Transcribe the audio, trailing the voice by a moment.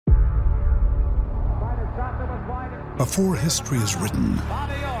Before history is written,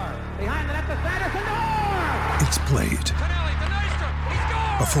 it's played.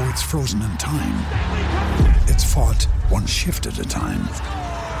 Before it's frozen in time, it's fought one shift at a time.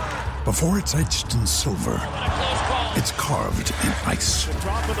 Before it's etched in silver, it's carved in ice.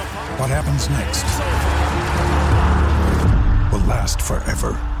 What happens next will last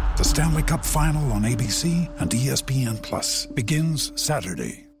forever. The Stanley Cup Final on ABC and ESPN Plus begins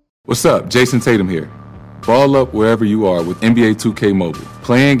Saturday. What's up? Jason Tatum here. Ball up wherever you are with NBA 2K Mobile.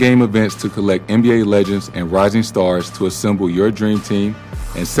 Playing game events to collect NBA legends and rising stars to assemble your dream team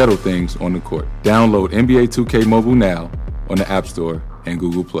and settle things on the court. Download NBA 2K Mobile now on the App Store and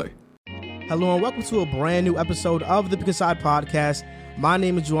Google Play. Hello and welcome to a brand new episode of the Pick a Side Podcast. My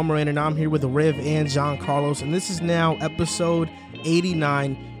name is Joel Moran and I'm here with Riv and John Carlos, and this is now episode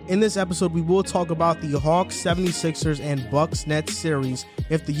 89. In this episode, we will talk about the Hawks-76ers and Bucks-Nets series.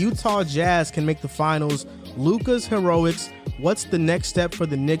 If the Utah Jazz can make the finals, Luka's heroics, what's the next step for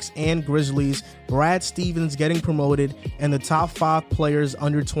the Knicks and Grizzlies, Brad Stevens getting promoted, and the top 5 players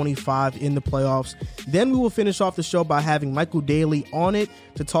under 25 in the playoffs. Then we will finish off the show by having Michael Daly on it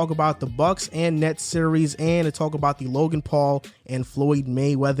to talk about the Bucks and Nets series and to talk about the Logan Paul and Floyd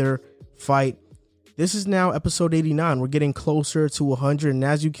Mayweather fight. This is now episode 89. We're getting closer to 100. And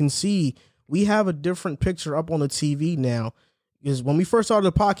as you can see, we have a different picture up on the TV now. Because when we first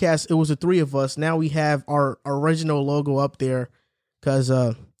started the podcast, it was the three of us. Now we have our original logo up there. Because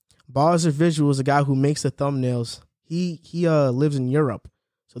Bars of Visual is a guy who makes the thumbnails. He lives in Europe.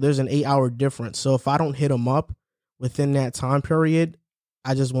 So there's an 8-hour difference. So if I don't hit him up within that time period,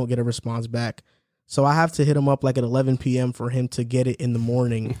 I just won't get a response back. So I have to hit him up like at 11 p.m. for him to get it in the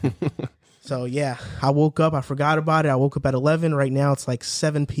morning. So, yeah, I woke up. I forgot about it. I woke up at 11. Right now, it's like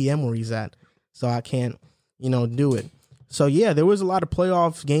 7 p.m. where he's at. So I can't, do it. So, yeah, there was a lot of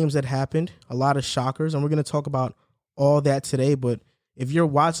playoff games that happened, a lot of shockers, and we're going to talk about all that today. But if you're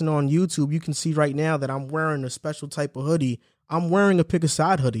watching on YouTube, you can see right now that I'm wearing a special type of hoodie. I'm wearing a Pick a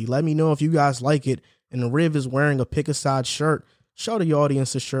Side hoodie. Let me know if you guys like it. And Riv is wearing a Pick a Side shirt. Show the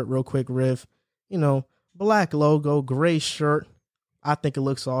audience the shirt real quick, Riv. Black logo, gray shirt. I think it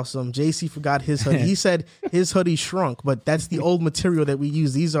looks awesome. JC forgot his hoodie. He said his hoodie shrunk, but that's the old material that we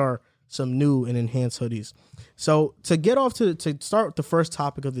use. These are some new and enhanced hoodies. So to get off to start with the first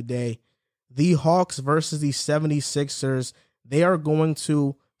topic of the day, the Hawks versus the 76ers, they are going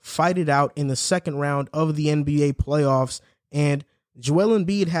to fight it out in the second round of the NBA playoffs. And Joel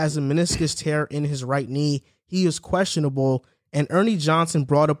Embiid has a meniscus tear in his right knee. He is questionable. And Ernie Johnson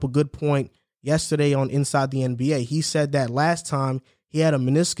brought up a good point yesterday on Inside the NBA. He said that last time he had a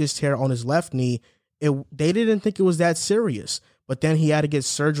meniscus tear on his left knee, they didn't think it was that serious, but then he had to get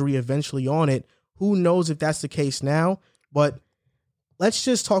surgery eventually on it. Who knows if that's the case now? But let's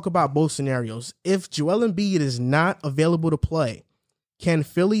just talk about both scenarios. If Joel Embiid is not available to play, can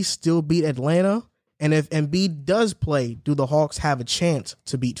Philly still beat Atlanta? And if Embiid does play, do the Hawks have a chance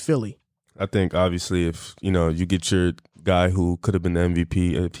to beat Philly? I think obviously if you get your guy who could have been the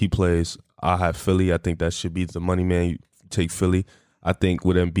MVP, if he plays, I have Philly. I think that should be the money man. You take Philly. I think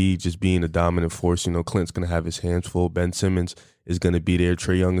with Embiid just being a dominant force, Clint's going to have his hands full. Ben Simmons is going to be there.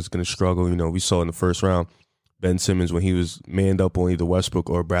 Trae Young is going to struggle. We saw in the first round, Ben Simmons, when he was manned up on either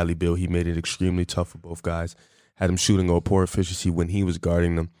Westbrook or Bradley Beal, he made it extremely tough for both guys. Had him shooting or poor efficiency when he was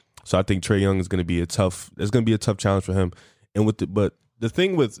guarding them. So I think Trae Young is going to be a tough challenge for him. And but the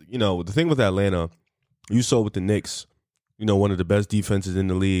thing with Atlanta, you saw with the Knicks, one of the best defenses in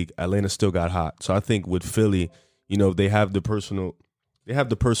the league, Atlanta still got hot. So I think with Philly, they have the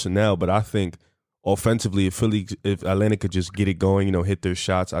personnel, but I think offensively, if Atlanta could just get it going, hit their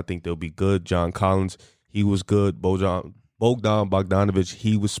shots, I think they'll be good. John Collins, he was good. Bogdan Bogdanović,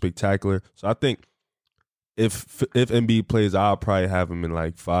 he was spectacular. So I think if Embiid plays, I'll probably have him in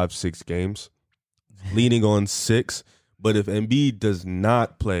like 5-6 games, leaning on 6. But if Embiid does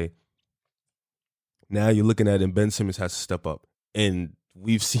not play, now you're looking at him, Ben Simmons has to step up. And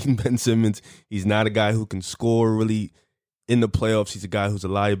we've seen Ben Simmons. He's not a guy who can score really in the playoffs. He's a guy who's a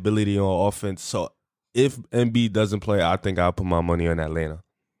liability on offense. So if Embiid doesn't play, I think I'll put my money on Atlanta.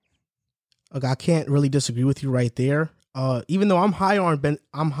 Look, I can't really disagree with you right there. Even though I'm higher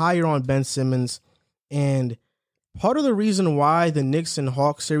on Ben Simmons, and part of the reason why the Knicks and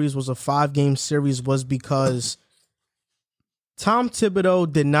Hawks series was a 5-game series was because Tom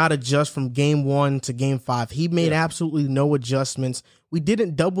Thibodeau did not adjust from game 1 to game 5. He made absolutely no adjustments. We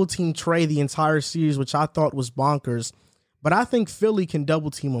didn't double team Trae the entire series, which I thought was bonkers. But I think Philly can double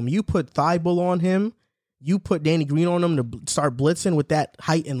team him. You put Thibault on him. You put Danny Green on him to start blitzing with that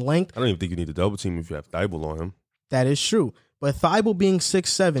height and length. I don't even think you need to double team if you have Thibault on him. That is true. But Thibault being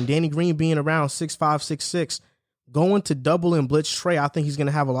 6'7", Danny Green being around 6'5", 6'6", going to double and blitz Trae, I think he's going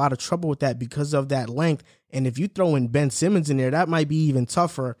to have a lot of trouble with that because of that length. And if you throw in Ben Simmons in there, that might be even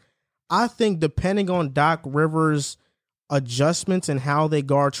tougher. I think depending on Doc Rivers' adjustments and how they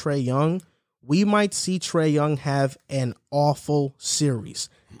guard Trae Young, we might see Trae Young have an awful series.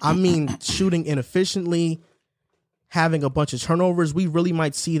 I mean, shooting inefficiently, having a bunch of turnovers. We really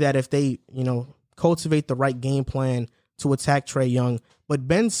might see that if they, cultivate the right game plan to attack Trae Young. But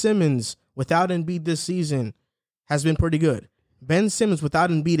Ben Simmons, without Embiid this season, has been pretty good. Ben Simmons,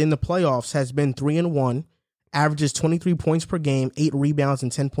 without Embiid in the playoffs, has been 3-1, averages 23 points per game, 8 rebounds,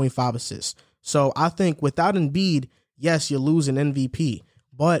 and 10.5 assists. So I think without Embiid, yes, you lose an MVP.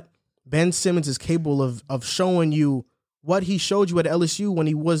 But Ben Simmons is capable of showing you what he showed you at LSU when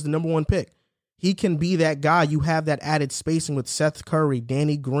he was the number 1 pick. He can be that guy. You have that added spacing with Seth Curry,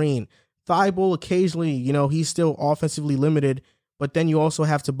 Danny Green, Thibault occasionally, he's still offensively limited, but then you also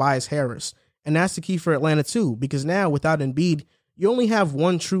have Tobias Harris. And that's the key for Atlanta too, because now without Embiid, you only have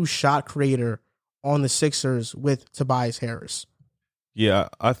one true shot creator on the Sixers with Tobias Harris. Yeah,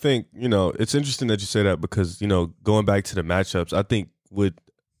 I think, it's interesting that you say that because, going back to the matchups, I think with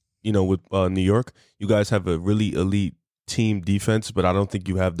New York, you guys have a really elite team defense, but I don't think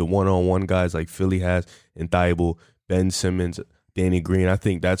you have the one-on-one guys like Philly has in Thibault, Ben Simmons, Danny Green. I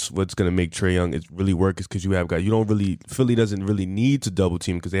think that's what's going to make Trae Young really work is because you have guys. Philly doesn't really need to double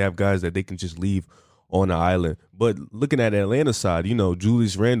team because they have guys that they can just leave on the island. But looking at the Atlanta side,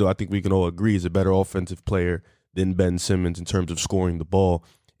 Julius Randle, I think we can all agree is a better offensive player than Ben Simmons in terms of scoring the ball.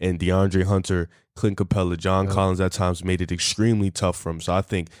 And DeAndre Hunter, Clint Capella, John Collins at times made it extremely tough for him. So I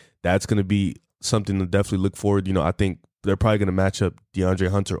think that's going to be something to definitely look forward. I think they're probably going to match up DeAndre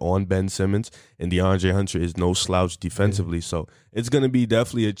Hunter on Ben Simmons, and DeAndre Hunter is no slouch defensively. So it's going to be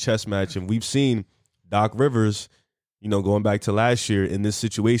definitely a chess match. And we've seen Doc Rivers, going back to last year in this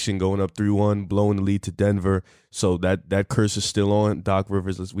situation, going up 3-1, blowing the lead to Denver. So that curse is still on Doc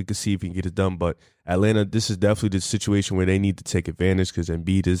Rivers. We can see if he can get it done. But Atlanta, this is definitely the situation where they need to take advantage because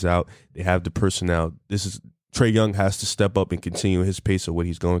Embiid is out. They have the personnel. Trae Young has to step up and continue his pace of what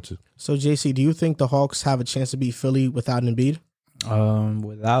he's going to. So, JC, do you think the Hawks have a chance to beat Philly without Embiid?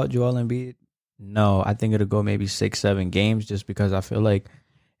 Without Joel Embiid, no. I think it'll go maybe 6-7 games just because I feel like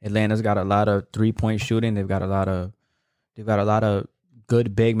Atlanta's got a lot of 3-point shooting. They've got a lot of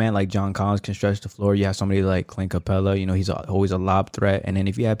good big men like John Collins can stretch the floor. You have somebody like Clint Capella. He's always a lob threat. And then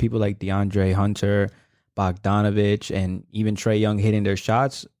if you have people like DeAndre Hunter, Bogdanovich, and even Trae Young hitting their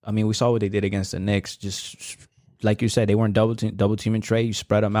shots. I mean, we saw what they did against the Knicks. Just like you said, they weren't double teaming Trae. You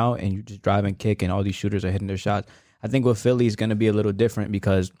spread them out and you just drive and kick, and all these shooters are hitting their shots. I think with Philly is going to be a little different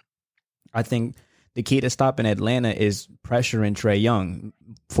because I think the key to stopping Atlanta is pressuring Trae Young,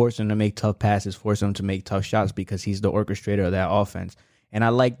 forcing him to make tough passes, forcing him to make tough shots because he's the orchestrator of that offense. And I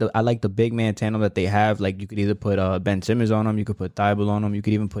like the big man tandem that they have. Like you could either put Ben Simmons on him, you could put Thibault on him, you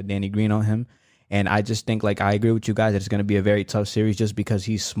could even put Danny Green on him. And I just think, I agree with you guys that it's going to be a very tough series just because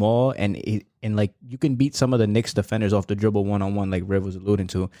he's small and you can beat some of the Knicks defenders off the dribble one-on-one, like Riv was alluding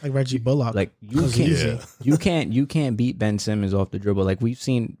to. Like Reggie Bullock. Like you can't beat Ben Simmons off the dribble. Like we've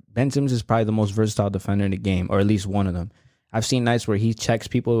seen, Ben Simmons is probably the most versatile defender in the game, or at least one of them. I've seen nights where he checks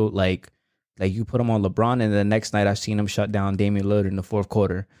people like you put him on LeBron, and the next night I've seen him shut down Damian Lillard in the fourth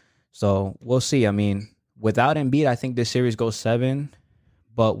quarter. So we'll see. I mean, without Embiid, I think this series goes 7.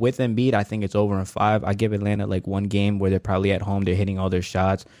 But with Embiid, I think it's over in 5. I give Atlanta one game where they're probably at home, they're hitting all their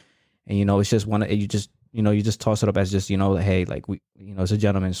shots, and it's just you just toss it up as just hey, it's a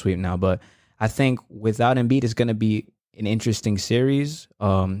gentleman's sweep now. But I think without Embiid, it's going to be an interesting series.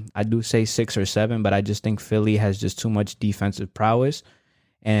 I do say 6 or 7, but I just think Philly has just too much defensive prowess,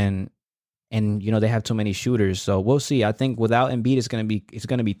 and they have too many shooters. So we'll see. I think without Embiid, it's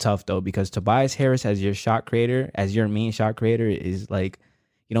gonna be tough though because Tobias Harris as your shot creator, as your main shot creator, is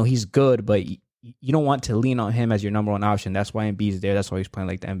he's good, but you don't want to lean on him as your number 1 option. That's why Embiid's there. That's why he's playing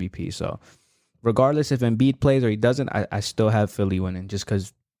like the MVP. So regardless if Embiid plays or he doesn't, I still have Philly winning just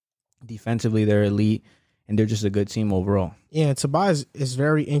because defensively they're elite and they're just a good team overall. Yeah, Tobias is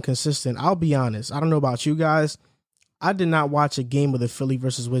very inconsistent. I'll be honest. I don't know about you guys. I did not watch a game of the Philly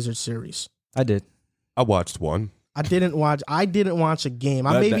versus Wizards series. I did. I watched one. I didn't watch a game.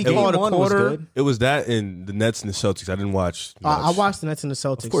 I maybe caught a quarter. It was that and the Nets and the Celtics. I didn't watch. I watched the Nets and the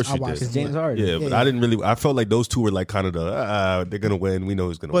Celtics. Of course you did. Because James Harden. Yeah, but I didn't really. I felt like those two were kind of they're gonna win. We know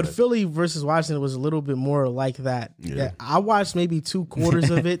who's gonna win. But Philly versus Washington was a little bit more like that. Yeah, I watched maybe 2 quarters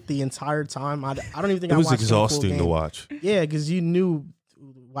of it the entire time. I don't even think it was I watched exhausting to watch. Yeah, because you knew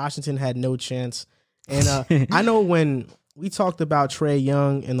Washington had no chance. And I know when we talked about Trae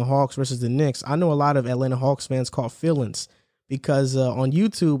Young and the Hawks versus the Knicks, I know a lot of Atlanta Hawks fans caught feelings because on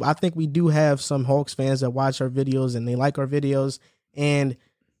YouTube, I think we do have some Hawks fans that watch our videos and they like our videos, and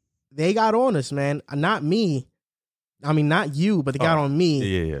they got on us, man. Not me. I mean, not you, but they got on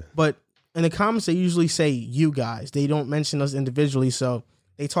me. Yeah. But in the comments, they usually say you guys. They don't mention us individually, so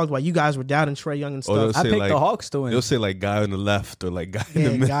they talked about you guys were doubting Trae Young and stuff. I picked the Hawks to win. They'll say like guy on the left or like guy in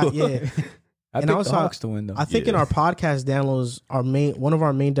the middle. I picked the Hawks to win though. I think in our podcast downloads, one of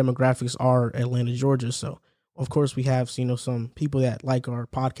our main demographics are Atlanta, Georgia. So of course we have some people that like our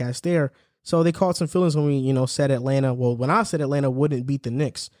podcast there. So they caught some feelings when we said Atlanta. Well, when I said Atlanta wouldn't beat the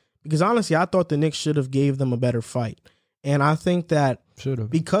Knicks, because honestly I thought the Knicks should have gave them a better fight. And I think that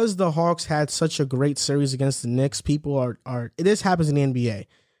because the Hawks had such a great series against the Knicks, people are this happens in the NBA.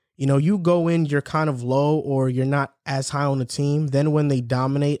 You go in, you're kind of low or you're not as high on the team. Then when they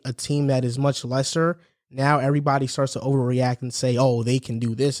dominate a team that is much lesser, now everybody starts to overreact and say, oh, they can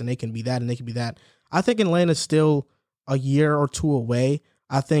do this and they can be that and they can be that. I think Atlanta's still a year or two away.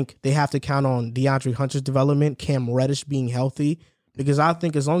 I think they have to count on DeAndre Hunter's development, Cam Reddish being healthy, because I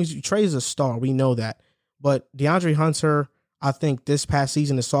think as long as Trae's a star, we know that. But DeAndre Hunter, I think this past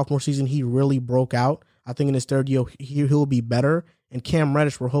season, the sophomore season, he really broke out. I think in his third year, he'll be better. And Cam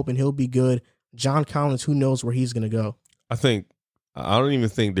Reddish, we're hoping he'll be good. John Collins, who knows where he's going to go. I don't even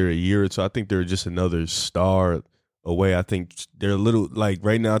think they're a year or two. I think they're just another star away. I think they're a little, like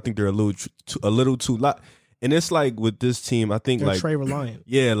right now, I think they're a little too lot. And it's like with this team, I think they're like Trae reliant.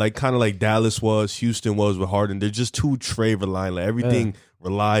 Yeah, like kind of like Dallas was, Houston was with Harden. They're just too Trae reliant. Like everything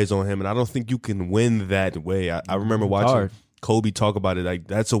relies on him. And I don't think you can win that way. I remember watching Kobe talk about it. Like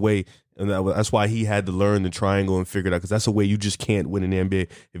that's a way. And that's why he had to learn the triangle and figure it out, because that's a way you just can't win in the NBA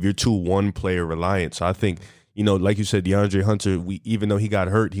if you're too one-player reliant. So I think, like you said, DeAndre Hunter, even though he got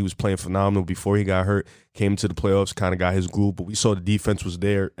hurt, he was playing phenomenal before he got hurt, came into the playoffs, kind of got his groove, but we saw the defense was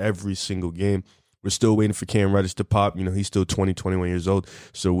there every single game. We're still waiting for Cam Reddish to pop. He's still 20, 21 years old,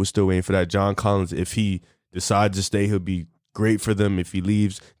 so we're still waiting for that. John Collins, if he decides to stay, he'll be great for them. If he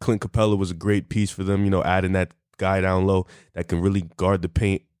leaves, Clint Capella was a great piece for them, adding that guy down low that can really guard the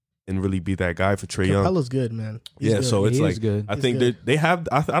paint and really be that guy for Trae Young. Capella's good, man. He's good. So it's he like is good. I think they have.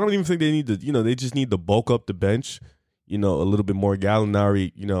 I don't even think they need to. They just need to bulk up the bench. A little bit more.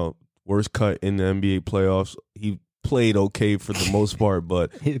 Gallinari, worst cut in the NBA playoffs. He played okay for the most part,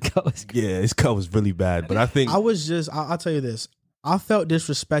 but his cut was really bad. But I think I'll tell you this. I felt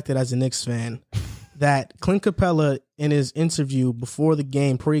disrespected as a Knicks fan that Clint Capella in his interview before the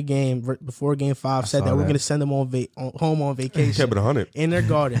game, pre-game, before Game 5, said that we're going to send them home on vacation. Kept it 100 in their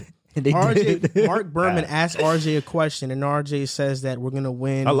garden. Mark Berman asked RJ a question, and RJ says that we're going to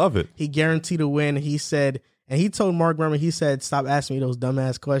win. I love it. He guaranteed a win. He said, and he told Mark Berman, he said, stop asking me those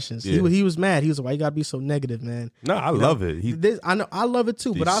dumbass questions. Yeah. He was mad. He was like, why you got to be so negative, man? No, I love it. I know, I love it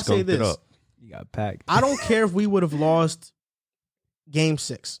too, but I'll say this. You got packed. I don't care if we would have lost Game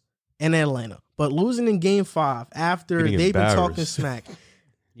 6 in Atlanta, but losing in Game 5 after they've been talking smack.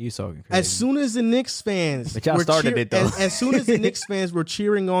 You talking crazy. As soon as the Knicks fans, but y'all started it though. As soon as the Knicks fans were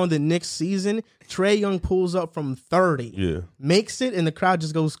cheering on the Knicks season, Trae Young pulls up from 30, makes it, and the crowd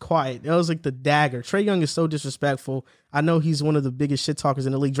just goes quiet. That was like the dagger. Trae Young is so disrespectful. I know he's one of the biggest shit talkers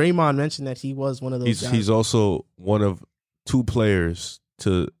in the league. Draymond mentioned that he was one of those guys. He's also one of 2 players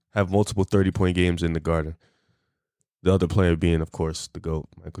to have multiple 30-point games in the Garden. The other player being, of course, the GOAT,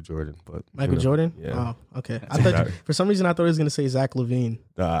 Michael Jordan. But Michael Jordan? Yeah. Oh, okay. I thought for some reason I thought he was going to say Zach LaVine.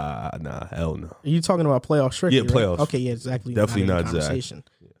 Nah, hell no. Are you talking about playoffs strictly? Yeah, playoffs. Right? Okay, yeah, Zach LaVine. Definitely not Zach. Yeah.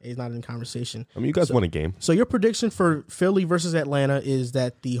 He's not in conversation. I mean, you guys won a game. So your prediction for Philly versus Atlanta is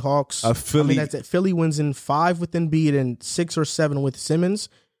that the Hawks, Philly wins in 5 with Embiid and 6 or 7 with Simmons.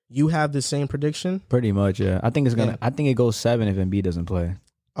 You have the same prediction? Pretty much, yeah. I think it goes 7 if Embiid doesn't play.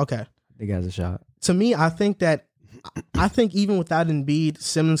 Okay. I think he has a shot. To me, I think even without Embiid,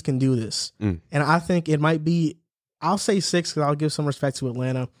 Simmons can do this. And I think it might be, I'll say 6 because I'll give some respect to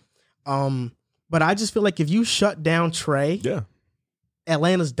Atlanta. But I just feel like if you shut down Trae,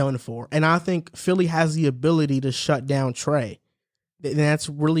 Atlanta's done for. And I think Philly has the ability to shut down Trae. And that's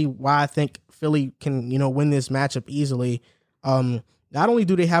really why I think Philly can, win this matchup easily. Not only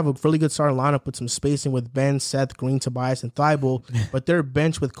do they have a really good starting lineup with some spacing with Ben, Seth, Green, Tobias, and Thibault, but their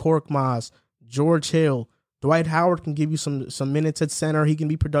bench with Korkmaz, George Hill, Dwight Howard can give you some minutes at center. He can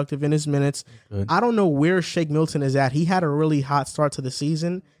be productive in his minutes. Good. I don't know where Shake Milton is at. He had a really hot start to the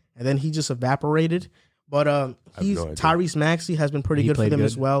season, and then he just evaporated. But Tyrese Maxey has been pretty good for them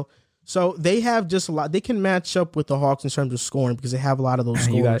as well. So they have just a lot. They can match up with the Hawks in terms of scoring because they have a lot of those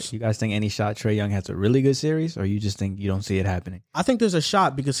scores. You guys think any shot Trae Young has a really good series, or you just think you don't see it happening? I think there's a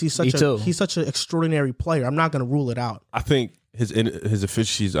shot because he's such an extraordinary player. I'm not going to rule it out. I think his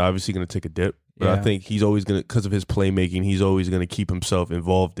efficiency is obviously going to take a dip. But I think he's always going to, because of his playmaking, he's always going to keep himself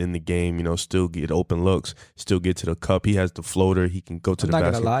involved in the game, you know, still get open looks, still get to the cup. He has the floater. He can go to the basket.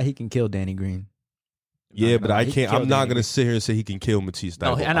 I'm not going to lie. He can kill Danny Green. Yeah, but I can't. I'm not going to sit here and say he can kill Matisse.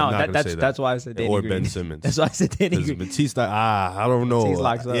 No, I know. That's why I said Danny Green. Or Ben Simmons. That's why I said Danny Green. Matisse, I don't know. Matisse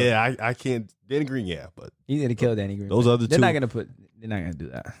locks up. Yeah, I can't. Danny Green, yeah. But he's going to kill Danny Green. Those other two. They're not going to do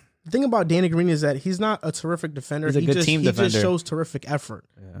that. The thing about Danny Green is that he's not a terrific defender. He's a good team defender. He just shows terrific effort.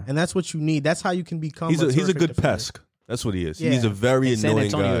 Yeah. And that's what you need. That's how you can become he's a good defender. pesk. That's what he is. Yeah. He's a very annoying guy. San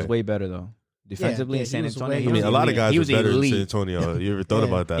Antonio was way better, though. Defensively in San Antonio. I mean, a lot of guys were better in San Antonio. You ever thought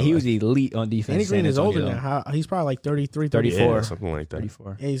about that? He was elite on defense. Danny Green is older now. He's probably like 33, 34. Yeah, something like that.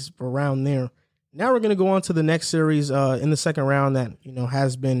 34. Yeah, he's around there. Now we're going to go on to the next series in the second round that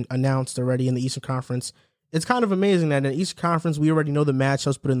has been announced already in the Eastern Conference. It's kind of amazing that in the Eastern Conference, we already know the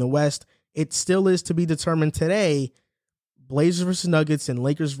matchups, but in the West, it still is to be determined today. Blazers versus Nuggets and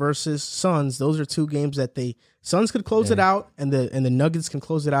Lakers versus Suns. Those are two games that Suns could close it out, and the Nuggets can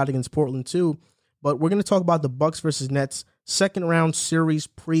close it out against Portland too. But we're going to talk about the Bucks versus Nets second round series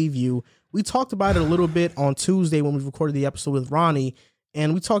preview. We talked about it a little bit on Tuesday when we recorded the episode with Ronnie,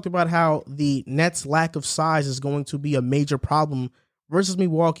 and we talked about how the Nets' lack of size is going to be a major problem versus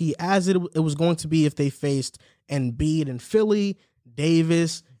Milwaukee, as it was going to be if they faced Embiid in Philly,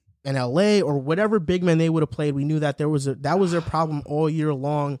 Davis in LA, or whatever big man they would have played. We knew that that was their problem all year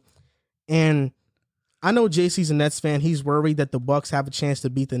long. And I know JC's a Nets fan. He's worried that the Bucks have a chance to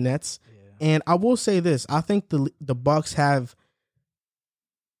beat the Nets. Yeah. And I will say this. I think the Bucks have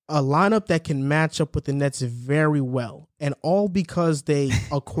a lineup that can match up with the Nets very well, and all because they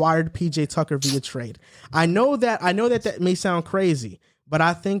acquired PJ Tucker via trade. I know that may sound crazy, but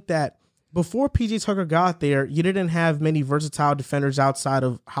I think that before PJ Tucker got there, you didn't have many versatile defenders outside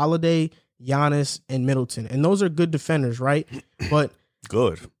of Holiday, Giannis, and Middleton, and those are good defenders, right? But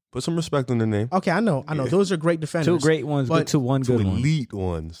good. Put some respect on the name. Okay, I know. Those are great defenders. Two great ones, but two elite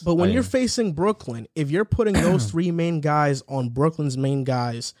ones. But when you're facing Brooklyn, if you're putting those three main guys on Brooklyn's main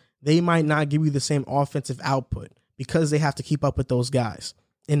guys, they might not give you the same offensive output because they have to keep up with those guys.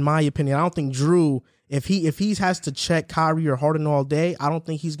 In my opinion, I don't think Drew, if he has to check Kyrie or Harden all day, I don't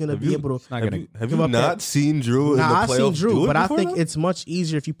think he's going to be able to. Have you not seen Drew in the playoffs? I've seen Drew, but I think it's much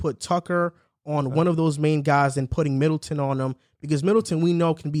easier if you put Tucker on one of those main guys than putting Middleton on them, because Middleton we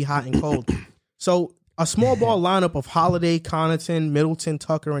know can be hot and cold. So a small ball lineup of Holiday, Connaughton, Middleton,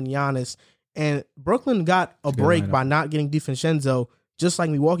 Tucker, and Giannis, and Brooklyn got a break by not getting DiVincenzo, just like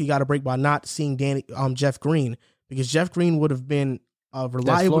Milwaukee got a break by not seeing Jeff Green, because Jeff Green would have been a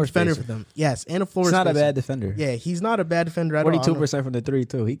reliable defender for them. Yes, and a floor spacer. He's not a bad defender. Yeah, he's not a bad defender at all. 42% from the three,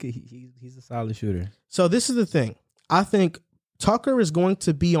 too. He's a solid shooter. So this is the thing. I think Tucker is going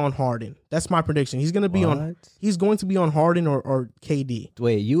to be on Harden. That's my prediction. He's going to be on Harden or KD.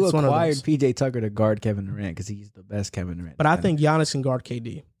 Wait, you acquired PJ Tucker to guard Kevin Durant because he's the best Kevin Durant. But I think Giannis can guard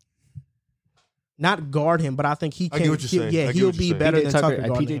KD. Not guard him, but I think he can. I get what you're saying. He'll be better than Tucker.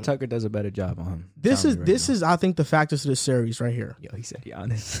 PJ Tucker does a better job on him. This is I think the factors to the series right here. Yo, he said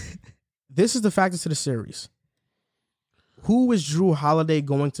Giannis. This is the factors to the series. Who is Drew Holiday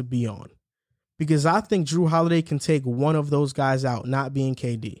going to be on? Because I think Drew Holiday can take one of those guys out, not being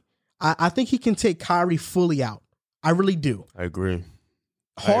KD. I think he can take Kyrie fully out. I really do. I agree.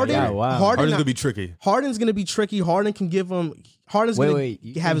 Harden's going to be tricky. Harden's going to be tricky. Harden can give him. Harden's going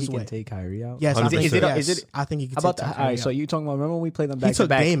to have his way. Can take Kyrie out? Yes, I think I think he can. All right, so you talking about? Remember when we played them back to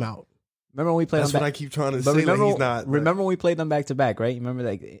back? He took Game out. Remember when we played them back? That's what I keep trying to say. Remember, he's not. Remember when we played them back to back? Right? You remember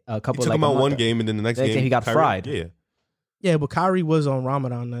like a couple. He took him out one game, and then the next game he got fried. Yeah, but Kyrie was on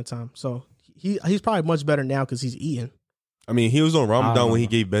Ramadan that time, so he's probably much better now because he's eating. I mean, he was on Ramadan when he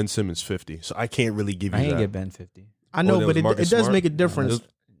gave Ben Simmons 50, so I can't really give you that. I ain't give Ben 50. I know, but it does make a difference.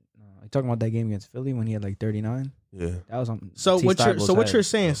 You talking about that game against Philly when he had like 39? Yeah, that was on. So what you're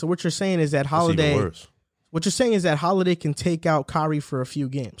saying is that Holiday. What you're saying is that Holiday can take out Kyrie for a few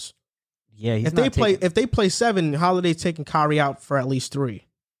games. Yeah, if they play 7, Holiday's taking Kyrie out for at least 3.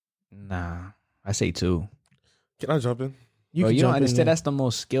 Nah, I say 2. Can I jump in? You don't understand. That's the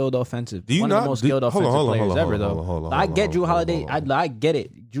most skilled offensive. One of the most skilled offensive players ever, though. I get Drew Holiday. I get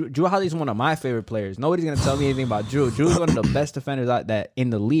it. Drew Holiday's one of my favorite players. Nobody's gonna tell me anything about Drew. Drew's one of the best defenders out that in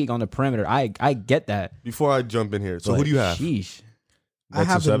the league on the perimeter. I get that. Before I jump in here, so who do you have? Sheesh. I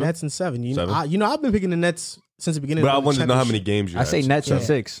have the Nets in 7. I've been picking the Nets since the beginning. But I wanted to know how many games you had. I say Nets in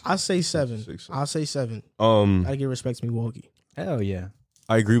 6. I say 7. I'll say 7. I give respect to Milwaukee. Hell yeah.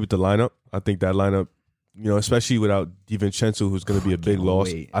 I agree with the lineup. I think that lineup, especially without DiVincenzo, who's going to be a big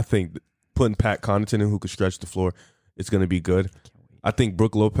loss. I think putting Pat Connaughton in, who could stretch the floor, it's going to be good. I think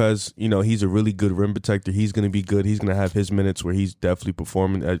Brook Lopez, he's a really good rim protector. He's going to be good. He's going to have his minutes where he's definitely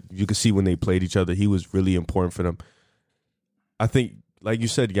performing. You can see when they played each other, he was really important for them. I think, like you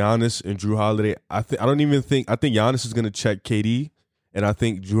said, Giannis and Drew Holiday. I think Giannis is going to check KD, and I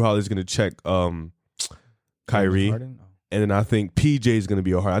think Drew Holiday is going to check Kyrie, and then I think PJ is going to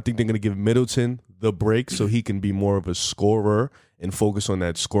be a hard. I think they're going to give Middleton the break so he can be more of a scorer and focus on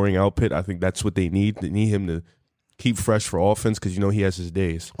that scoring output. I think that's what they need. They need him to keep fresh for offense because he has his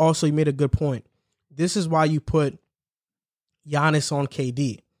days. Also, you made a good point. This is why you put Giannis on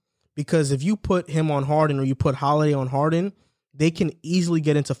KD, because if you put him on Harden or you put Holiday on Harden, they can easily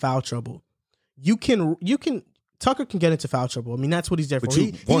get into foul trouble. Tucker can get into foul trouble. I mean, that's what he's there for. But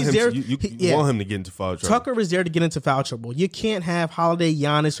you want him to get into foul trouble. Tucker is there to get into foul trouble. You can't have Holiday,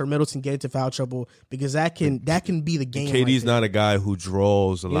 Giannis, or Middleton get into foul trouble because that can be the game. KD's not a guy who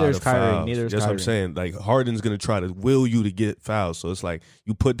draws a lot of fouls. Neither is That's what I'm saying. Like, Harden's going to try to will you to get fouls. So it's like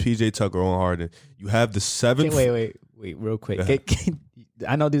you put PJ Tucker on Harden. You have the seventh. Wait, real quick.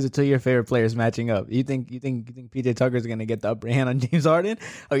 I know these are two of your favorite players matching up. You think PJ Tucker is going to get the upper hand on James Harden,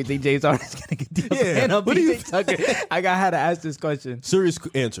 or you think James Harden is going to get the upper hand on PJ Tucker? I had to ask this question. Serious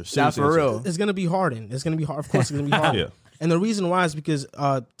answer. Not for real. It's going to be Harden. It's going to be hard. Of course, it's going to be Harden. Yeah. And the reason why is because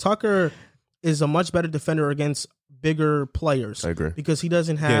Tucker is a much better defender against bigger players. I agree. Because he's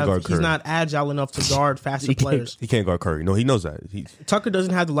not agile enough to guard faster players. He can't guard Curry. No, he knows that. Tucker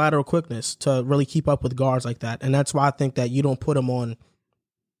doesn't have the lateral quickness to really keep up with guards like that. And that's why I think that you don't put him on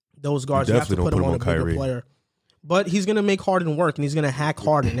those guards. You have to put him on a bigger player. But he's going to make Harden work, and he's going to hack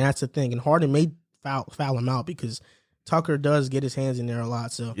Harden. And that's the thing. And Harden may foul him out because Tucker does get his hands in there a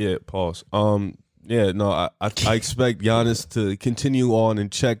lot. So yeah, pause. I expect Giannis to continue on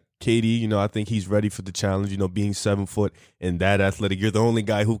and check KD. I think he's ready for the challenge. Being 7 foot and that athletic, you're the only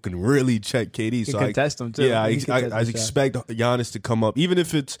guy who can really check KD. So I test him too. Yeah, I expect Giannis to come up, even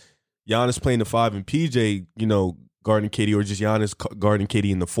if it's Giannis playing the 5 and PJ, guarding KD, or just Giannis guarding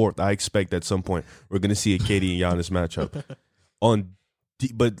KD in the 4th. I expect at some point we're going to see a KD and Giannis matchup.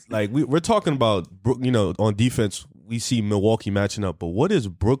 We're talking about, on defense, we see Milwaukee matching up. But what is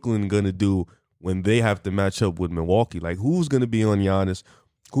Brooklyn going to do when they have to match up with Milwaukee? Like, who's going to be on Giannis?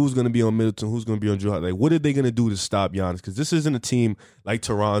 Who's going to be on Middleton? Who's going to be on Drew? Like, what are they going to do to stop Giannis? Because this isn't a team like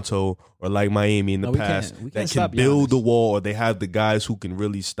Toronto or like Miami in the past that can build the wall, or they have the guys who can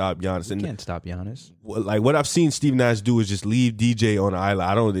really stop Giannis. You can't stop Giannis. Like, what I've seen Steve Nash do is just leave DJ on the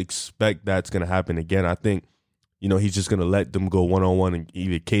island. I don't expect that's going to happen again. I think, he's just going to let them go one-on-one and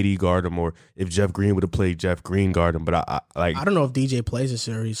either KD guard him, or if Jeff Green would have played, Jeff Green guard him. But I don't know if DJ plays a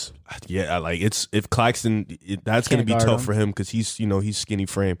series. Yeah, if Claxton, that's going to be tough for him because he's skinny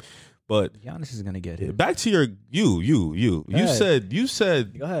frame. But Giannis is going to get hit. Back to your you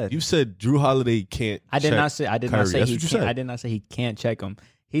said Drew Holiday can't. I did not say he can't check him.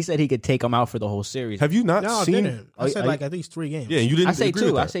 He said he could take him out for the whole series. Have you not seen? I didn't. I said at least 3 games. Yeah, you didn't. I say agree 2.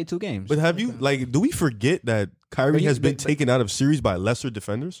 With that. I say 2 games. But have you do we forget that Kyrie has been taken out of series by lesser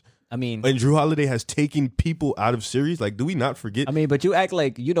defenders? I mean, and Drew Holiday has taken people out of series. Like, do we not forget? I mean, but you act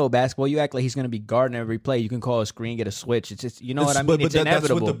like basketball. You act like he's going to be guarding every play. You can call a screen, get a switch. It's just what I mean. It's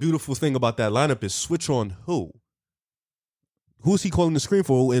inevitable. That's what the beautiful thing about that lineup is. Switch on who? Who's he calling the screen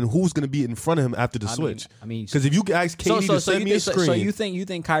for, and who's going to be in front of him after the switch? Because if you ask KD to send me a screen, so you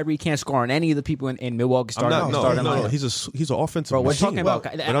think Kyrie can't score on any of the people in Milwaukee starting? No. He's an offensive. Bro, we're machine. talking about.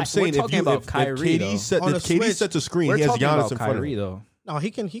 But I'm saying if KD sets a screen, he has Giannis in front of him. Though. No,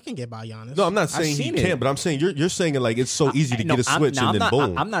 he can get by Giannis. No, I'm not saying he can't, but I'm saying you're saying it like it's so easy to get a switch and then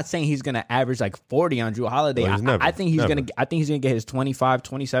boom. I'm not saying he's gonna average like 40 on Drew Holiday. I think he's gonna get his 25,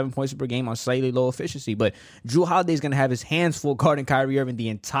 27 points per game on slightly low efficiency. But Drew Holiday's gonna have his hands full guarding Kyrie Irving the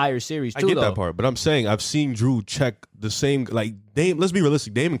entire series too. I get that part, but I'm saying I've seen Drew check the same. Like Dame, let's be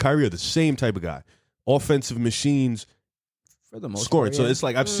realistic. Dame and Kyrie are the same type of guy, offensive machines. For the most scoring, so it's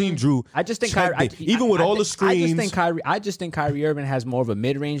like I've seen Drew. I just think Kyrie, even with all the screens, I just think Kyrie Irving has more of a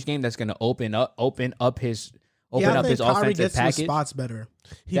mid-range game that's going to open up his offensive package. Spots better.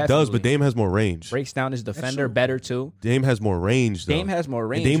 He does, but Dame has more range. Breaks down his defender better too. Dame has more range. Though. Dame has more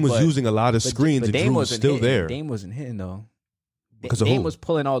range. And Dame was using a lot of screens, and Drew was still there. Dame wasn't hitting though. Because Dame was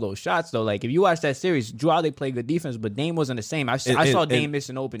pulling all those shots though. Like if you watch that series, Drew Holiday played good defense, but Dame wasn't the same. I saw Dame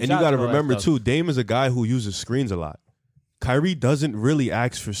missing open shots. And you got to remember too, Dame is a guy who uses screens a lot. Kyrie doesn't really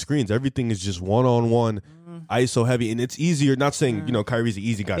ask for screens. Everything is just one-on-one, ISO heavy, and it's easier. Not saying Kyrie's an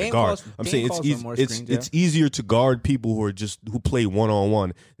easy guy to guard. I'm saying it's easier to guard people who play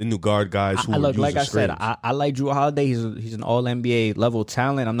one-on-one than to guard guys who use like I screens. said, I like Drew Holiday. He's an All NBA level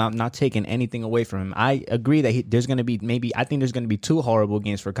talent. I'm not taking anything away from him. I agree that there's going to be 2 horrible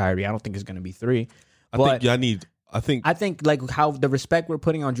games for Kyrie. I don't think it's going to be 3. I think I need I think like how the respect we're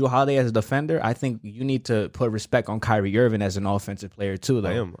putting on Jrue Holiday as a defender, I think you need to put respect on Kyrie Irving as an offensive player too. Though.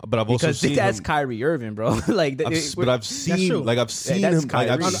 I am, but I've also seen that's him, Kyrie Irving, bro. Like, I've seen him. I've seen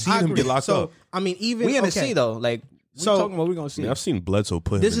him get locked up. I mean, even we gonna see though. Like, talking about we gonna see. I've seen Bledsoe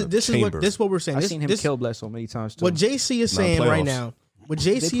put him in the chamber. This is what we're saying. I've seen him kill Bledsoe many times too. What JC is saying right now. What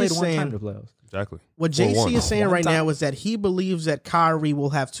JC is saying. Exactly. What JC is saying right now is that he believes that Kyrie will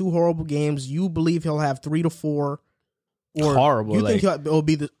have 2 horrible games. You believe he'll have 3 to 4. Or horrible. You think it'll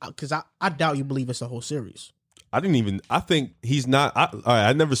be because I doubt you believe it's a whole series. I think he's not. All right,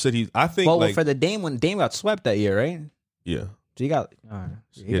 I never said he's. I think well, for the Dame when Dame got swept that year, right? Yeah. So he got.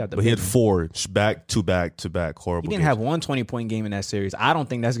 But he had 4 back to back horrible. He didn't have one 20-point game in that series. I don't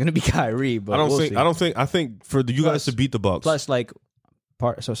think that's going to be Kyrie. But I think for you guys to beat the Bucks. Plus, like,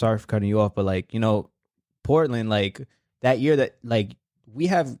 so sorry for cutting you off, but like Portland, like that year that like we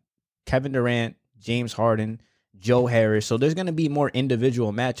have Kevin Durant, James Harden, Joe Harris. So there's going to be more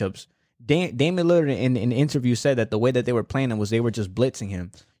individual matchups. Damian Lillard in an interview said that the way that they were playing him was they were just blitzing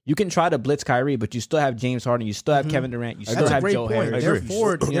him. You can try to blitz Kyrie, but you still have James Harden, you still have Kevin Durant, you still have Joe Harris. Their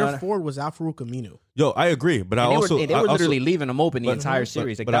forward was Al-Farouq Aminu. Yo, I agree, but they were literally leaving him open the entire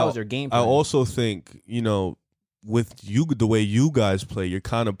series. Like that was their game plan. I also think with you the way you guys play, you're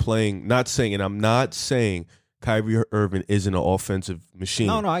kind of playing. I'm not saying Kyrie Irving isn't an offensive machine.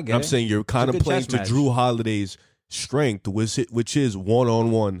 No, I get it. I'm saying you're kind of playing to Jrue Holiday's strength, which is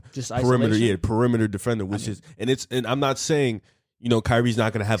one-on-one perimeter defender, and I'm not saying Kyrie's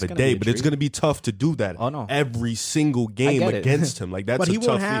not going to have a day, but it's going to be tough to do that every single game against him. Like that's but he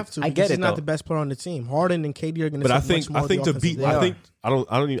won't have to. I get it. He's not the best player on the team. Harden and KD are going to. But I think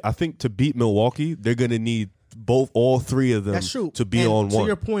to beat Milwaukee, they're going to need all 3 of them to be on one. To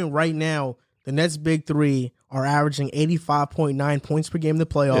your point, right now, the Nets' big 3 are averaging 85.9 points per game in the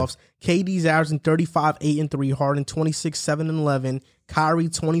playoffs. Yeah. KD's averaging 35, 8 and 3. Harden 26, 7 and 11. Kyrie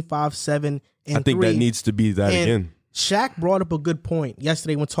 25, 7 and 3. I think that needs to be that again. Shaq brought up a good point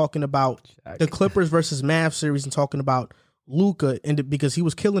yesterday when talking about the Clippers versus Mavs series and talking about Luka, because he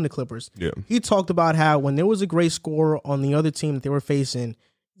was killing the Clippers. Yeah. He talked about how when there was a great scorer on the other team that they were facing,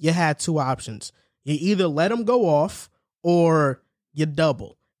 you had 2 options. You either let him go off or you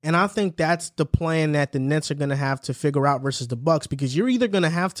double. And I think that's the plan that the Nets are going to have to figure out versus the Bucks, because you're either going to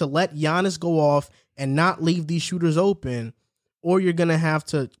have to let Giannis go off and not leave these shooters open, or you're going to have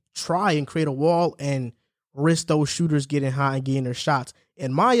to try and create a wall and risk those shooters getting high and getting their shots.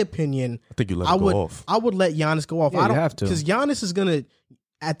 In my opinion, I think you let him go off. I would let Giannis go off. Yeah, you have to. Because Giannis is going to,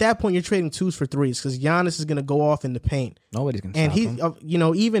 at that point, you're trading 2s for 3s because Giannis is going to go off in the paint. Nobody's going to stop him.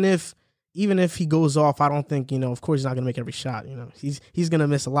 Even if he goes off, I don't think, of course he's not going to make every shot. He's going to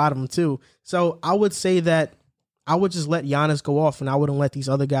miss a lot of them too. So I would say that I would just let Giannis go off and I wouldn't let these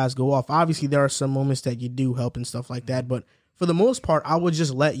other guys go off. Obviously, there are some moments that you do help and stuff like that. But for the most part, I would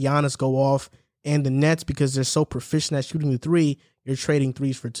just let Giannis go off, and the Nets, because they're so proficient at shooting the 3, you're trading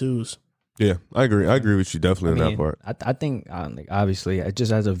 3s for 2s. Yeah, I agree. I agree with you definitely on that part. I think, obviously,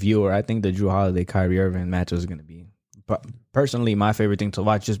 just as a viewer, I think the Jrue Holiday, Kyrie Irving match is going to be personally my favorite thing to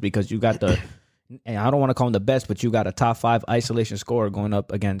watch, just because you got and I don't want to call him the best, but you got a top 5 isolation scorer going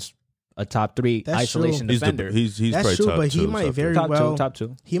up against a top 3 isolation defender. He's that's true, but he might very well top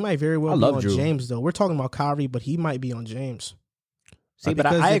two. He might very well be on James though. We're talking about Kyrie, but he might be on James. See, but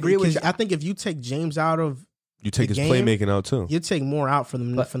I agree with you. I think if you take James out of you take his playmaking out too. You take more out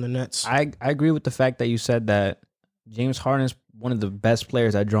from the Nets. I agree with the fact that you said that James Harden is one of the best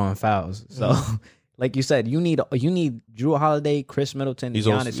players at drawing fouls. So, like you said, you need Jrue Holiday, Chris Middleton, and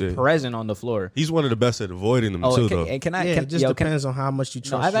Giannis present on the floor. He's one of the best at avoiding them too, though. It just depends on how much you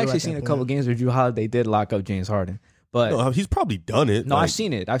trust. I've actually seen a couple games where Jrue Holiday did lock up James Harden. But he's probably done it. No, I've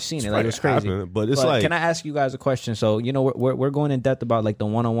seen it. Like it was crazy. But it's like, can I ask you guys a question? So we're going in depth about like the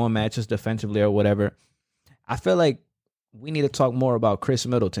one-on-one matches defensively or whatever. I feel like we need to talk more about Chris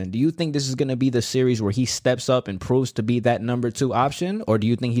Middleton. Do you think this is going to be the series where he steps up and proves to be that number 2 option, or do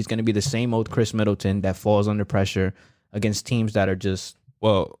you think he's going to be the same old Chris Middleton that falls under pressure against teams that are just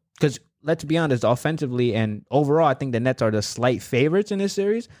because let's be honest, offensively and overall, I think the Nets are the slight favorites in this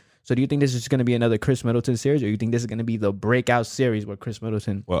series. So do you think this is going to be another Chris Middleton series, or you think this is going to be the breakout series where Chris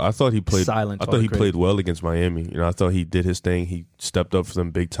Middleton? Well, I thought he played. Played well against Miami. I thought he did his thing. He stepped up for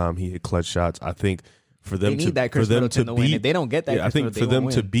them big time. He hit clutch shots. I think for them they need that Chris Middleton to win. If they don't get that, I think for them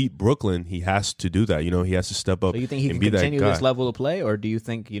to beat Brooklyn, he has to do that. He has to step up. So you think he can continue this level of play, or do you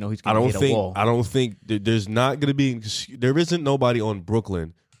think he's going to hit a wall? I don't think there's not going to be. There isn't nobody on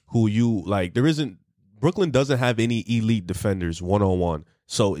Brooklyn who you like. There isn't. Brooklyn doesn't have any elite defenders 1-on-1.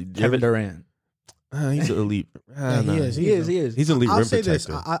 So Kevin Durant. He's an elite. He is. He is. He's an elite rim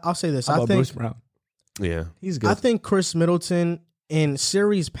protector. I'll say this. How about I think Bruce Brown? Yeah. He's good. I think Chris Middleton in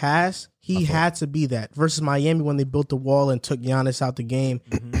series past, he had to be that versus Miami when they built the wall and took Giannis out the game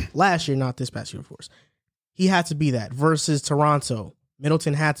last year, not this past year, of course. He had to be that versus Toronto.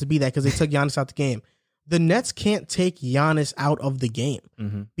 Middleton had to be that because they took Giannis out the game. The Nets can't take Giannis out of the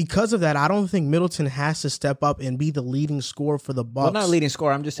game. Because of that, I don't think Middleton has to step up and be the leading scorer for the Bucks. Well, not leading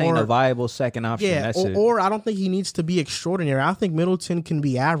scorer. I'm just saying a viable second option. Yeah, That's it. or I don't think he needs to be extraordinary. I think Middleton can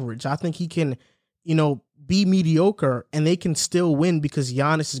be average. I think he can, be mediocre and they can still win because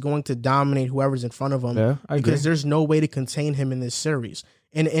Giannis is going to dominate whoever's in front of him. Yeah, I agree. Because there's no way to contain him in this series.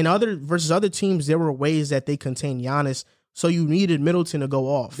 And in other teams, there were ways that they contained Giannis. So you needed Middleton to go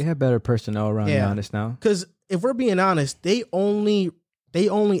off. They have better personnel around Giannis now. Because if we're being honest, they only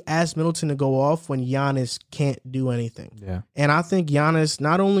asked Middleton to go off when Giannis can't do anything. Yeah. And I think Giannis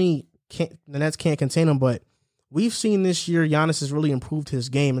not only the Nets can't contain him, but we've seen this year Giannis has really improved his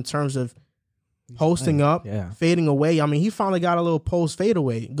game in terms of posting up, fading away. I mean, he finally got a little post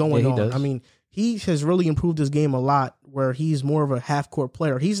fadeaway going on. Does. I mean, he has really improved his game a lot where he's more of a half-court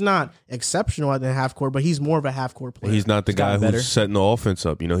player. He's not exceptional at the half-court, but he's more of a half-court player. He's not the guy who's setting the offense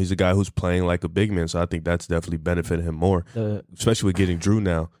up. He's a guy who's playing like a big man, so I think that's definitely benefited him more, especially with getting Drew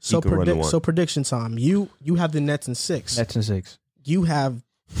now. So prediction time. You have the Nets in 6. Nets in 6. You have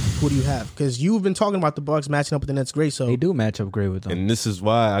who do you have? Because you've been talking about the Bucks matching up with the Nets great. So they do match up great with them. And this is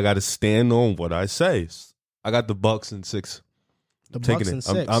why I got to stand on what I say. I got the Bucks in 6. Bucks in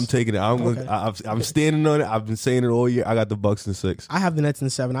 6. I'm taking it. I'm standing on it. I've been saying it all year. I got the Bucks in 6. I have the Nets in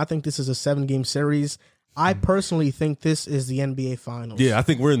 7. I think this is a 7-game series. I personally think this is the NBA Finals. Yeah, I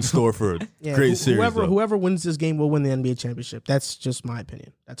think we're in store for a great series. Whoever wins this game will win the NBA championship. That's just my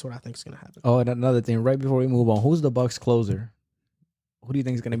opinion. That's what I think is going to happen. Oh, and another thing, right before we move on, who's the Bucks closer? Who do you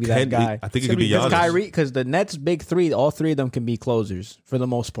think is going to be that guy? I think it could be Giannis. Kyrie, because the Nets' big three, all three of them can be closers for the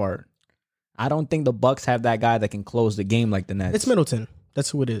most part. I don't think the Bucks have that guy that can close the game like the Nets. It's Middleton. That's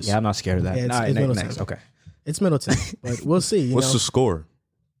who it is. Yeah, I'm not scared of that. Yeah, it's Middleton. Next. Okay. It's Middleton, but we'll see. What's the score?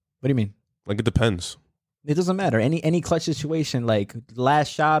 What do you mean? Like, it depends. It doesn't matter. Any clutch situation, like last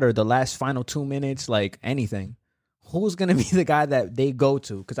shot or the last final 2 minutes, like anything. Who's going to be the guy that they go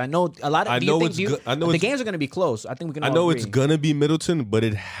to? Because I know a lot of the games are going to be close. I think we can. I know it's going to be Middleton, but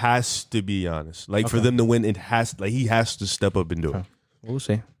it has to be Giannis. Like for them to win, he has to step up and do it. We'll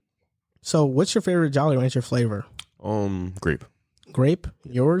see. So, what's your favorite Jolly Rancher flavor? Grape. Grape.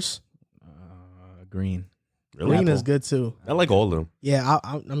 Yours? Green. Really? Green is good too. I like all of them. Yeah,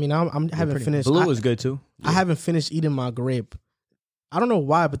 I haven't finished. Blue is good too. I haven't finished eating my grape. I don't know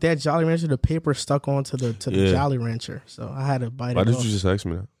why, but that Jolly Rancher, the paper stuck onto the Jolly Rancher, so I had to bite it off. Why did you just ask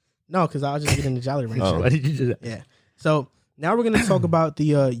me that? No, because I was just getting the Jolly Rancher. Why did you just? Yeah. So now we're gonna talk about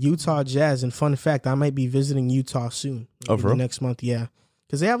the Utah Jazz. And fun fact, I might be visiting Utah soon. Oh, for real? Next month, yeah.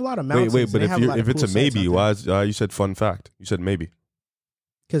 Because they have a lot of mountains. Wait, but if it's a maybe, why you said fun fact? You said maybe.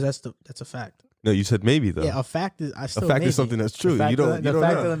 Because that's a fact. No, you said maybe though. Yeah, a fact is something that's true. The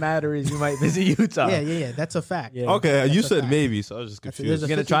fact of the matter is you might visit Utah. Yeah. That's a fact. Yeah. Okay, you said maybe, so I was just confused. You're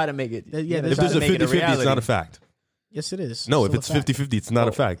gonna try to make it. If there's a 50-50, it's not a fact. Yes, it is. No, if it's 50-50, it's not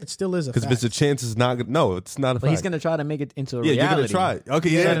a fact. It still is a fact. Because if it's a chance, it's not. No, it's not a fact. But he's gonna try to make it into a reality. Yeah, you're gonna try.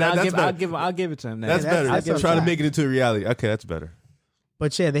 Okay, that's better. I'll give it to him. That's better. I'll try to make it into a reality. Okay, that's better.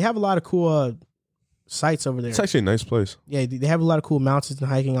 But yeah, they have a lot of cool sites over there. It's actually a nice place. Yeah, they have a lot of cool mountains and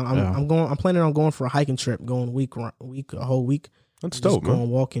hiking. I'm planning on going for a hiking trip, going a whole week. That's dope, man. Going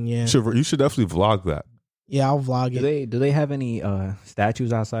walking, yeah. You should definitely vlog that. Yeah, I'll vlog it. Do they have any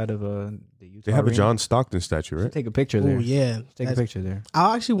statues outside of the Utah? They have arena? a John Stockton statue, right? Take a picture there. Oh yeah, take a picture there.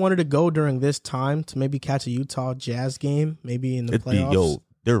 I actually wanted to go during this time to maybe catch a Utah Jazz game, maybe in the playoffs.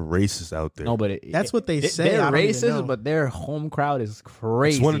 They're racist out there. No, but that's what they say. They're racist, but their home crowd is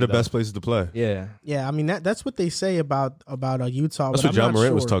crazy. It's one of the best places to play. Yeah. I mean that's what they say about Utah. That's what John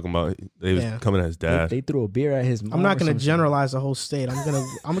Morant was talking about. They was coming at his dad. They threw a beer at his mom. I'm not going to generalize the whole state. I'm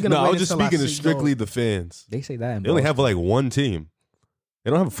gonna. No, I was just speaking to strictly the fans. They say that. They only have like one team.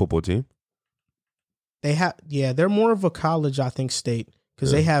 They don't have a football team. They have. Yeah, they're more of a college, I think, state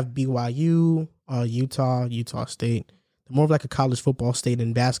because they have BYU, Utah State. More of like a college football state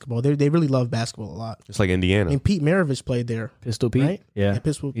in basketball. They really love basketball a lot. It's like Indiana. And Pete Maravich played there. Pistol Pete? Right? Yeah.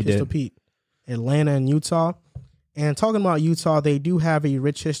 Pistol Pete. Atlanta and Utah. And talking about Utah, they do have a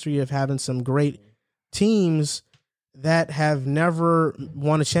rich history of having some great teams that have never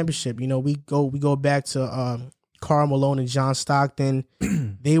won a championship. We go back to Karl Malone and John Stockton.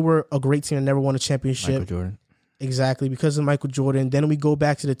 They were a great team that never won a championship. Michael Jordan. Exactly, because of Michael Jordan. Then we go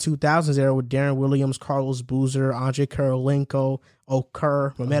back to the 2000s era with Darren Williams, Carlos Boozer, Andre Kirilenko,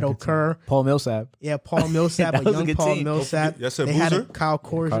 Mehmet Okur. Paul Millsap. Yeah, Paul Millsap, That a was a young good Paul team. Millsap. Yes, sir, They had a Boozer? Kyle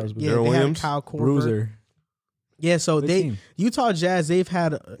Korver. Carlos Yeah, Boozer. they had a Williams? Kyle Korver. Bruiser. Yeah, so Good team. Utah Jazz, they've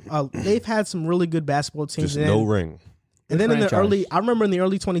had some really good basketball teams. Just And no then- ring. And then franchise. I remember in the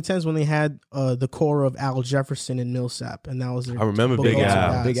early 2010s when they had the core of Al Jefferson and Millsap, and that was their I remember typical Big go-to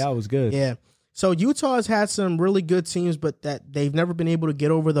Al. guys. Big Al was good. Yeah. So Utah has had some really good teams, but that they've never been able to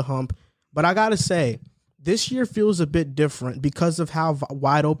get over the hump. But I gotta say, this year feels a bit different because of how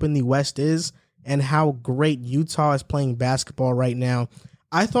wide open the West is and how great Utah is playing basketball right now.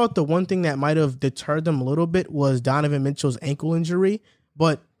 I thought the one thing that might have deterred them a little bit was Donovan Mitchell's ankle injury,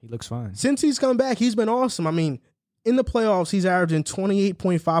 but He looks fine. since he's come back, he's been awesome. I mean, in the playoffs, he's averaging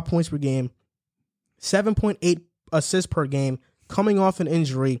 28.5 points per game, 7.8 assists per game, coming off an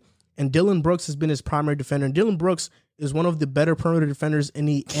injury, and Dylan Brooks has been his primary defender. And Dylan Brooks is one of the better perimeter defenders in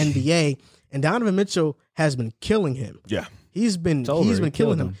the NBA, and Donovan Mitchell has been killing him. Yeah. He's been over. He killing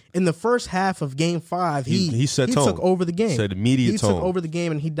killed him. him. In the first half of Game 5, He set tone. took over the game. Set immediate he tone. took over the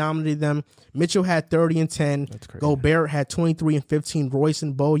game and he dominated them. Mitchell had 30 and 10. That's crazy. Gobert had 23 and 15. Royce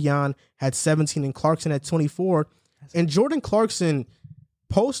and Bojan had 17, and Clarkson had 24. And Jordan Clarkson,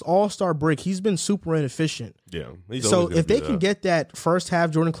 post All-Star break, he's been super inefficient. Yeah. So if they can get that first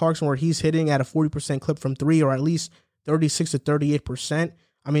half Jordan Clarkson where he's hitting at a 40% clip from three, or at least 36 to 38%,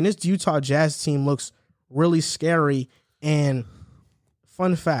 I mean, this Utah Jazz team looks really scary. And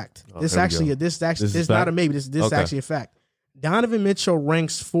fun fact, this is not a maybe. This is Okay. actually a fact. Donovan Mitchell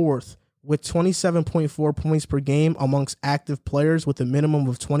ranks 4th with 27.4 points per game amongst active players with a minimum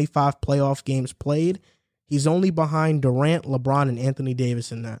of 25 playoff games played. He's only behind Durant, LeBron, and Anthony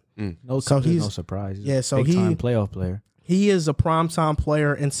Davis in that. No, So no he's- surprise. He's yeah, a so big-time he- playoff player. He is a primetime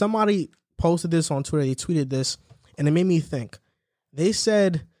player, and somebody posted this on Twitter. They tweeted this, and it made me think. They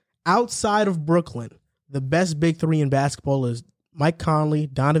said, outside of Brooklyn, the best big three in basketball is Mike Conley,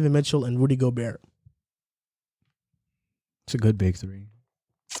 Donovan Mitchell, and Rudy Gobert. It's a good big three.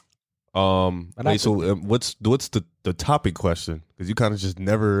 Wait, so what's the topic question? Because you kind of just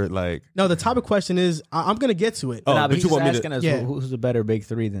never like. No, the topic question is, I'm going to get to it. Oh, Nah, but he's you just want me to- asking us Yeah. who's the better big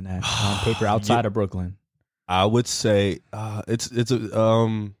three than that on paper outside of Brooklyn. I would say it's a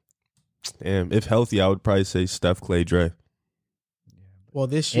damn, if healthy, I would probably say Steph, Clay, Dre. Well,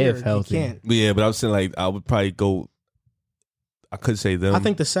 this year, If you healthy. can't. But yeah, but I was saying like I would probably go. I could say them. I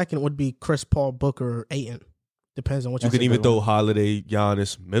think the second would be Chris Paul, Booker, or Ayton. Depends on what you you can think even they throw want. Holiday,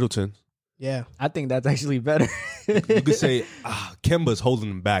 Giannis, Middleton. Yeah. I think that's actually better. You could say Kemba's holding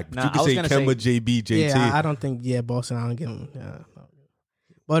them back, but Nah, you I could was say gonna Kemba, say- JB, JT. Yeah, I don't think, Boston, I don't get them. Yeah.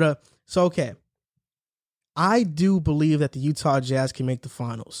 But, so, okay. I do believe that the Utah Jazz can make the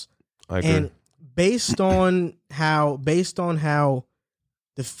finals. I agree. And based on how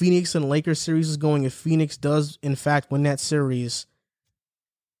the Phoenix and Lakers series is going, if Phoenix does in fact win that series,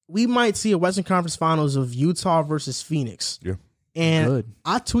 we might see a Western Conference Finals of Utah versus Phoenix. Yeah. And Good.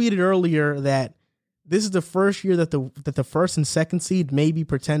 I tweeted earlier that this is the first year that the first and second seed may be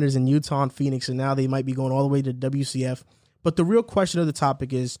pretenders in Utah and Phoenix, and now they might be going all the way to WCF. But the real question of the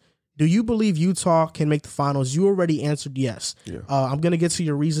topic is, do you believe Utah can make the finals? You already answered yes. Yeah. I'm going to get to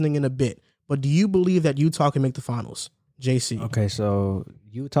your reasoning in a bit. But do you believe that Utah can make the finals? JC. Okay, so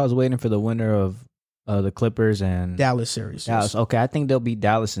Utah's waiting for the winner of the Clippers and Dallas series. Dallas. Okay, I think they'll be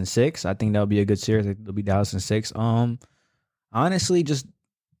Dallas in 6. I think that'll be a good series. I think they'll be Dallas in 6. Honestly, just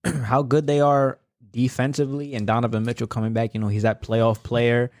how good they are defensively, and Donovan Mitchell coming back. He's that playoff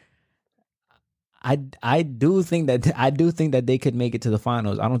player. I do think that they could make it to the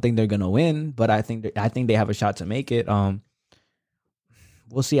finals. I don't think they're gonna win, but I think they have a shot to make it.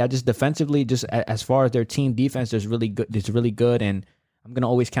 We'll see. I just defensively, just as far as their team defense, it's really good, and I'm gonna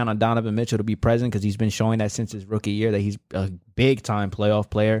always count on Donovan Mitchell to be present because he's been showing that since his rookie year that he's a big time playoff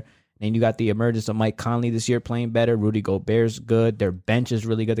player. And you got the emergence of Mike Conley this year playing better. Rudy Gobert's good. Their bench is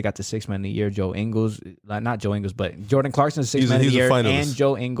really good. They got the 6th man of the year, not Joe Ingles, but Jordan Clarkson's 6th man of the he's a year, finalist. and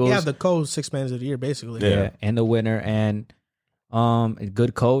Joe Ingles. Yeah, the co-6 man of the year, basically. Yeah. And the winner, and a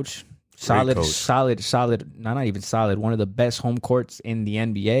good coach. Solid, coach. solid. Not even solid. One of the best home courts in the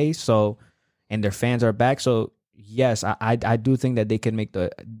NBA. So, and their fans are back. So, yes, I do think that they can make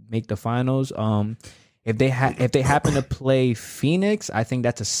the finals. If they happen to play Phoenix, I think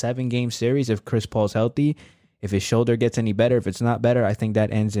that's a 7-game series if Chris Paul's healthy. If his shoulder gets any better, if it's not better, I think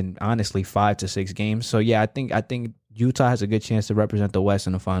that ends in honestly 5 to 6 games. So yeah, I think Utah has a good chance to represent the West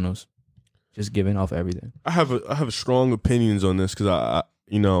in the finals. Just giving off everything. I have strong opinions on this because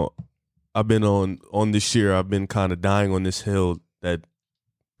I've been on this year. I've been kind of dying on this hill that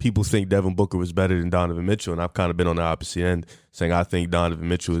people think Devin Booker was better than Donovan Mitchell, and I've kind of been on the opposite end, saying I think Donovan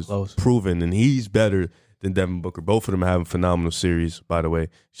Mitchell is proven, and he's better than Devin Booker. Both of them have a phenomenal series, by the way.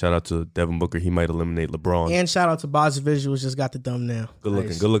 Shout out to Devin Booker. He might eliminate LeBron. And shout out to Boz Visuals, just got the thumbnail.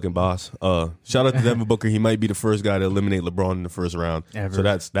 Good looking, boss. Shout out to Devin Booker. He might be the first guy to eliminate LeBron in the first round. Ever. So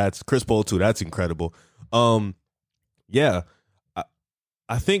that's Chris Paul too. That's incredible. Yeah.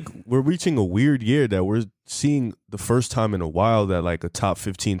 I think we're reaching a weird year that we're seeing the first time in a while that like a top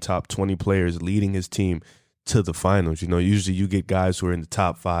 15, top 20 players leading his team to the finals. You know, usually you get guys who are in the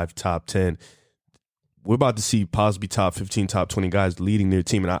top 5, top 10. We're about to see possibly top 15, top 20 guys leading their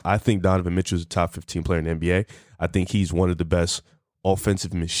team. And I think Donovan Mitchell is a top 15 player in the NBA. I think he's one of the best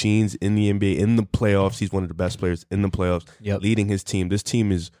offensive machines in the NBA. In the playoffs, he's one of the best players in the playoffs, leading his team. This team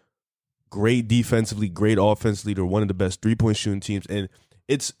is great defensively, great offensively. They're one of the best three-point shooting teams. And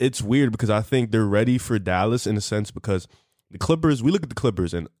it's weird because I think they're ready for Dallas in a sense because the Clippers, we look at the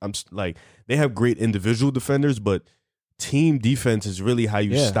Clippers and I'm like, they have great individual defenders, but team defense is really how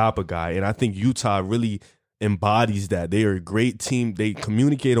you stop a guy. And I think Utah really embodies that. They are a great team. They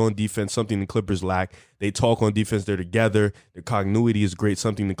communicate on defense, something the Clippers lack. They talk on defense. They're together. Their continuity is great,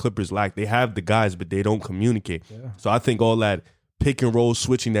 something the Clippers lack. They have the guys, but they don't communicate. Yeah. So I think all that pick and roll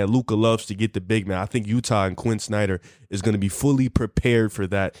switching that Luka loves to get the big man, I think Utah and Quinn Snyder is going to be fully prepared for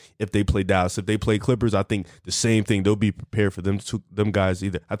that if they play Dallas. If they play Clippers, I think the same thing. They'll be prepared for them guys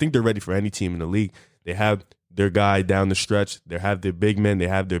either. I think they're ready for any team in the league. They have their guy down the stretch. They have their big men. They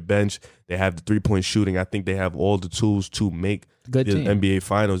have their bench. They have the three-point shooting. I think they have all the tools to make the NBA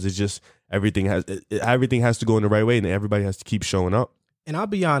Finals. It's just everything has to go in the right way, and everybody has to keep showing up. And I'll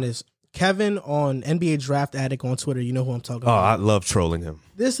be honest, Kevin on NBA Draft Addict on Twitter, you know who I'm talking about. Oh, I love trolling him.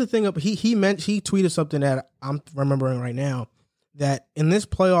 This is the thing. He tweeted something that I'm remembering right now, that in this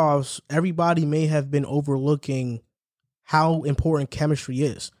playoffs, everybody may have been overlooking how important chemistry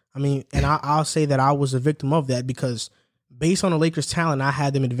is. I mean, and I'll say that I was a victim of that because based on the Lakers' talent, I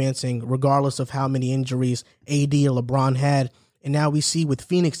had them advancing regardless of how many injuries AD or LeBron had. And now we see with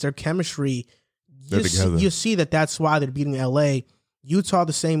Phoenix, their chemistry, you see that's why they're beating LA. Utah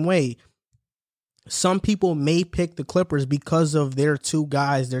the same way. Some people may pick the Clippers because of their two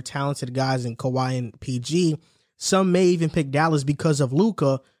guys, their talented guys in Kawhi and PG. Some may even pick Dallas because of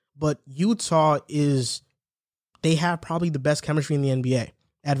Luka, but Utah they have probably the best chemistry in the NBA.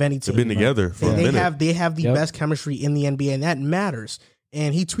 Out of any team. They've been together for a minute. They have the best chemistry in the NBA, and that matters.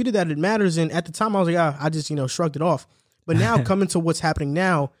 And he tweeted that it matters, and at the time I was like, I just shrugged it off. But now coming to what's happening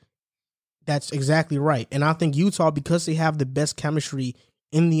now, that's exactly right. And I think Utah, because they have the best chemistry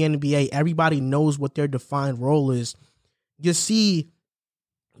in the NBA, everybody knows what their defined role is. You see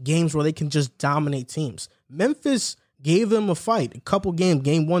games where they can just dominate teams. Memphis gave them a fight. A couple games.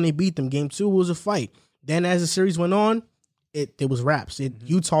 Game 1, they beat them. Game 2 was a fight. Then as the series went on, it was wraps.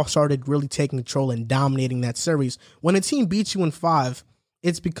 Utah started really taking control and dominating that series. When a team beats you in 5,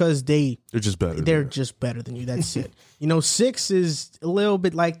 it's because they're just better. They're just better than you. That's it. 6 is a little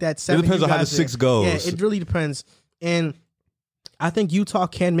bit like that. 7, it depends on how the 6 goes. Yeah, it really depends. And I think Utah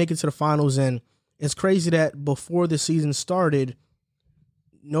can make it to the finals. And it's crazy that before the season started,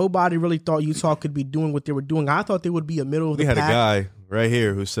 nobody really thought Utah could be doing what they were doing. I thought they would be a middle of the pack. We had a guy right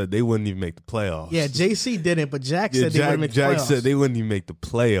here who said they wouldn't even make the playoffs. Yeah, JC didn't, but Jack said they wouldn't make the playoffs. Jack said they wouldn't even make the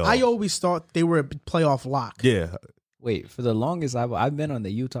playoffs. I always thought they were a playoff lock. Yeah. Wait, for the longest, I've been on the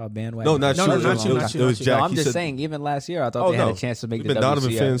Utah bandwagon. No, not you. It was Jack. No, I'm just saying, even last year, I thought they had a chance to make the WCA.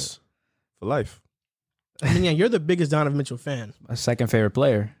 Donovan fans for life. I mean, yeah, you're the biggest Donovan Mitchell fan. My second favorite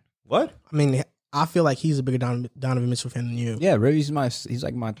player. What? I mean, I feel like he's a bigger Donovan Mitchell fan than you. Yeah, really, he's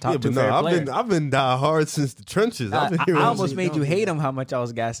like my top 2 favorite player. I've been die hard since the trenches. I almost made you hate him how much I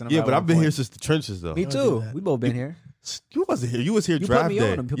was gassing him. Yeah, but I've been here since the trenches, though. Me too. We both been here. You wasn't here. You was here draft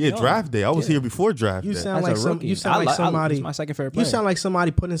day. Yeah, draft day. I was here before draft day. You sound like somebody. He's my second favorite player. You sound like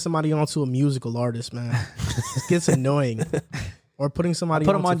somebody putting somebody onto a musical artist, man. It gets annoying. Or putting somebody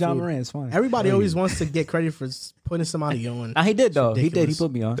put him on John Moran. It's fine. Everybody always wants to get credit for putting somebody on. He did, though. He did. He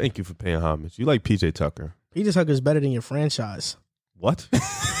put me on. Thank you for paying homage. You like PJ Tucker. PJ Tucker is better than your franchise. What?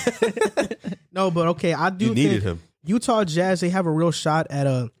 No, but okay. I do think him. Utah Jazz, they have a real shot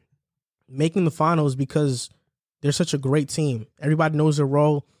at making the finals because they're such a great team. Everybody knows their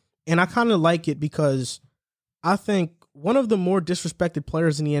role. And I kind of like it because I think one of the more disrespected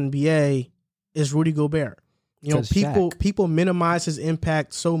players in the NBA is Rudy Gobert. People minimize his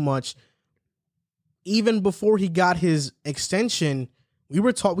impact so much. Even before he got his extension,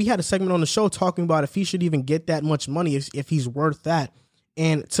 we had a segment on the show talking about if he should even get that much money, if he's worth that.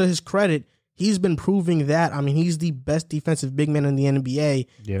 And to his credit, he's been proving that. I mean, he's the best defensive big man in the NBA.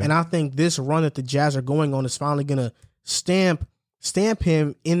 Yeah. And I think this run that the Jazz are going on is finally going to stamp stamp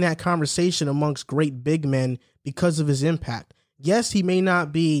him in that conversation amongst great big men because of his impact. Yes, he may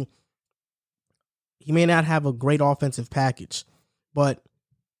not have a great offensive package, but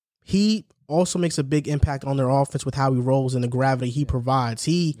he also makes a big impact on their offense with how he rolls and the gravity he provides.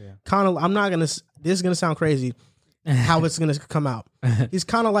 He kind of, this is going to sound crazy, how it's going to come out. He's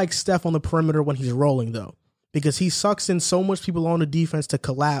kind of like Steph on the perimeter when he's rolling, though, because he sucks in so much people on the defense to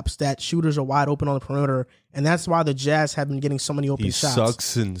collapse that shooters are wide open on the perimeter, and that's why the Jazz have been getting so many open shots. He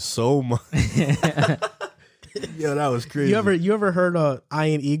sucks in so much. Yo, that was crazy. You ever heard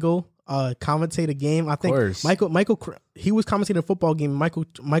Iron Eagle commentate a game? I think Michael he was commentating a football game.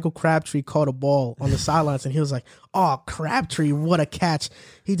 Michael Crabtree caught a ball on the sidelines, and he was like, "Oh, Crabtree, what a catch!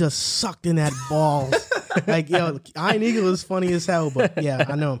 He just sucked in that ball." Like, yo, Iron Eagle is funny as hell, but yeah,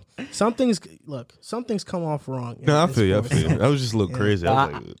 I know something's come off wrong. No, I feel you. That was just a little crazy. I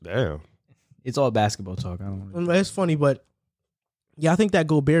was like, damn. It's all basketball talk. I don't know. It's funny, but yeah, I think that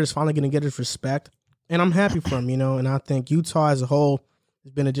Gobert is finally going to get his respect, and I'm happy for him. And I think Utah as a whole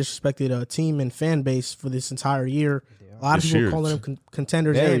has been a disrespected team and fan base for this entire year. A lot of people calling them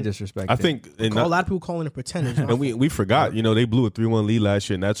contenders. Very disrespected. I think a lot of people calling them pretenders. And we forgot, they blew a 3-1 lead last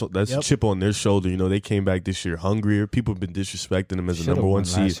year, and that's a chip on their shoulder. They came back this year hungrier. People have been disrespecting them as a number one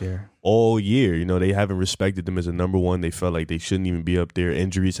seed all year. They haven't respected them as a number one. They felt like they shouldn't even be up there.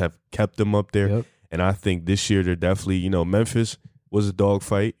 Injuries have kept them up there. Yep. And I think this year they're definitely, Memphis was a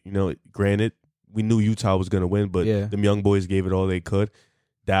dogfight. Granted, we knew Utah was going to win, but them young boys gave it all they could.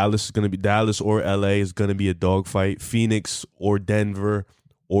 Dallas or LA is going to be a dogfight. Phoenix or Denver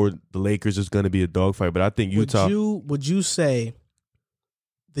or the Lakers is going to be a dogfight. But I think Utah. Would you say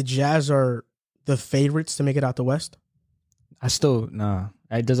the Jazz are the favorites to make it out the West?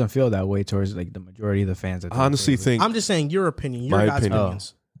 It doesn't feel that way towards like the majority of the fans. I honestly think. I'm just saying your opinion. Your guys'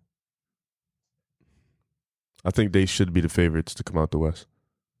 opinions. I think they should be the favorites to come out the West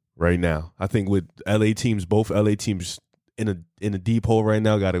right now. I think with LA teams, both LA teams in a deep hole right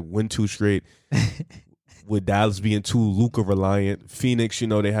now, got to win 2 straight. With Dallas being too Luka reliant, Phoenix,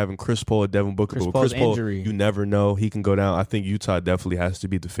 they having Chris Paul or Devin Booker. Chris but Paul's Chris Paul, injury. You never know, he can go down. I think Utah definitely has to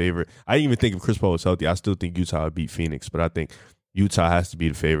be the favorite. I didn't even think if Chris Paul was healthy, I still think Utah would beat Phoenix, but I think Utah has to be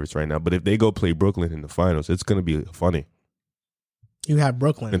the favorites right now. But if they go play Brooklyn in the finals, it's going to be funny. You have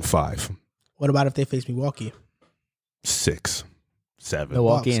Brooklyn in 5. What about if they face Milwaukee? 6, 7.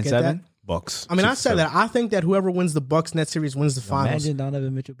 Milwaukee in 7. Bucks. I mean, I said that. I think that whoever wins the Bucks net series wins the finals. Imagine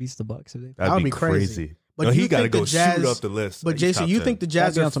Donovan Mitchell beats the Bucks. That would be crazy. But he got to go shoot up the list. But JC, you think the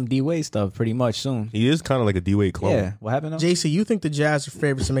Jazz are on some D-Wade stuff pretty much soon? He is kind of like a D-Wade clone. Yeah. What happened? JC, you think the Jazz are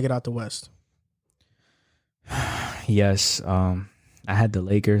favorites to make it out the West? Yes. I had the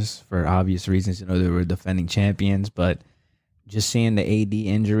Lakers for obvious reasons. They were defending champions, but just seeing the AD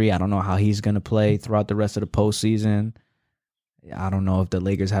injury, I don't know how he's going to play throughout the rest of the postseason. I don't know if the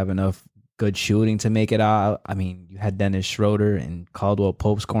Lakers have enough good shooting to make it out. I mean, you had Dennis Schroeder and Caldwell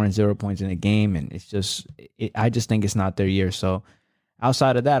Pope scoring 0 points in a game, and it's just, I just think it's not their year. So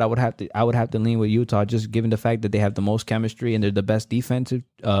outside of that, I would have to lean with Utah, just given the fact that they have the most chemistry and they're the best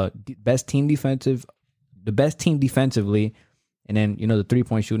team defensively, and then the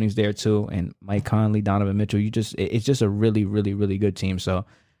 3-point shooting's there too, and Mike Conley, Donovan Mitchell. It's just a really, really, really good team. So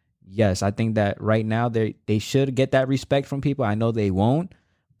yes, I think that right now they should get that respect from people. I know they won't,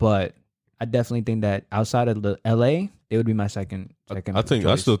 but I definitely think that outside of the LA, they would be my second.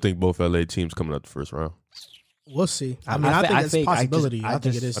 I still think both LA teams coming out the first round. We'll see. I mean, I think it's a possibility. I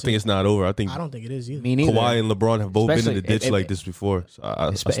think it is. I think it's not over. I don't think it is either. Me neither. Kawhi and LeBron have both been in the ditch like this before. So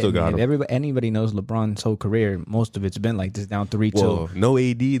I still got them. Anybody knows LeBron's whole career, most of it's been like this, down 3-2. No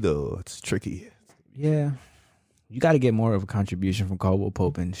AD though. It's tricky. Yeah. You got to get more of a contribution from Caldwell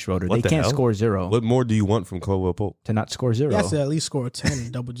Pope and Schroeder. They can't score 0. What more do you want from Caldwell Pope? To not score 0. He has to at least score 10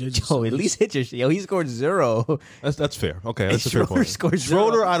 in double digits. Yo, at least hit your he scored 0. That's fair. Okay, that's a fair point.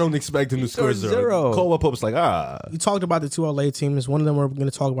 Schroeder, I don't expect him to score 0. Caldwell Pope's like, You talked about the 2 LA teams. One of them we're going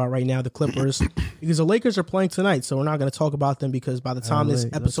to talk about right now, the Clippers, because the Lakers are playing tonight, so we're not going to talk about them because by the time this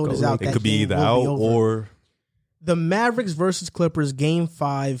episode is out, it could be either out or the Mavericks versus Clippers game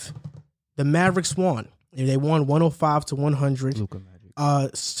 5. The Mavericks won. They won 105-100. Luka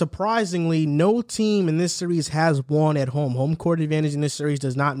magic. Surprisingly, no team in this series has won at home. Home court advantage in this series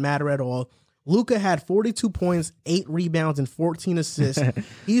does not matter at all. Luka had 42 points, 8 rebounds, and 14 assists.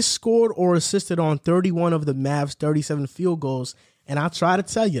 He scored or assisted on 31 of the Mavs' 37 field goals. And I'll try to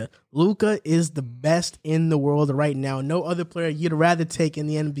tell you, Luka is the best in the world right now. No other player you'd rather take in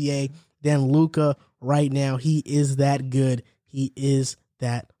the NBA than Luka right now. He is that good. He is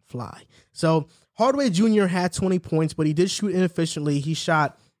that fly. So Hardaway Jr. had 20 points, but he did shoot inefficiently. He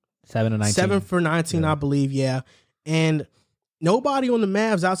shot 7 for 19, I believe, yeah. And nobody on the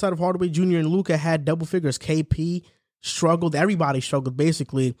Mavs outside of Hardaway Jr. and Luka had double figures. KP struggled. Everybody struggled,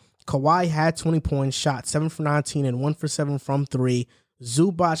 basically. Kawhi had 20 points, shot 7 for 19 and 1 for 7 from 3.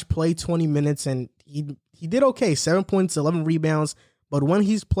 Zubac played 20 minutes, and he did okay. 7 points, 11 rebounds. But when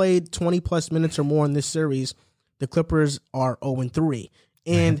he's played 20-plus minutes or more in this series, the Clippers are 0-3.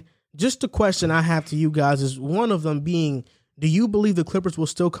 And just a question I have to you guys is one of them being, do you believe the Clippers will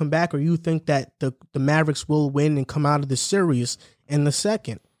still come back, or you think that the Mavericks will win and come out of the series? And the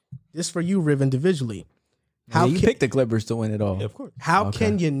second, this for you, Riv, individually. You picked the Clippers to win it all. Yeah, of course. How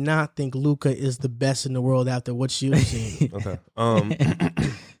can you not think Luka is the best in the world after what you've seen? Okay.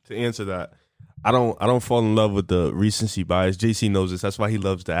 To answer that, I don't fall in love with the recency bias. JC knows this. That's why he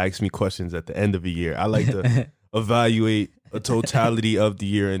loves to ask me questions at the end of a year. I like to evaluate a totality of the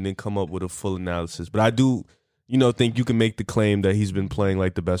year and then come up with a full analysis. But I do, think you can make the claim that he's been playing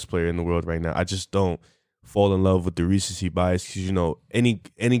like the best player in the world right now. I just don't fall in love with the recency bias because,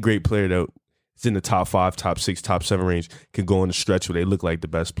 any great player that is in the top 5, top 6, top 7 range can go on a stretch where they look like the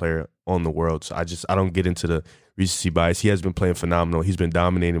best player on the world. So I don't get into the recency bias. He has been playing phenomenal. He's been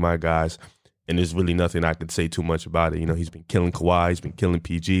dominating my guys. And there's really nothing I can say too much about it. He's been killing Kawhi. He's been killing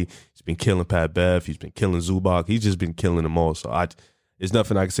PG. He's been killing Pat Bev. He's been killing Zubac. He's just been killing them all. So there's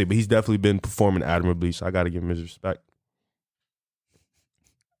nothing I can say. But he's definitely been performing admirably. So I got to give him his respect.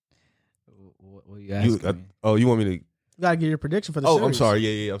 What are you asking me? You want me to? You got to get your prediction for the series. I'm sorry.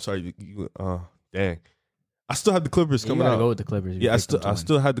 Yeah. I'm sorry. Dang. I still have the Clippers coming out. Go with the Clippers. I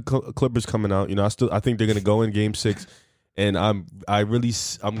still had the Clippers coming out. I think they're gonna go in Game 6. And I'm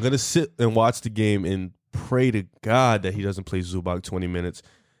gonna sit and watch the game and pray to God that he doesn't play Zubac 20 minutes,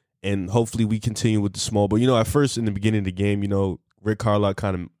 and hopefully we continue with the small. But at first in the beginning of the game, Rick Carlisle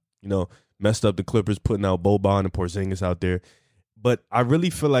kind of messed up the Clippers, putting out Boban and Porzingis out there. But I really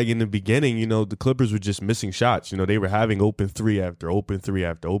feel like in the beginning, the Clippers were just missing shots. They were having open 3 after open 3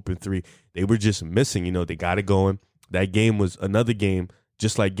 after open 3. They were just missing. They got it going. That game was another game,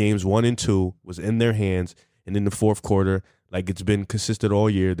 just like games 1 and 2 was in their hands. And in the fourth quarter, like it's been consistent all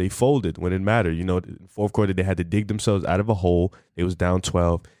year, they folded when it mattered. In the fourth quarter, they had to dig themselves out of a hole. It was down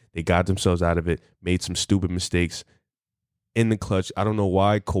 12. They got themselves out of it, made some stupid mistakes in the clutch. I don't know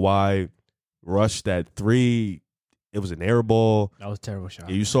why Kawhi rushed that 3. It was an air ball. That was a terrible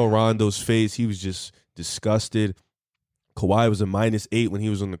shot. Yeah, you saw Rondo's face. He was just disgusted. Kawhi was a -8 when he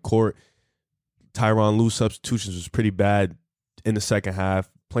was on the court. Tyronn Lue substitutions was pretty bad in the second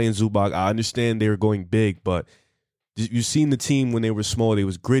half. Playing Zubac, I understand they were going big, but you've seen the team when they were small. They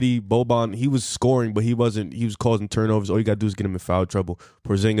was gritty. Boban, he was scoring, but he wasn't. He was causing turnovers. All you got to do is get him in foul trouble.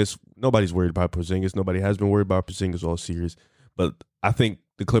 Porzingis, nobody's worried about Porzingis. Nobody has been worried about Porzingis all series. But I think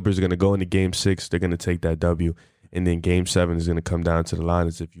the Clippers are going to go into Game 6. They're going to take that W. And then Game 7 is going to come down to the line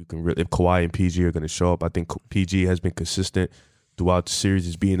as if Kawhi and PG are going to show up. I think PG has been consistent throughout the series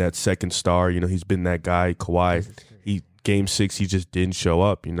as being that second star. He's been that guy. Kawhi, Game 6, he just didn't show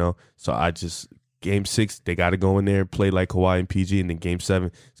up, So Game 6, they got to go in there and play like Kawhi and PG. And then Game 7,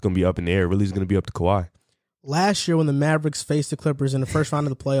 it's going to be up in the air. Really, it's going to be up to Kawhi. Last year when the Mavericks faced the Clippers in the first round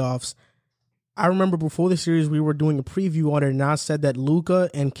of the playoffs, I remember before the series we were doing a preview on it, and I said that Luka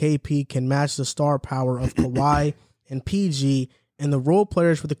and KP can match the star power of Kawhi and PG, and the role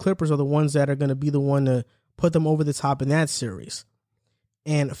players for the Clippers are the ones that are going to be the one to put them over the top in that series.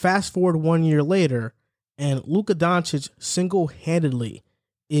 And fast forward 1 year later, and Luka Doncic single-handedly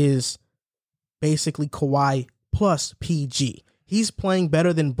is basically Kawhi plus PG. He's playing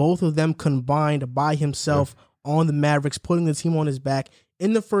better than both of them combined by himself on the Mavericks, putting the team on his back.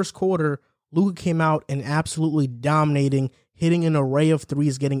 In the first quarter, Luka came out and absolutely dominating, hitting an array of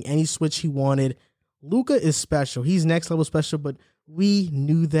threes, getting any switch he wanted. Luka is special. He's next level special, but we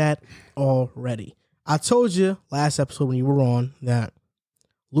knew that already. I told you last episode when you were on that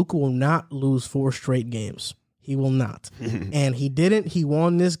Luka will not lose 4 straight games. He will not. And he didn't. He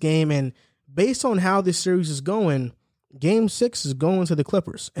won this game. And based on how this series is going, Game 6 is going to the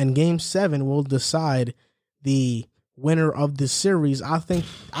Clippers. And Game 7 will decide the winner of this series.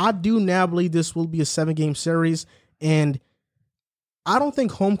 I do now believe this will be a 7-game series. And I don't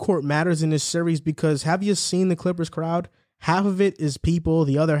think home court matters in this series because have you seen the Clippers crowd? Half of it is people.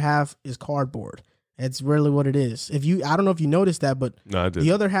 The other half is cardboard. That's really what it is. I don't know if you noticed that, but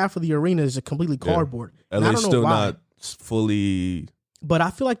the other half of the arena is completely cardboard. Yeah. LA's still not fully. But I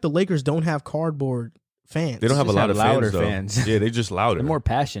feel like the Lakers don't have cardboard fans. They don't have a lot of louder fans. Yeah, they're just louder. They're more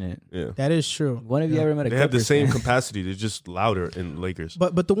passionate. Yeah, that is true. When have you ever met a They Clippers have the same fan? capacity. They're just louder in Lakers.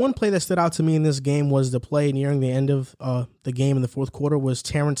 But the one play that stood out to me in this game was the play nearing the end of the game in the fourth quarter was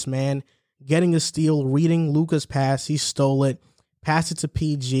Terrence Mann getting a steal, reading Luka's pass. He stole it, passed it to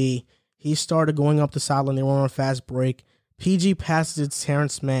PG. He started going up the sideline. They were on a fast break. PG passes it to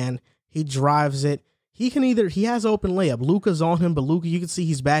Terrence Mann. He drives it. He has open layup. Luka's on him, but Luka, you can see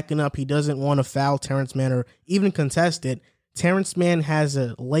he's backing up. He doesn't want to foul Terrence Mann or even contest it. Terrence Mann has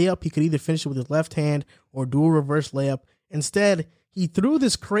a layup. He could either finish it with his left hand or do a reverse layup. Instead, he threw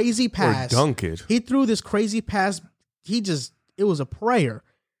this crazy pass. Or dunk it. He threw this crazy pass. It was a prayer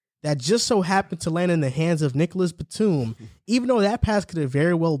that just so happened to land in the hands of Nicholas Batum. Even though that pass could have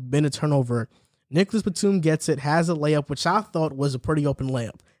very well been a turnover, Nicholas Batum gets it, has a layup, which I thought was a pretty open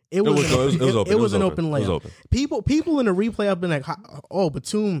layup. It was an open layup. It was open. People in the replay have been like, "Oh,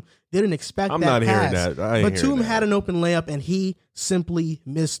 Batum didn't expect I'm that not pass." hearing that. Batum had an open layup and he simply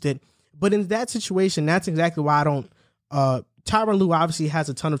missed it. But in that situation, that's exactly why I don't. Tyronn Lue obviously has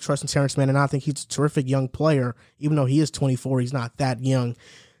a ton of trust in Terrence Mann, and I think he's a terrific young player. Even though he is 24, he's not that young.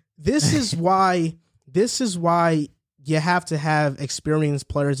 This is why you have to have experienced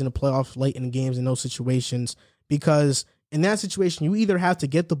players in the playoffs late in the games in those situations, because in that situation, you either have to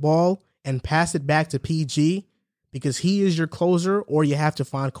get the ball and pass it back to PG because he is your closer, or you have to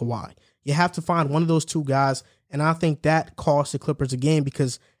find Kawhi. You have to find one of those two guys, and I think that cost the Clippers a game,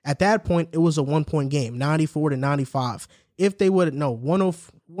 because at that point, it was a 1-point game, 94-95. If they would have,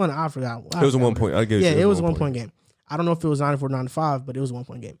 101, I forgot. It was a 1 point. It was a 1-point game. I don't know if it was 94-95, but it was a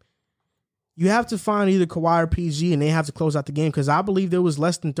 1-point game. You have to find either Kawhi or PG, and they have to close out the game, because I believe there was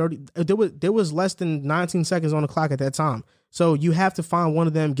less than 19 seconds on the clock at that time. So you have to find one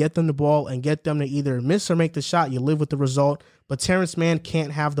of them, get them the ball, and get them to either miss or make the shot. You live with the result. But Terrence Mann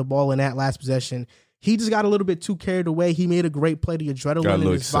can't have the ball in that last possession. He just got a little bit too carried away. He made a great play. The adrenaline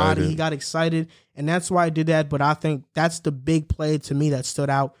in his body. He got excited, and that's why I did that. But I think that's the big play to me that stood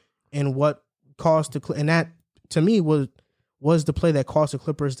out, and what cost and that to me was the play that cost the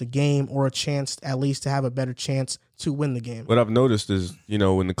Clippers the game, or a chance at least to have a better chance to win the game. What I've noticed is,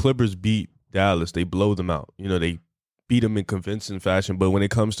 when the Clippers beat Dallas, they blow them out. They beat them in convincing fashion. But when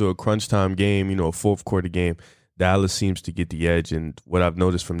it comes to a crunch time game, a fourth quarter game, Dallas seems to get the edge. And what I've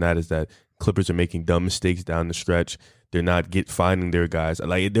noticed from that is that Clippers are making dumb mistakes down the stretch. They're not finding their guys.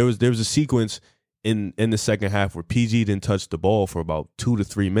 Like there was a sequence in the second half where PG didn't touch the ball for about 2 to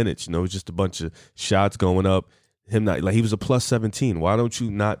 3 minutes. It was just a bunch of shots going up. Him not, he was a plus 17. Why don't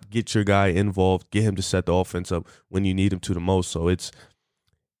you not get your guy involved, get him to set the offense up when you need him to the most? So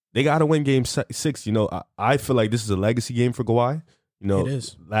they got to win game 6. I feel like this is a legacy game for Kawhi. It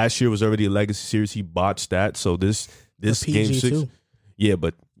is. Last year was already a legacy series. He botched that. So this game 6. Too. Yeah,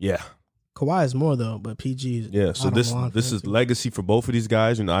 but yeah. Kawhi is more though, but PG is. Yeah, so this is legacy for both of these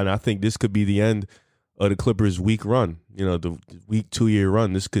guys. And I think this could be the end of the Clippers' week run. The week 2-year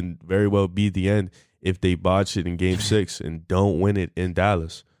run. This could very well be the end if they botch it in game 6 and don't win it in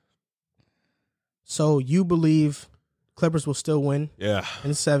Dallas. So you believe Clippers will still win? Yeah.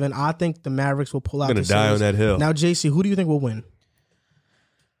 In 7. I think the Mavericks will pull out. I'm going to die on that hill. Now, JC, who do you think will win?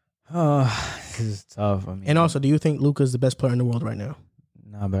 This is tough. And also, do you think Luka is the best player in the world right now?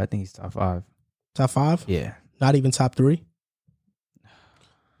 No, but I think he's top 5. Top 5? Yeah. Not even top 3?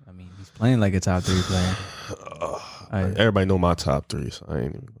 He's playing like a top 3 player. Everybody know my top 3, so I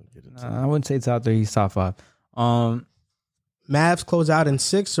ain't even going to get into it. I wouldn't say top 3. He's top 5. Mavs close out in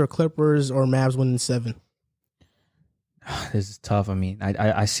 6, or Clippers or Mavs win in 7? This is tough.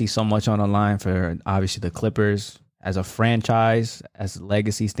 I see so much on the line for obviously the Clippers as a franchise, as a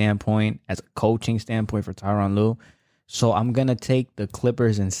legacy standpoint, as a coaching standpoint for Tyronn Lue. So I'm going to take the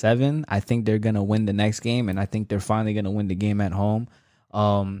Clippers in 7. I think they're going to win the next game, and I think they're finally going to win the game at home.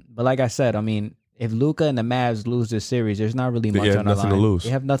 But like I said, if Luka and the Mavs lose this series, there's not really much on the line. They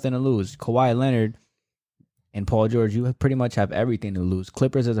have nothing to lose. Kawhi Leonard and Paul George, you pretty much have everything to lose.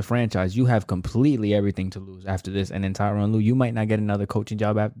 Clippers as a franchise, you have completely everything to lose after this. And then Tyronn Lue, you might not get another coaching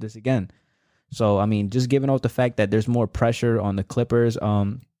job after this again. So, just given off the fact that there's more pressure on the Clippers,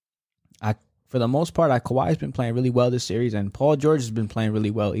 for the most part, Kawhi's been playing really well this series, and Paul George has been playing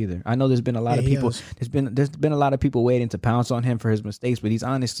really well either. I know there's been a lot of people. There's been a lot of people waiting to pounce on him for his mistakes, but he's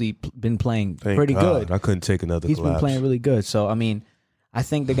honestly been playing pretty good. I couldn't take another. He's been playing really good. So I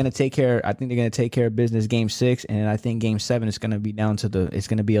think they're gonna take care. I think they're gonna take care of business game 6, and I think game 7 is gonna be down to it's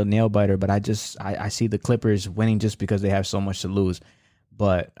gonna be a nail biter. But I see the Clippers winning just because they have so much to lose.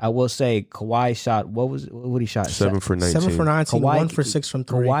 But I will say Kawhi shot, what he shot? 7 for 19. 7 for 19, 1 for 6 from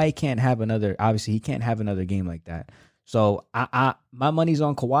 3. Kawhi can't have another, obviously he can't have another game like that. So my money's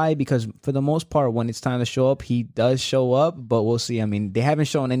on Kawhi, because for the most part, when it's time to show up, he does show up, but we'll see. They haven't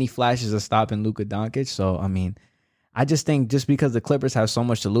shown any flashes of stopping Luka Doncic. So, I just think just because the Clippers have so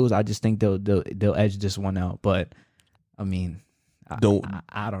much to lose, I just think they'll edge this one out. But,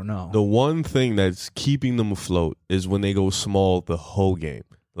 I don't know. The one thing that's keeping them afloat is when they go small the whole game.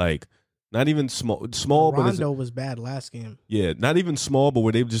 Like Not even small, but Rondo was bad last game. Yeah, not even small, but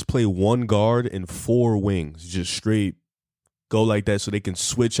where they would just play one guard and 4 wings, just straight go like that, so they can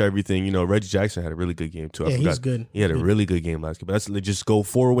switch everything. You know, Reggie Jackson had a really good game too. Yeah, he's good. He had a really good game last game. But that's just go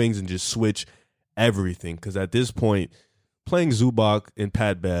 4 wings and just switch everything. Because at this point, playing Zubac and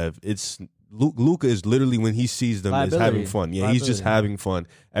Pat Bev, it's Luka is literally, when he sees them, is having fun. Yeah, he's just having fun.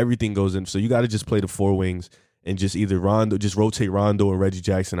 Everything goes in. So you got to just play the 4 wings and just either just rotate Rondo or Reggie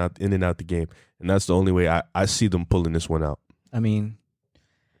Jackson out in and out the game. And that's the only way I see them pulling this one out. I mean,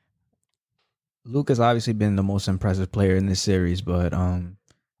 Luka's obviously been the most impressive player in this series, but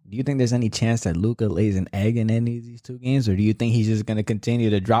do you think there's any chance that Luka lays an egg in any of these 2 games, or do you think he's just going to continue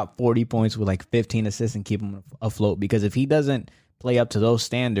to drop 40 points with like 15 assists and keep him afloat? Because if he doesn't play up to those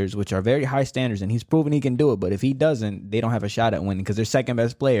standards, which are very high standards, and he's proven he can do it, but if he doesn't, they don't have a shot at winning because their second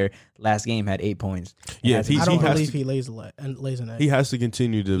best player last game had 8 points. Yeah, I don't believe he lays an egg. He has to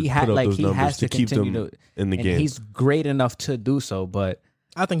continue to put up those numbers to keep them in the game. He's great enough to do so, but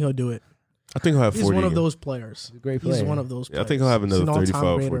I think he'll do it. I think he'll have 40. He's one of those players. He's a great player. He's one of those players. Yeah, I think he'll have another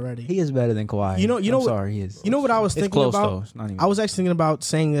 35 already. He is better than Kawhi. I'm sorry, he is. You know what I was thinking close, about? Though. I was actually thinking about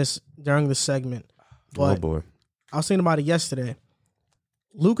saying this during the segment, but oh boy, I was thinking about it yesterday.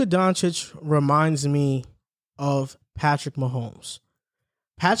 Luka Doncic reminds me of Patrick Mahomes.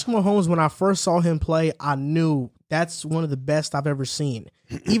 Patrick Mahomes, when I first saw him play, I knew that's one of the best I've ever seen.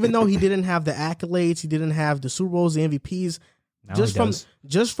 Even though he didn't have the accolades, he didn't have the Super Bowls, the MVPs.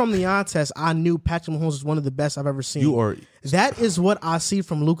 Just from the eye test, I knew Patrick Mahomes was one of the best I've ever seen. That is what I see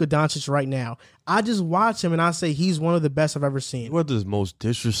from Luka Doncic right now. I just watch him and I say he's one of the best I've ever seen. You are the most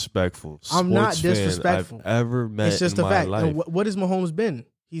disrespectful I'm not disrespectful. I've ever met. It's just in a fact. life. What has Mahomes been?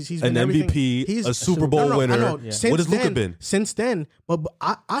 He's an been MVP, he's a Super Bowl winner. I know. Yeah. What has Luka been? Since then, but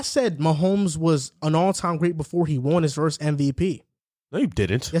I said Mahomes was an all-time great before he won his first MVP. No, you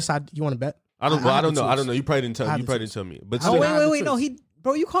didn't. Yes, you want to bet? I don't know. You probably didn't tell me. But wait. No,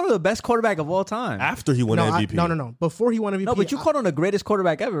 bro, you called him the best quarterback of all time. After he won MVP. No. Before he won MVP. No, but you called him the greatest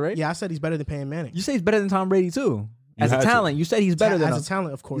quarterback ever, right? Yeah, I said he's better than Peyton Manning. You say he's better than Tom Brady too. As a talent, you said he's better than him. As a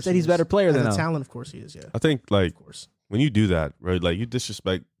talent, of course. You said he's a better player than him. As a talent, of course he is, yeah. I think, like, when you do that, right, like, you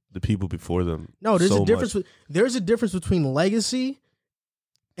disrespect the people before them. No, there's a difference. There's a difference between legacy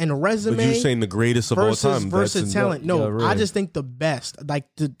and resume. But you're saying the greatest of all time versus talent. No, really. I just think the best, like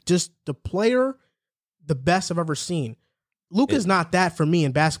the player, the best I've ever seen. Luka's not that for me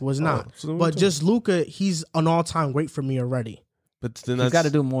in basketball. It's not. But just Luka, he's an all-time great for me already. But then he's got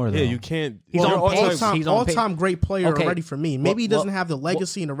to do more, though. Yeah, you can't. He's all-time great player already for me. Maybe he doesn't have the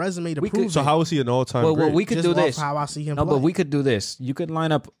legacy and the resume to prove it. So how is he an all-time great? Well, we could do this. How I see him play. But we could do this. You could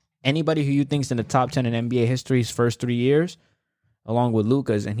line up anybody who you think's in the top 10 in NBA history's first 3 years, along with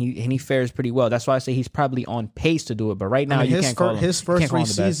Luka's, and he fares pretty well. That's why I say he's probably on pace to do it. But right now, you can't call him. His first 3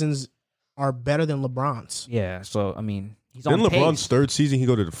 seasons are better than LeBron's. Yeah, so I mean, he's on pace. LeBron's third season, he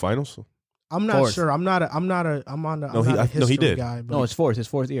go to the finals. I'm not sure. I'm not a history guy. But no, it's fourth. His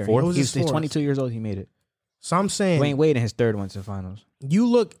 4th year. He's 22 years old. He made it. So I'm saying Dwayne Wade in his third went to the finals. You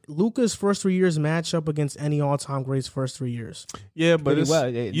look Luka's first 3 years match up against any all-time great's first 3 years. Yeah, but it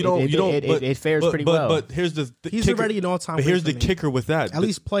fares pretty well. But here's the he's kicker, already an all-time. But here's the kicker with that. At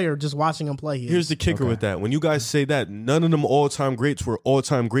least player, just watching him play. Here's the kicker with that. When you guys say that, none of them all-time greats were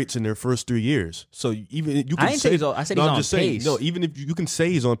all-time greats in their first 3 years. So even you can say I said he's on pace. No, even if you can say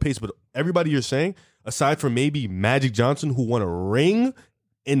he's on pace, but everybody you're saying, aside from maybe Magic Johnson, who won a ring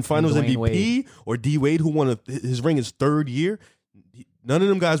in Finals MVP, Wade. Or D Wade, who won his ring his 3rd year, none of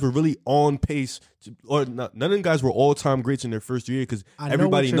them guys were really on pace, none of them guys were all-time greats in their first year because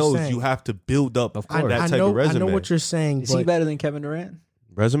everybody knows you have to build up that type of resume. I know what you're saying. Is he better than Kevin Durant?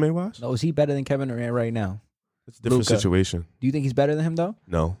 Resume-wise? No, is he better than Kevin Durant right now? It's a different situation. Do you think he's better than him, though?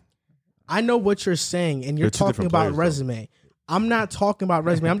 No. I know what you're saying, and you're talking about resume. I'm not talking about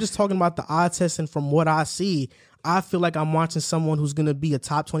resume. I'm just talking about the eye test, and from what I see, I feel like I'm watching someone who's going to be a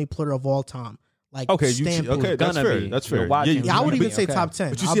top 20 player of all time. Like, that's fair. That's fair. Yeah, I would even say top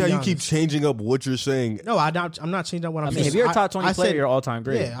 10. But you see how you keep changing up what you're saying. No, I'm not changing up what I'm saying. If you're a top 20 player, you're all time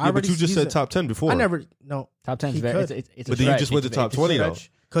great. Yeah, but you just said top 10 before. Top 10 is very. It's but then you just went to top 20 though.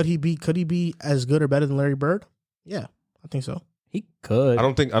 Could he be as good or better than Larry Bird? Yeah, I think so. He could.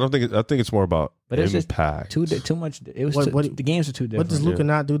 I think it's more about. But it's just too much. It was the games are too different. What does Luka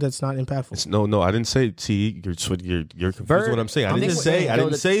not do that's not impactful? No, I didn't say. See, you're confused with what I'm saying. I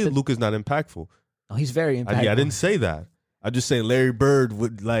didn't say Luka's not impactful. Oh, he's very impactful. I didn't say that. I just saying Larry Bird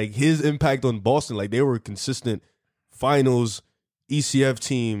would like his impact on Boston. Like they were a consistent finals ECF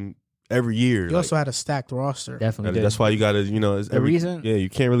team every year. You also had a stacked roster. Definitely. That's why you got to, the reason. Yeah, you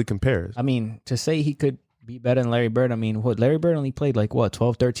can't really compare. I mean, to say he could be better than Larry Bird. I mean, Larry Bird only played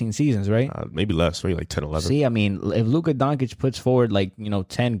 12, 13 seasons, right? Maybe less, maybe like 10, 11. See, I mean, if Luka Doncic puts forward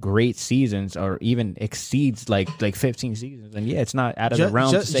 10 great seasons or even exceeds like 15 seasons, then yeah, it's not out of the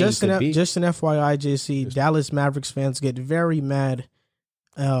realm to say he could be. Just an FYI, JC, Dallas Mavericks fans get very mad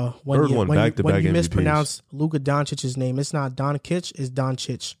when you mispronounce Luka Doncic's name. It's not Doncic, it's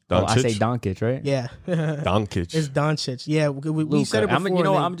Doncic. Oh, I say Doncic, right? Yeah. Doncic. It's Doncic. Yeah, we said it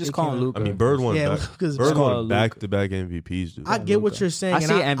before. I'm just calling Luka. I mean, Bird won back-to-back MVPs, dude. I get what you're saying. I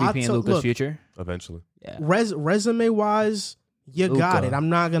see MVP in Luka's future. Eventually. Yeah. Resume-wise, you got it. I'm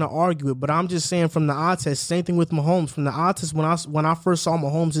not going to argue it, but I'm just saying from the eye test, same thing with Mahomes. From the eye test, when I first saw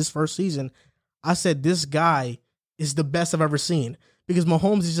Mahomes his first season, I said, this guy is the best I've ever seen. Because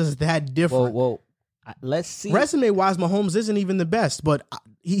Mahomes is just that different. Well, let's see. Resume-wise, Mahomes isn't even the best, but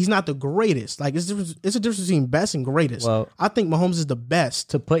he's not the greatest. Like, it's a difference between best and greatest. Well, I think Mahomes is the best.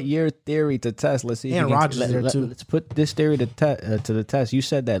 To put your theory to test, let's see. And Rodgers there, too. Let's put this theory to the test. You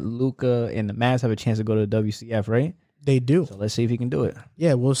said that Luka and the Mavs have a chance to go to the WCF, right? They do. So let's see if he can do it.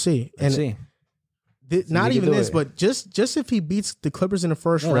 Yeah, we'll see. Let's see. Not even this, but just if he beats the Clippers in the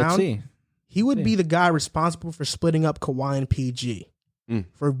first round, he would be the guy responsible for splitting up Kawhi and PG.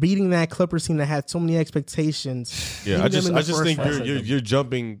 For beating that Clippers team that had so many expectations. Yeah, I just think you're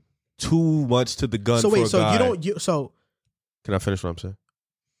jumping too much to the gun. So can I finish what I'm saying?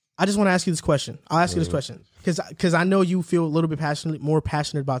 I just want to ask you this question. I'll ask you this question because I know you feel a little bit more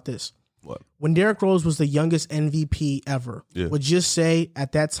passionate about this. What? When Derrick Rose was the youngest MVP ever, would you say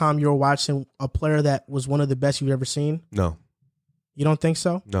at that time you were watching a player that was one of the best you've ever seen? No. You don't think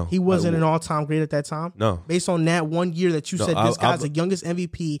so? No. He wasn't an all-time great at that time? No. Based on that 1 year that you said this guy's the youngest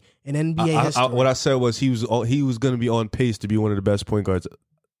MVP in NBA history. What I said was he was going to be on pace to be one of the best point guards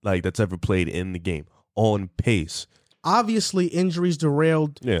that's ever played in the game. On pace. Obviously, injuries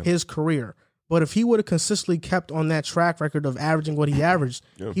derailed his career. But if he would have consistently kept on that track record of averaging what he averaged,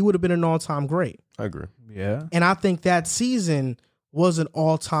 he would have been an all-time great. I agree. Yeah. And I think that season was an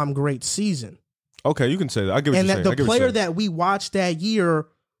all-time great season. Okay, you can say that. I get what you're saying. And the player that we watched that year,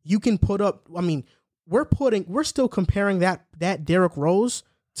 you can put up. I mean, we're still comparing that Derrick Rose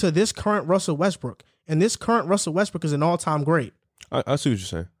to this current Russell Westbrook, and this current Russell Westbrook is an all-time great. I see what you're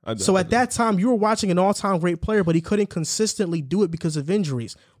saying. At that time, you were watching an all-time great player, but he couldn't consistently do it because of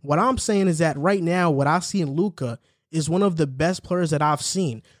injuries. What I'm saying is that right now, what I see in Luka is one of the best players that I've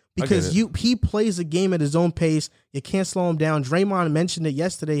seen. Because he plays the game at his own pace. You can't slow him down. Draymond mentioned it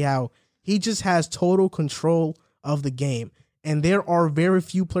yesterday how he just has total control of the game. And there are very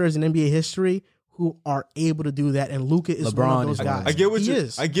few players in NBA history who are able to do that. And Luka is one of those guys. I get what you're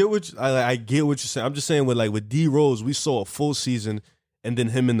saying. I'm just saying with D Rose, we saw a full season and then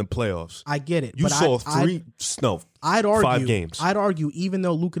him in the playoffs. I get it. You saw 5 games. I'd argue even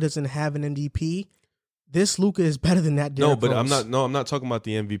though Luka doesn't have an MVP, this Luka is better than that Derrick Rose. I'm not talking about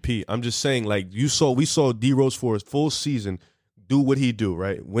the MVP. I'm just saying we saw D Rose for his full season do what he do,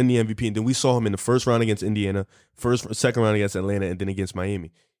 right? Win the MVP. And then we saw him in the first round against Indiana, second round against Atlanta, and then against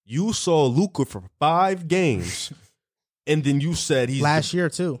Miami. You saw Luka for 5 games, and then you said he's last year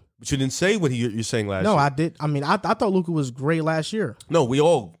too. But you didn't say what you're saying last year. No, I did. I mean, I thought Luka was great last year. No, we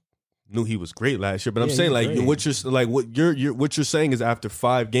all knew he was great last year. But I'm saying what you're saying is after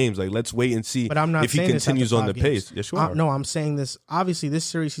 5 games, let's wait and see if he continues on the pace. Yes, you are. No, I'm saying this. Obviously, this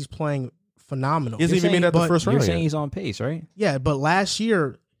series he's playing phenomenal. He hasn't even made that the first round. You're saying he's on pace, right? Yeah, but last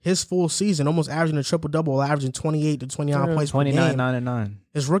year, his full season, almost averaging a triple-double, averaging 28 to 29 points per game. 29, 9, and 9.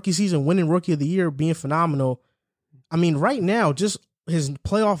 His rookie season, winning Rookie of the Year, being phenomenal. I mean, right now, just his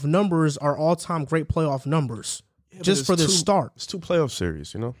playoff numbers are all-time great playoff numbers. Yeah, just for the start. It's 2 playoff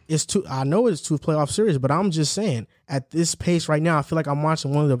series, I know it's 2 playoff series, but I'm just saying, at this pace right now, I feel like I'm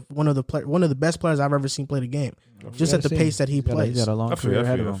watching one of the best players I've ever seen play the game. Just at the pace that he plays. He's got a long career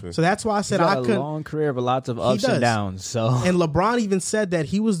ahead of him. So that's why I said I couldn't. A long career, but lots of ups and downs. So and LeBron even said that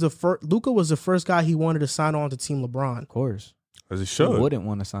he was the first. Luka was the first guy he wanted to sign on to Team LeBron. Of course, as he should. He wouldn't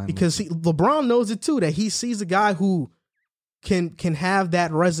want to sign because LeBron knows it too. That he sees a guy who can have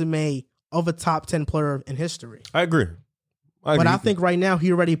that resume of a top 10 player in history. I agree. But I think right now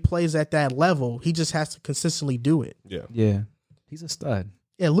he already plays at that level. He just has to consistently do it. Yeah, he's a stud.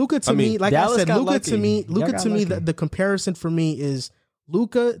 Yeah, Luka to me, like I said, Luka to me, the comparison for me is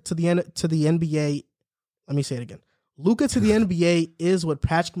Luka to the NBA. Let me say it again. Luka to the NBA is what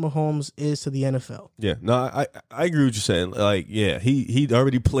Patrick Mahomes is to the NFL. Yeah, no, I agree with you saying. He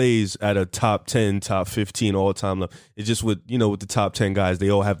already plays at a top 10, top 15 all time level. It's just with the top 10 guys,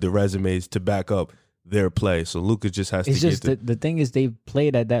 they all have the resumes to back up their play. So Luka just has It's to just get the thing is they've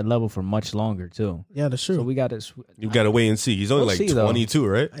played at that level for much longer too. Yeah, that's true. So we got to. You got to wait and see. He's only We'll like see, though. 22,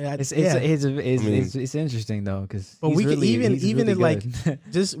 right? It's interesting though because But we really, can he's even really in good.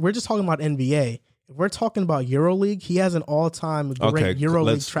 like we're just talking about NBA. If we're talking about EuroLeague, he has an all-time great Okay, EuroLeague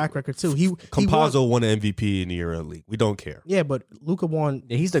let's- track record too. He Campazzo won an MVP in the EuroLeague. We don't care. yeah, but Luka won.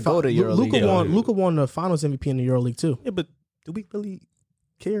 Yeah, he's the GOAT of EuroLeague. Luka won the Finals MVP in the EuroLeague too. Yeah, but do we really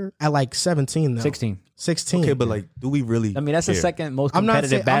care? At like 17 though. 16. 16. Okay, but like, do we really? I mean, that's care? the second most I'm not competitive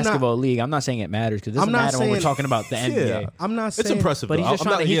saying- I'm not- basketball league. I'm not saying it matters because it doesn't I'm not matter when we're saying- talking about the NBA. I'm not saying It's impressive, But though. he's just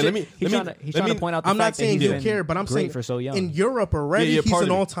I'm trying not- to. yeah, He's, let me- he's let trying me- to. He's let trying me- to point out the I'm not fact that saying he's you been care, but I'm great saying for so young. in Europe already, he's pardon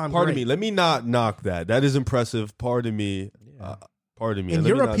an me. all-time Pardon great. me. Let me not knock that. That is impressive. Pardon me. Pardon me. In Let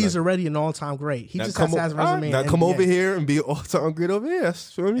me Europe, not he's knock- already an all-time great. He Now just come has a o- all right, resume. Now in come NBA. over here and be all-time great over here.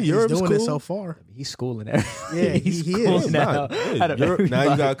 That's for me. He's Europe is doing cool. it so far. He's schooling there. Yeah, he's he schooling is. now. Yeah, Out of Europe- now you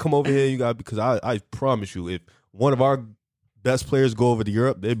everybody. gotta come over here. You got because I promise you, if one of our best players go over to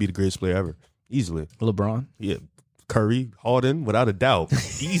Europe, they'd be the greatest player ever, easily. LeBron. Yeah, Curry, Harden, without a doubt,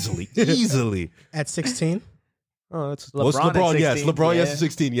 easily. At 16. Oh, that's LeBron at LeBron. Yes, 16, LeBron. Yes, yeah. at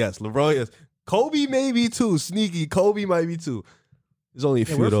 16. Yes, LeBron. Yes, Kobe maybe too. Sneaky Kobe might be too. There's only a Yeah,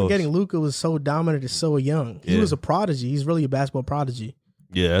 few we're of those. forgetting Luka was so dominant and so young. He Yeah. was a prodigy. He's really a basketball prodigy.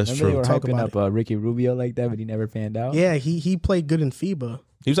 Yeah, that's Remember they true. were Talk hyping about up Ricky Rubio like that, but he never panned out. Yeah, he played good in FIBA.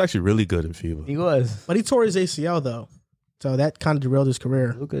 He was actually really good in FIBA. he was. But he tore his ACL though. So that kind of derailed his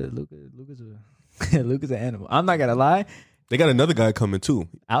career. Luka's an animal. I'm not gonna lie. They got another guy coming too.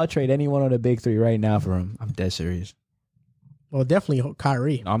 I'll trade anyone on the big three right now for him. I'm dead serious. Well, definitely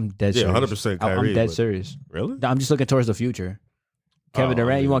Kyrie. I'm dead Yeah, serious. 100% I'm Kyrie, dead but- serious. Really? I'm just looking towards the future. Kevin Oh, Durant,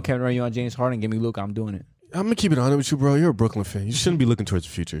 man. you want Kevin Durant, you want James Harden, give me Luka, I'm doing it. I'm gonna keep it honest with you, bro. You're a Brooklyn fan. You shouldn't be looking towards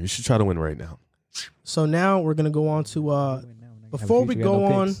the future. You should try to win right now. So now we're gonna go on to before we go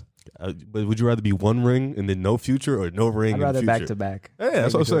on. But would you rather be one ring and then no future, or no ring I'd and rather future? back to back. Yeah,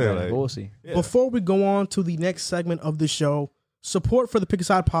 that's what I'm saying. Like, We'll see. yeah. Before we go on to the next segment of the show, support for the Pick a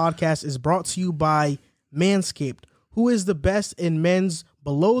Side podcast is brought to you by Manscaped, who is the best in men's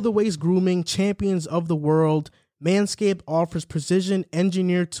below-the-waist grooming, champions of the world. Manscaped offers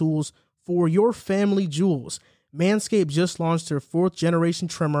precision-engineered tools for your family jewels. Manscaped just launched their 4th-generation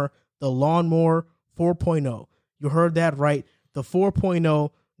trimmer, the Lawnmower 4.0. You heard that right, the 4.0.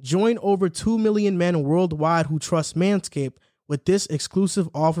 Join over 2 million men worldwide who trust Manscaped with this exclusive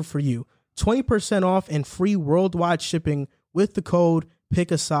offer for you. 20% off and free worldwide shipping with the code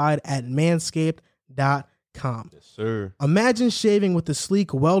PICKASIDE at manscaped.com. Yes, sir. Imagine shaving with a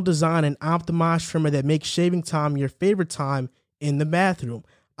sleek, well-designed, and optimized trimmer that makes shaving time your favorite time in the bathroom.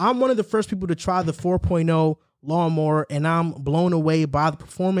 I'm one of the first people to try the 4.0 lawnmower, and I'm blown away by the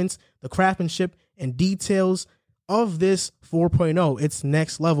performance, the craftsmanship, and details of this 4.0. It's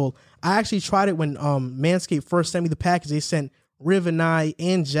next level. I actually tried it when Manscaped first sent me the package. They sent Riv and I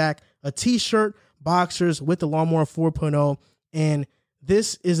and Jack a t-shirt, boxers with the Lawnmower 4.0, and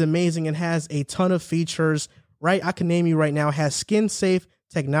this is amazing. It has a ton of features, right? I can name you right now. It has skin-safe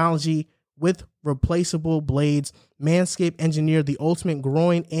technology with replaceable blades. Manscaped engineered the ultimate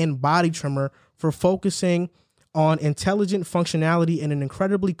groin and body trimmer for focusing on intelligent functionality and an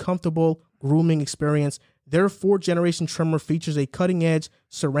incredibly comfortable grooming experience. Their 4th-generation trimmer features a cutting-edge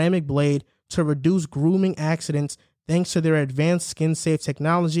ceramic blade to reduce grooming accidents thanks to their advanced skin-safe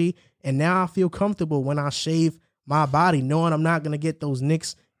technology. And now I feel comfortable when I shave my body, knowing I'm not going to get those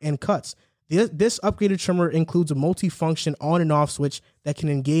nicks and cuts. This upgraded trimmer includes a multi-function on and off switch that can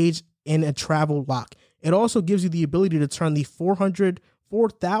engage in a travel lock. It also gives you the ability to turn the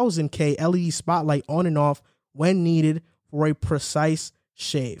 4000K LED spotlight on and off when needed for a precise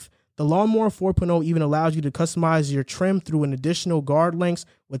shave. The Lawnmower 4.0 even allows you to customize your trim through an additional guard lengths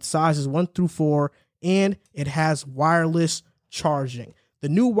with sizes 1 through 4, and it has wireless charging. The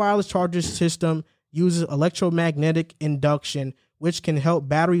new wireless charger system uses electromagnetic induction, which can help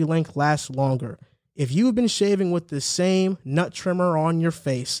battery length last longer. If you've been shaving with the same nut trimmer on your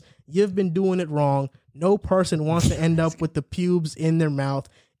face, you've been doing it wrong. No person wants to end up with the pubes in their mouth.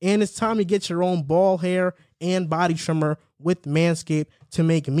 And it's time to get your own ball hair and body trimmer with Manscaped to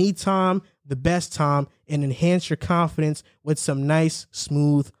make me time the best time and enhance your confidence with some nice,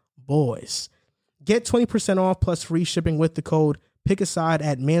 smooth boys. Get 20% off plus free shipping with the code PICKASIDE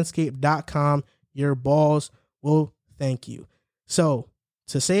at manscaped.com. Your balls will thank you. So,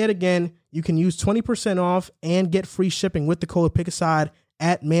 to say it again, you can use 20% off and get free shipping with the code PICKASIDE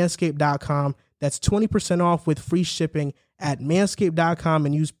at manscaped.com. That's 20% off with free shipping at manscaped.com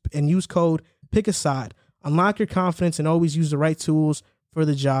and use code PICKASIDE. Unlock your confidence and always use the right tools for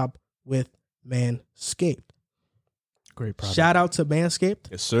the job with Manscaped. great product. Shout out to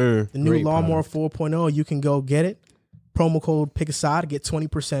Manscaped. Yes, sir. The new Great Lawnmower 4.0. You can go get it. Promo code PICKASIDE, get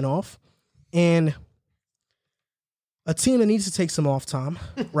 20% off. And a team that needs to take some off time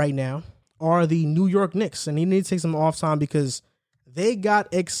right now are the New York Knicks. And they need to take some off time because they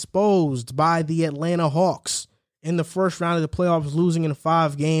got exposed by the Atlanta Hawks in the first round of the playoffs, losing in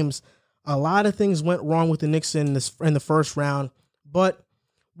 5 games. A lot of things went wrong with the Knicks in the first round. But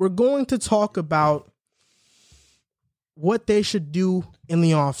we're going to talk about what they should do in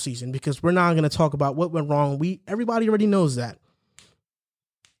the offseason because we're not going to talk about what went wrong. Everybody already knows that.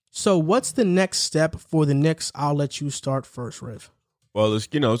 So what's the next step for the Knicks? I'll let you start first, Riv. Well, it's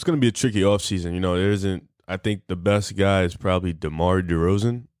going to be a tricky offseason. I think the best guy is probably DeMar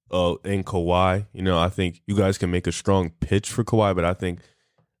DeRozan and Kawhi. I think you guys can make a strong pitch for Kawhi, but I think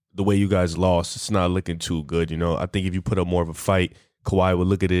the way you guys lost, it's not looking too good. I think if you put up more of a fight, Kawhi would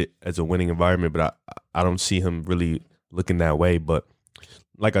look at it as a winning environment, but I don't see him really looking that way. But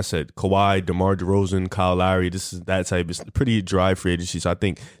like I said, Kawhi, DeMar DeRozan, Kyle Lowry, this is that type. It's pretty dry free agency. So I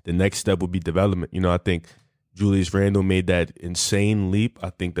think the next step would be development. I think Julius Randle made that insane leap. I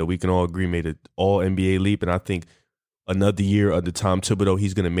think that we can all agree made an all-NBA leap. And I think another year under Tom Thibodeau,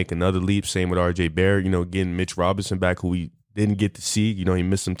 he's going to make another leap. Same with R.J. Barrett, getting Mitch Robinson back, who we didn't get to see. He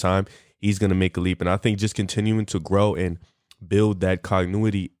missed some time. He's going to make a leap. And I think just continuing to grow and build that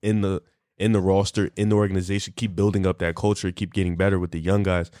continuity in the roster, in the organization, keep building up that culture, keep getting better with the young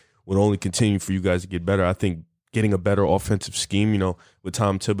guys will only continue for you guys to get better. I think getting a better offensive scheme, with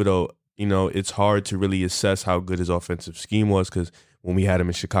Tom Thibodeau, it's hard to really assess how good his offensive scheme was because when we had him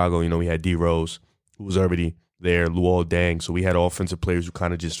in Chicago, we had D Rose, who was already there, Luol Deng. So we had offensive players who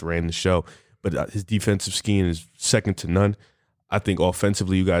kind of just ran the show. But his defensive scheme is second to none. I think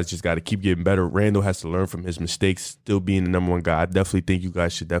offensively, you guys just got to keep getting better. Randall has to learn from his mistakes, still being the number 1 guy. I definitely think you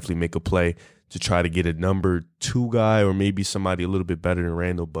guys should definitely make a play to try to get a number 2 guy or maybe somebody a little bit better than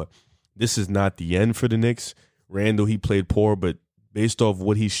Randall. But this is not the end for the Knicks. Randall, he played poor, but based off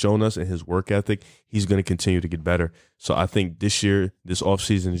what he's shown us and his work ethic, he's going to continue to get better. So I think this year, this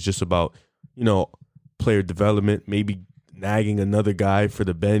offseason is just about, player development, maybe nagging another guy for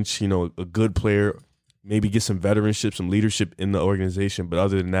the bench, a good player, maybe get some veteranship, some leadership in the organization. But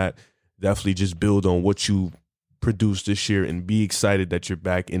other than that, definitely just build on what you produced this year and be excited that you're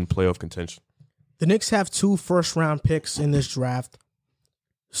back in playoff contention. The Knicks have 2 first-round picks in this draft.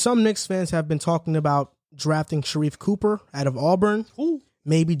 Some Knicks fans have been talking about drafting Sharif Cooper out of Auburn,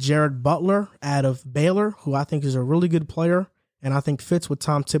 maybe Jared Butler out of Baylor, who I think is a really good player and I think fits what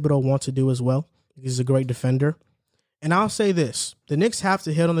Tom Thibodeau wants to do as well. He's a great defender. And I'll say this, the Knicks have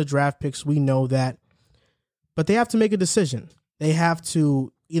to hit on the draft picks. We know that. But they have to make a decision. They have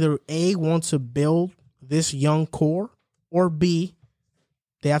to either A, want to build this young core, or B,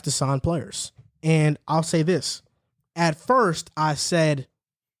 they have to sign players. And I'll say this. At first, I said,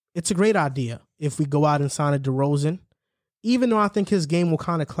 it's a great idea if we go out and sign a DeRozan. Even though I think his game will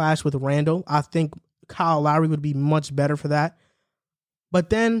kind of clash with Randall, I think Kyle Lowry would be much better for that. But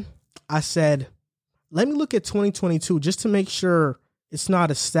then I said, let me look at 2022 just to make sure it's not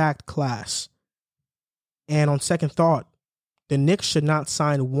a stacked class. And on second thought, the Knicks should not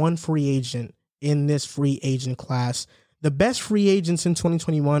sign 1 free agent in this free agent class. The best free agents in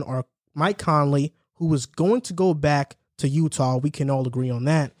 2021 are Mike Conley, who was going to go back to Utah. We can all agree on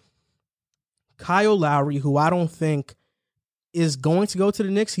that. Kyle Lowry, who I don't think is going to go to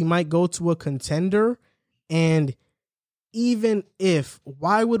the Knicks. He might go to a contender. And even if,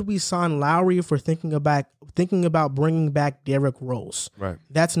 why would we sign Lowry if we're thinking about bringing back Derrick Rose? Right.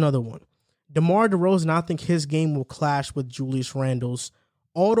 That's another one. DeMar DeRozan, I think his game will clash with Julius Randle's.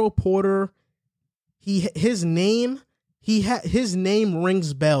 Otto Porter, his name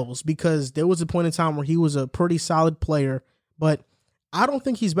rings bells because there was a point in time where he was a pretty solid player, but I don't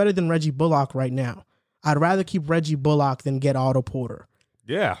think he's better than Reggie Bullock right now. I'd rather keep Reggie Bullock than get Otto Porter.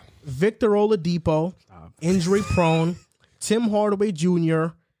 Yeah. Victor Oladipo, injury prone. Tim Hardaway Jr.,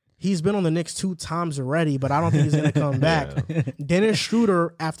 he's been on the Knicks 2 times already, but I don't think he's going to come back. Dennis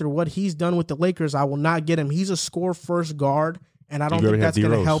Schroeder, after what he's done with the Lakers, I will not get him. He's a score-first guard, and I don't think that's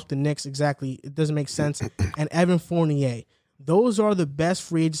going to help the Knicks exactly. It doesn't make sense. And Evan Fournier. Those are the best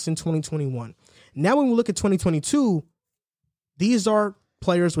free agents in 2021. Now when we look at 2022, these are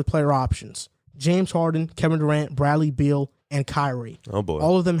players with player options. James Harden, Kevin Durant, Bradley Beal, and Kyrie. Oh, boy.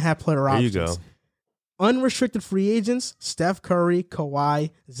 All of them have player options. There you go. Unrestricted free agents, Steph Curry, Kawhi,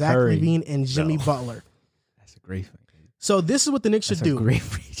 Zach LaVine, and Jimmy Butler. That's a great thing. So this is what the Knicks should do. Great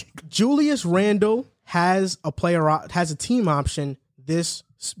free agent. Julius Randle has a team option this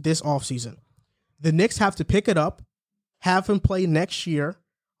offseason. The Knicks have to pick it up, have him play next year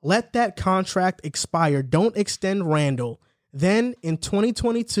Let that contract expire. Don't extend Randall. Then in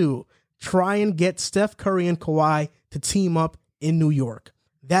 2022, try and get Steph Curry and Kawhi to team up in New York.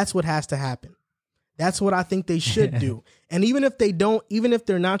 That's what has to happen. That's what I think they should do. And even if they don't, even if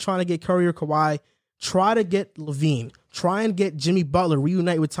they're not trying to get Curry or Kawhi, try to get Levine. Try and get Jimmy Butler,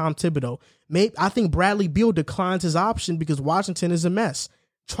 reunite with Tom Thibodeau. I think Bradley Beal declines his option because Washington is a mess.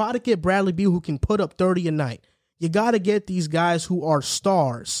 Try to get Bradley Beal who can put up 30 a night. You got to get these guys who are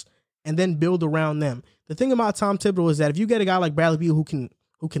stars and then build around them. The thing about Tom Thibodeau is that if you get a guy like Bradley Beal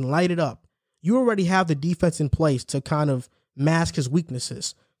who can light it up, you already have the defense in place to kind of mask his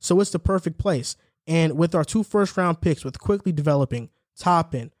weaknesses. So it's the perfect place. And with our 2 first-round picks, with quickly developing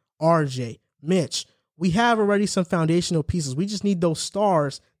Toppin, RJ, Mitch, we have already some foundational pieces. We just need those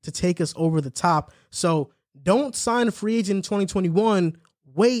stars to take us over the top. So don't sign a free agent in 2021.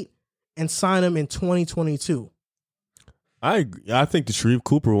 Wait and sign him in 2022. I think the Sharif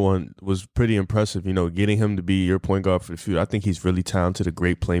Cooper one was pretty impressive. You know, getting him to be your point guard for the future. I think he's really talented, a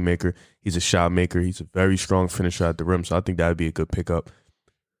great playmaker. He's a shot maker. He's a very strong finisher at the rim. So I think that would be a good pickup.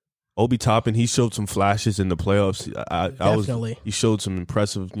 Obi Toppin, he showed some flashes in the playoffs. Definitely. He showed some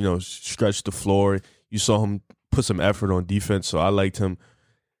impressive, stretch the floor. You saw him put some effort on defense, so I liked him.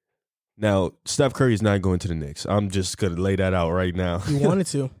 Now, Steph Curry is not going to the Knicks. I'm just going to lay that out right now. He wanted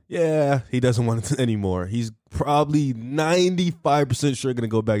to. Yeah, he doesn't want it anymore. He's probably 95% sure going to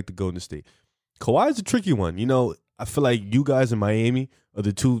go back to Golden State. Kawhi's a tricky one. I feel like you guys in Miami are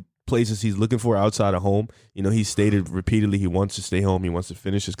the two places he's looking for outside of home. He stated repeatedly he wants to stay home. He wants to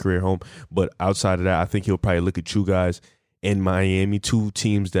finish his career home. But outside of that, I think he'll probably look at you guys in Miami, two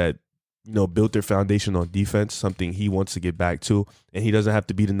teams that built their foundation on defense, something he wants to get back to. And he doesn't have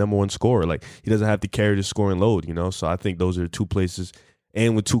to be the number one scorer. Like, he doesn't have to carry the scoring load, So I think those are two places.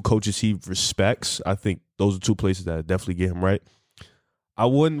 And with two coaches he respects, I think those are two places that definitely get him right. I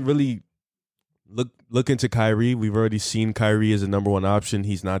wouldn't really look into Kyrie. We've already seen Kyrie as a number one option.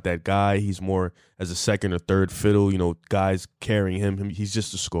 He's not that guy. He's more as a second or third fiddle, guys carrying him. He's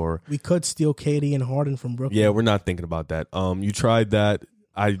just a scorer. We could steal KD and Harden from Brooklyn. Yeah, we're not thinking about that. You tried that.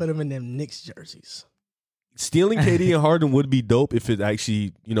 I put him in them Knicks jerseys. Stealing KD and Harden would be dope if it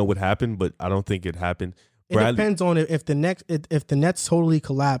actually, would happen, but I don't think it happened. It depends on if the Nets totally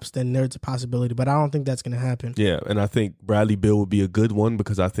collapse, then there's a possibility, but I don't think that's going to happen. Yeah, and I think Bradley Beal would be a good one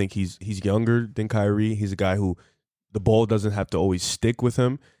because I think he's younger than Kyrie. He's a guy who the ball doesn't have to always stick with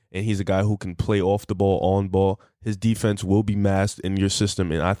him, and he's a guy who can play off the ball, on ball. His defense will be masked in your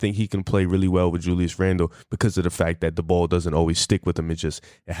system, and I think he can play really well with Julius Randle because of the fact that the ball doesn't always stick with him. It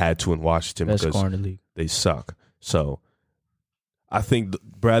had to in Washington Best because scorer in the league. They suck. So I think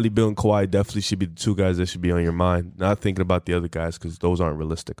Bradley Beal and Kawhi definitely should be the two guys that should be on your mind. Not thinking about the other guys because those aren't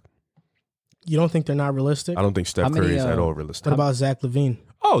realistic. You don't think they're not realistic? I don't think Steph Curry is at all realistic. What about Zach LaVine?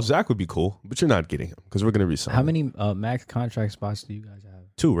 Oh, Zach would be cool, but you're not getting him because we're going to resign. How many max contract spots do you guys have?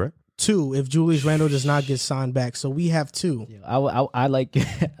 2, right? 2 if Julius Randle does not get signed back. So we have 2. Yeah, I like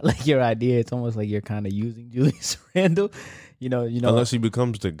your idea. It's almost like you're kind of using Julius Randle. Unless he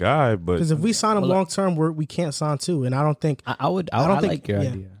becomes the guy, but because if we sign him long term, we can't sign 2. And I don't think I like your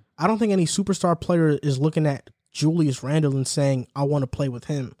idea. I don't think any superstar player is looking at Julius Randle and saying, I want to play with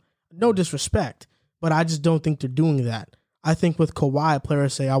him. No disrespect, but I just don't think they're doing that. I think with Kawhi,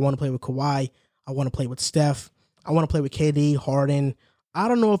 players say, I want to play with Kawhi. I want to play with Steph. I want to play with KD, Harden. I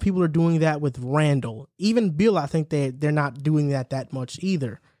don't know if people are doing that with Randle. Even Beal, I think they're not doing that much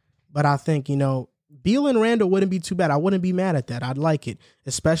either. But I think, Beal and Randle wouldn't be too bad. I wouldn't be mad at that. I'd like it,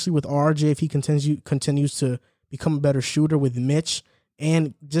 especially with RJ if he continues to become a better shooter with Mitch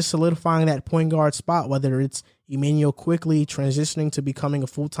and just solidifying that point guard spot, whether it's Emmanuel quickly transitioning to becoming a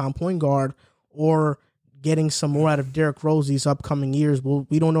full-time point guard or getting some more out of Derrick Rose these upcoming years. Well,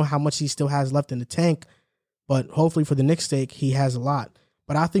 we don't know how much he still has left in the tank, but hopefully for the Knicks' sake, he has a lot.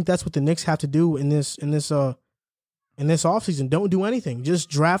 But I think that's what the Knicks have to do in this offseason. Don't do anything. Just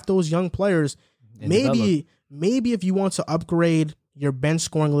draft those young players. Maybe if you want to upgrade your bench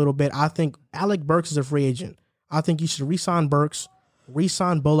scoring a little bit, I think Alec Burks is a free agent. I think you should re-sign Burks,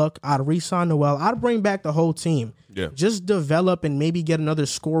 re-sign Bullock. I'd re-sign Noel. I'd bring back the whole team. Yeah. Just develop and maybe get another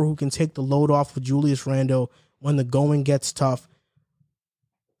scorer who can take the load off of Julius Randle when the going gets tough.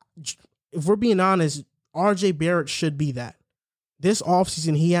 If we're being honest, RJ Barrett should be that. This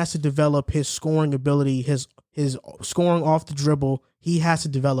offseason, he has to develop his scoring ability, his scoring off the dribble. He has to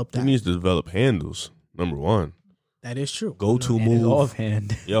develop that. He needs to develop handles, number one. That is true. Go-to move.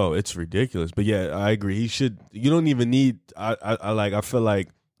 Offhand. Yo, it's ridiculous. But yeah, I agree. He should. You don't even need. I feel like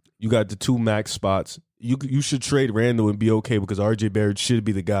you got the 2 max spots. You should trade Randle and be okay because RJ Barrett should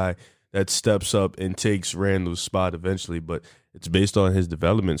be the guy that steps up and takes Randall's spot eventually. But it's based on his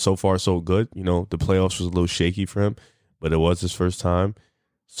development. So far, so good. You know, the playoffs was a little shaky for him, but it was his first time.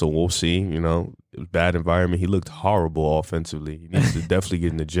 So we'll see. You know, it was a bad environment. He looked horrible offensively. He needs to definitely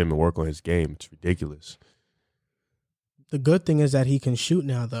get in the gym and work on his game. It's ridiculous. The good thing is that he can shoot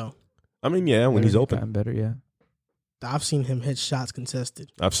now, though. I mean, yeah, when he's open. Better, yeah. I've seen him hit shots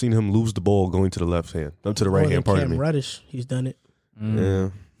contested. I've seen him lose the ball going to the left hand. To the right hand, pardon me. Reddish, he's done it.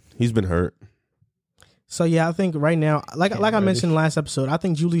 Yeah, he's been hurt. So, yeah, I think right now, like I mentioned last episode, I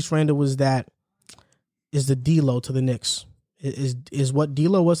think Julius Randle is the D-Lo to the Knicks. Is what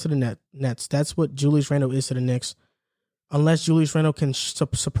D-Lo was to the Nets. That's what Julius Randle is to the Knicks. Unless Julius Randle can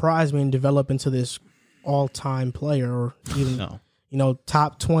surprise me and develop into this all-time player or even,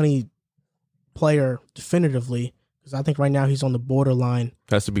 top 20 player definitively. Because I think right now he's on the borderline.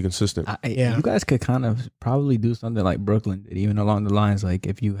 Has to be consistent. Yeah. You guys could kind of probably do something like Brooklyn did, even along the lines, like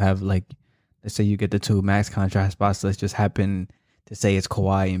if you have, like, let's say you get the 2 max contract spots, let's just happen to say it's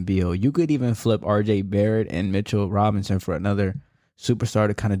Kawhi and Beal. You could even flip RJ Barrett and Mitchell Robinson for another superstar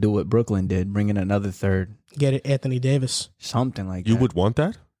to kind of do what Brooklyn did, bring in another third. Get it, Anthony Davis. Something like that. You would want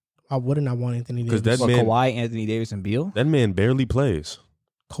that? Why wouldn't I want Anthony Davis? Because that man, Kawhi, Anthony Davis, and Beal? That man barely plays.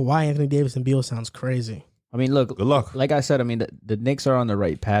 Kawhi, Anthony Davis, and Beal sounds crazy. I mean, look. Good luck. Like I said, I mean, the Knicks are on the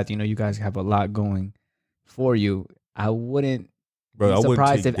right path. You know, you guys have a lot going for you. I wouldn't be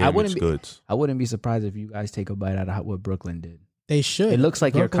surprised if I wouldn't be surprised if you guys take a bite out of what Brooklyn did. They should. It looks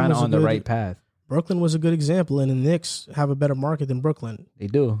like you're kind of on the right path. Brooklyn was a good example, and the Knicks have a better market than Brooklyn. They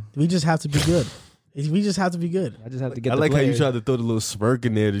do. We just have to be good. We just have to be good. I just have to get. I like how you tried to throw the little smirk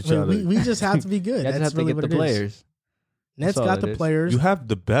in there to try to. We just have to be good. I just have to get the players. Nets got the players. You have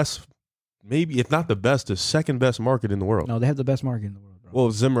the best, maybe if not the best, the second best market in the world. No, they have the best market in the world, bro.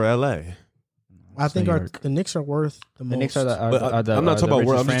 Well, Zimmer, LA. I think the Knicks are worth the most. The Knicks are the. I'm not talking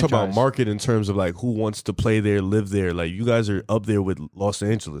about. I'm just talking about franchise. market in terms of like who wants to play there, live there. Like you guys are up there with Los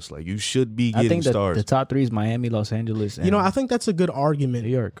Angeles. Like you should be getting I think stars. The top 3 is Miami, Los Angeles. And I think that's a good argument.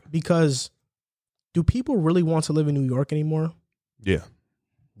 New York. Because do people really want to live in New York anymore? Yeah.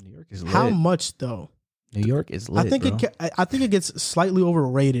 New York is lit. How much though? New York is lit. I think it gets slightly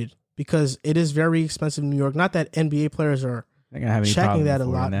overrated because it is very expensive in New York. Not that NBA players are checking that a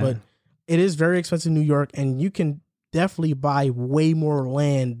lot, but it is very expensive in New York, and you can definitely buy way more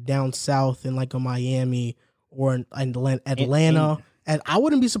land down south in like a Miami or in Atlanta. And I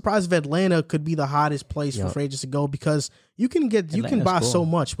wouldn't be surprised if Atlanta could be the hottest place for free agents to go because you can buy so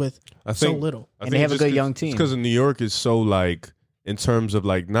much with so little. And they have a good young team. Because New York is so like in terms of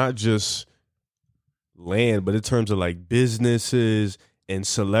like not just land, but in terms of like businesses and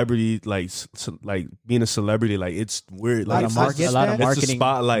celebrity, like being a celebrity, like it's weird. Like a lot of marketing, it's a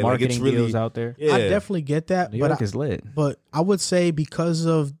spotlight. Marketing like it's really deals out there. Yeah. I definitely get that. New York is lit. But I would say because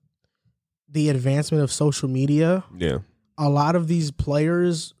of the advancement of social media, a lot of these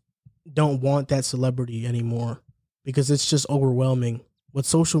players don't want that celebrity anymore because it's just overwhelming with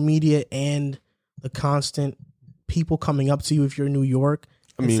social media and the constant people coming up to you if you're in New York.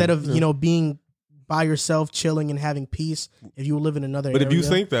 Instead of being by yourself, chilling and having peace, if you live in another area. But if you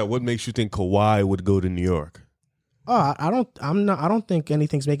think that, what makes you think Kawhi would go to New York? Oh, I don't think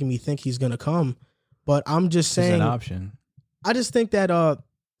anything's making me think he's gonna come. But I'm just saying it's an option. I just think that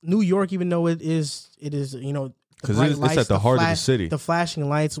New York, even though it is because it's at the heart of the city, the flashing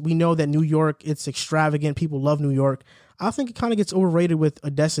lights. We know that New York, it's extravagant. People love New York. I think it kind of gets overrated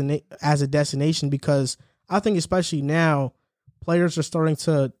as a destination because I think especially now players are starting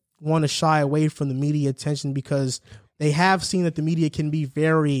to want to shy away from the media attention because they have seen that the media can be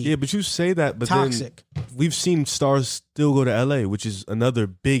very but you say that, but toxic. Then we've seen stars still go to LA, which is another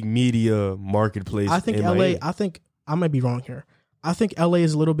big media marketplace. I think LA. Miami. I think I might be wrong here. I think LA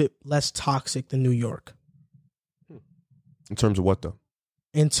is a little bit less toxic than New York. In terms of what though?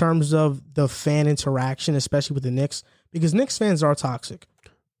 In terms of the fan interaction, especially with the Knicks, because Knicks fans are toxic.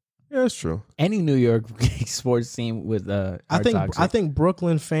 Yeah, that's true. Any New York sports team with I think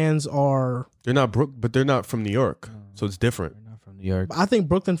Brooklyn fans are. They're not but they're not from New York, so it's different. They're not from New York. I think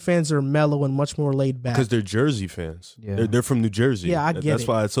Brooklyn fans are mellow and much more laid back because they're Jersey fans. Yeah. They're from New Jersey. Yeah, I get That's it.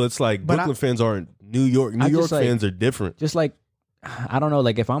 why. So it's like Brooklyn fans aren't New York. New York fans are different. Just like I don't know,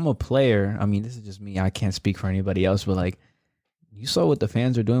 like if I'm a player, I mean, this is just me. I can't speak for anybody else, but like you saw what the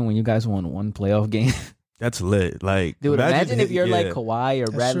fans are doing when you guys won one playoff game. That's lit. Like, dude, imagine if you're like Kawhi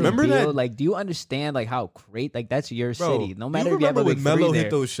or Bradley Remember Beal. that? Like, do you understand like how great? Like, that's your city. No matter you if you have a remember big when Melo three hit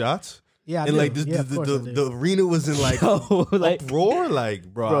there. those shots. Yeah, and like the arena was in like like uproar. Like,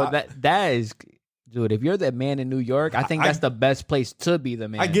 bro, that is Dude, if you're the man in New York, I think that's the best place to be the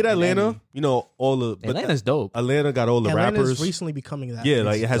man. I get Atlanta. You know, Atlanta's dope. Atlanta got all the Atlanta's rappers. recently becoming that. Yeah,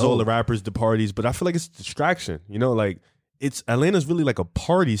 like it has all the rappers, the parties, but I feel like it's a distraction. You know, like Atlanta's really like a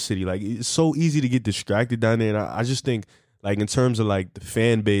party city. Like it's so easy to get distracted down there. And I just think like in terms of like the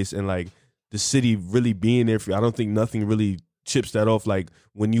fan base and like the city really being there for you, I don't think nothing really chips that off. Like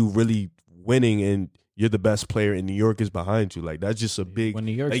when you really winning and you're the best player and New York is behind you. Like that's just a big. When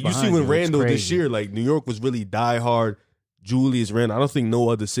New York's like you see behind when you, Randall it's this crazy. year, like New York was really diehard. Julius Randle. I don't think no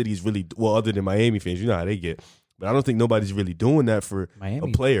other cities really, well, other than Miami fans. You know how they get. But I don't think nobody's really doing that for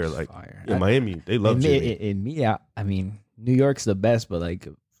Miami's a player. Like fire. Miami, they love Jimmy. In me, I mean, New York's the best, but like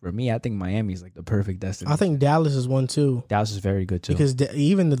for me, I think Miami's like the perfect destination. I think Dallas is one too. Dallas is very good too. Because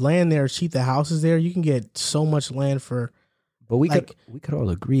even the land there is cheap. The houses there, you can get so much land for. But we like- could all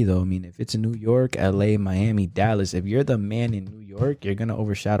agree though. I mean, if it's in New York, LA, Miami, Dallas, if you're the man in New York, you're gonna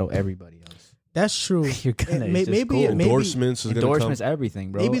overshadow everybody else. That's true. You're gonna Maybe maybe Endorsements is gonna come.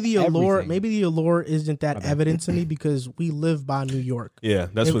 everything, bro. Maybe the allure. Everything. Maybe the allure isn't that Okay. evident to me because we live by New York. Yeah,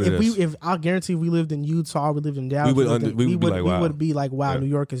 that's what it is. If I guarantee we lived in Utah, we lived in Dallas, We would be like, wow, Yeah. New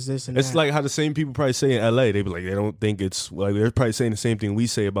York is this and It's that. like how the same people probably say in LA. They be like, they don't think it's like they're probably saying the same thing we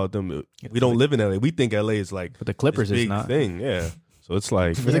say about them. We don't live in LA. We think LA is like But the Clippers this is big not. thing. Yeah. So it's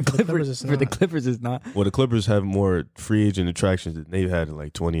like, For the Yeah, for the Clippers, Clippers, it's for the not. Clippers, is not. well, the Clippers have more free agent attractions than they've had in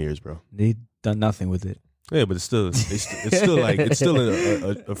like 20 years, bro. They done nothing with it. Yeah, but it's still a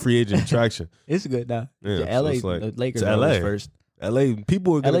free agent attraction. It's good now. Yeah, so LA, it's like- the Lakers it's are always LA. first. LA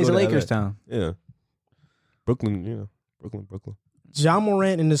people are gonna LA's go a to Lakers LA. town. Yeah, Brooklyn. Brooklyn. John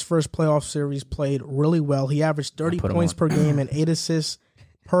Morant in his first playoff series played really well. He averaged 30 put him points on. per game and 8 assists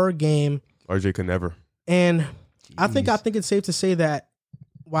per game. RJ could never. And I think Jeez. it's safe to say that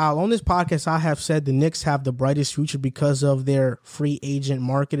while on this podcast I have said the Knicks have the brightest future because of their free agent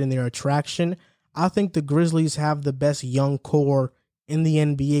market and their attraction, I think the Grizzlies have the best young core in the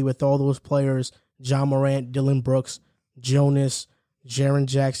NBA with all those players: John Morant, Dylan Brooks, Jonas, Jaren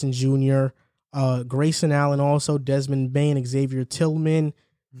Jackson Jr., Grayson Allen, also Desmond Bain, Xavier Tillman,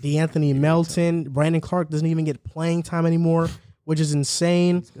 DeAnthony Melton. Brandon Clark doesn't even get playing time anymore, which is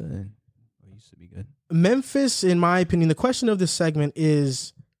insane. It's good. It used to be good. Memphis, in my opinion, the question of this segment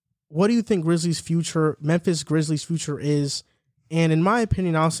is, what do you think Memphis Grizzlies' future is? And in my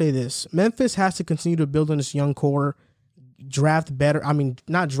opinion, I'll say this. Memphis has to continue to build on this young core, draft better. I mean,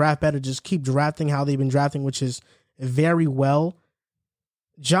 not draft better, just keep drafting how they've been drafting, which is very well.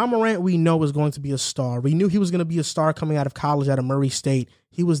 John Morant, we know, is going to be a star. We knew he was going to be a star coming out of college out of Murray State.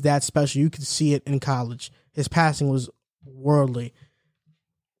 He was that special. You could see it in college. His passing was worldly.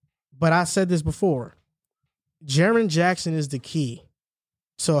 But I said this before. Jaren Jackson is the key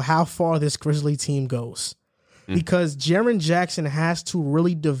to how far this Grizzly team goes. Because Jaren Jackson has to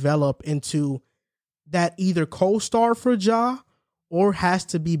really develop into that either co-star for Ja or has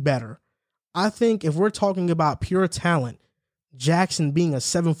to be better. I think if we're talking about pure talent, Jackson being a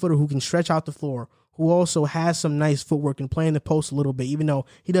 7-footer who can stretch out the floor, who also has some nice footwork and play in the post a little bit, even though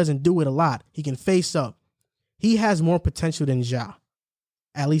he doesn't do it a lot. He can face up. He has more potential than Ja,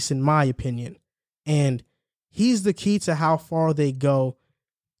 at least in my opinion. And he's the key to how far they go.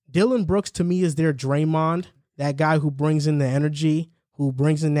 Dylan Brooks, to me, is their Draymond, that guy who brings in the energy, who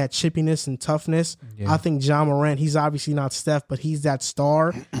brings in that chippiness and toughness. Yeah. I think John Morant, he's obviously not Steph, but he's that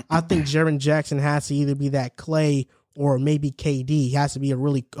star. I think Jaren Jackson has to either be that Clay or maybe KD. He has to be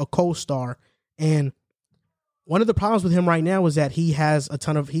a co-star. And one of the problems with him right now is that he has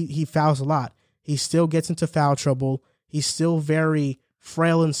he fouls a lot. He still gets into foul trouble. He's still very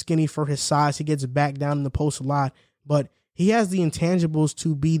frail and skinny for his size. He gets back down in the post a lot, but he has the intangibles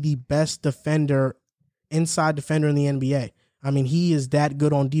to be the best inside defender in the NBA. I mean, he is that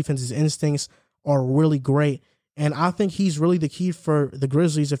good on defense. His instincts are really great. And I think he's really the key for the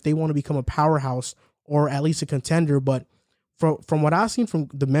Grizzlies if they want to become a powerhouse or at least a contender. But from what I've seen from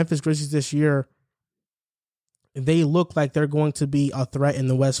the Memphis Grizzlies this year, they look like they're going to be a threat in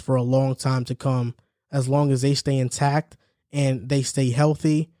the West for a long time to come, as long as they stay intact and they stay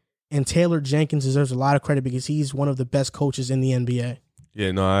healthy. And Taylor Jenkins deserves a lot of credit because he's one of the best coaches in the NBA.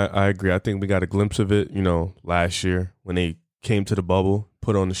 Yeah, no, I agree. I think we got a glimpse of it, last year when they came to the bubble,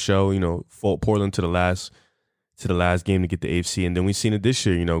 put on the show, fought Portland to the last game to get the AFC. And then we seen it this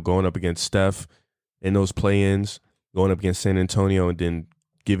year, going up against Steph in those play-ins, going up against San Antonio, and then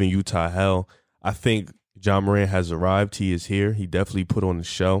giving Utah hell. I think John Morant has arrived. He is here. He definitely put on the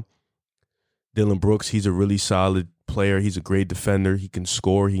show. Dylan Brooks, he's a really solid player. He's a great defender. He can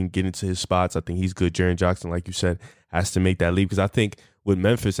score. He can get into his spots. I think he's good. Jaren Jackson, like you said, has to make that leap because I think with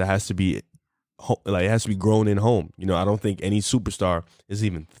Memphis, it has to be like it has to be grown in home. You know, I don't think any superstar is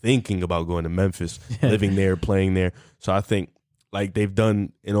even thinking about going to Memphis, living there, playing there. So I think like they've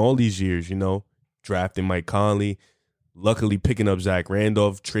done in all these years, you know, drafting Mike Conley, luckily picking up Zach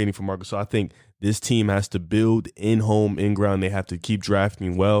Randolph, trading for Marcus. So I think this team has to build in home, in ground. They have to keep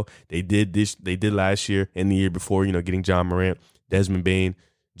drafting well. They did this. They did last year and the year before. You know, getting John Morant, Desmond Bane,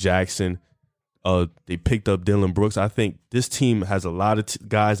 Jackson. They picked up Dylan Brooks. I think this team has a lot of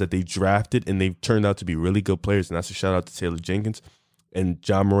guys that they drafted and they've turned out to be really good players. And that's a shout out to Taylor Jenkins and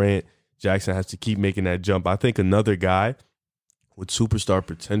John Morant. Jackson has to keep making that jump. I think another guy with superstar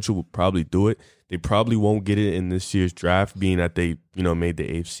potential will probably do it. They probably won't get it in this year's draft, being that they, you know, made the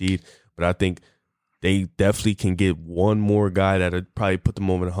 8th seed. But I think they definitely can get one more guy that would probably put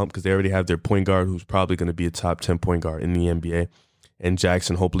them over the hump because they already have their point guard who's probably going to be a top 10 point guard in the NBA. And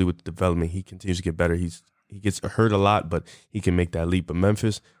Jackson, hopefully with the development, he continues to get better. He gets hurt a lot, but he can make that leap. But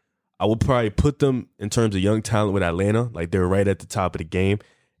Memphis, I would probably put them in terms of young talent with Atlanta. Like they're right at the top of the game.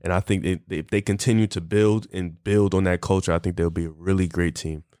 And I think if they continue to build on that culture, I think they'll be a really great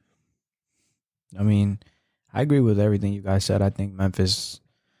team. I mean, I agree with everything you guys said. I think Memphis,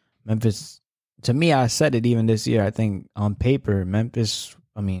 to me, I said it even this year. I think on paper, Memphis,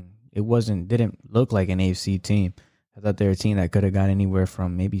 I mean, didn't look like an AFC team. I thought they were a team that could have got anywhere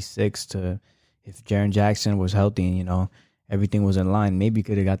from maybe 6 to, if Jaren Jackson was healthy and, you know, everything was in line, maybe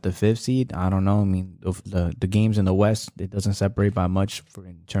could have got the 5th seed. I don't know. I mean, the games in the West, it doesn't separate by much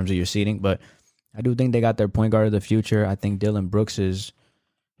in terms of your seeding, but I do think they got their point guard of the future. I think Dylan Brooks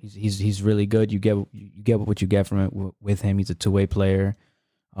he's really good. You get what you get from it with him. He's a two-way player,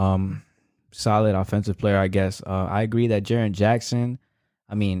 solid offensive player, I guess. I agree that Jaren Jackson,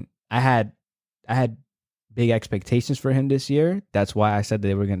 I mean, I had big expectations for him this year. That's why I said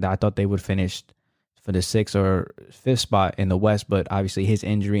I thought they would finish for the 6th or 5th spot in the West, but obviously his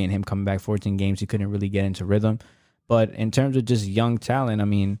injury and him coming back 14 games, he couldn't really get into rhythm. But in terms of just young talent, I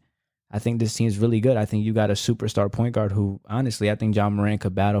mean, I think this team's really good. I think you got a superstar point guard who, honestly, I think John Morant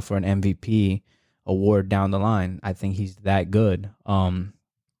could battle for an MVP award down the line. I think he's that good.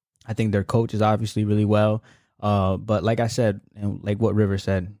 I think their coach is obviously really well. But like I said, and like what River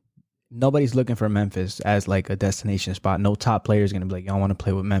said, nobody's looking for Memphis as like a destination spot. No top player is going to be like, y'all want to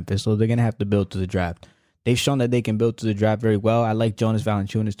play with Memphis. So they're going to have to build to the draft. They've shown that they can build to the draft very well. I like Jonas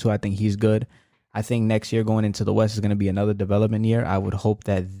Valanciunas too. I think he's good. I think next year going into the West is going to be another development year. I would hope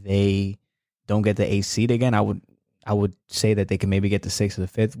that they don't get the 8th seed again. I would say that they can maybe get the 6th or the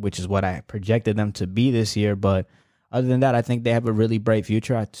 5th, which is what I projected them to be this year. But other than that, I think they have a really bright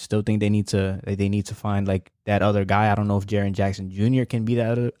future. I still think they need to find like that other guy. I don't know if Jaren Jackson Jr. can be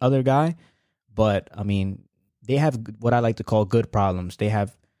that other guy, but I mean, they have what I like to call good problems. They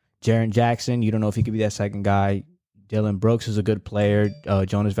have Jaren Jackson. You don't know if he could be that second guy. Dylan Brooks is a good player.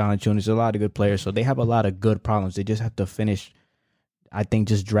 Jonas Valanciunas is a lot of good players. So they have a lot of good problems. They just have to finish, I think,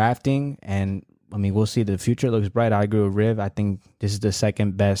 just drafting. And I mean, we'll see. The future looks bright. I agree with Riv. I think this is the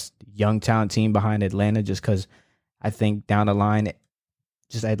second best young talent team behind Atlanta, just because I think down the line,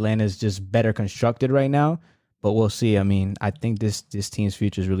 just Atlanta's just better constructed right now. But we'll see. I mean, I think this team's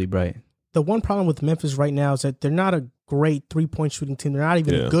future is really bright. The one problem with Memphis right now is that they're not a great three-point shooting team. They're not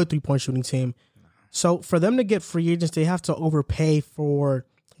even a good three-point shooting team. So for them to get free agents, they have to overpay for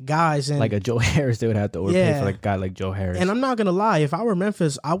guys. And like a Joe Harris, they would have to overpay for like a guy like Joe Harris. And I'm not going to lie. If I were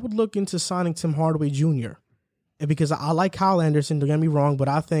Memphis, I would look into signing Tim Hardaway Jr. Because I like Kyle Anderson. Don't get me wrong, but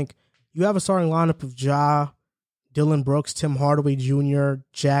I think you have a starting lineup of Ja, Dylan Brooks, Tim Hardaway Jr.,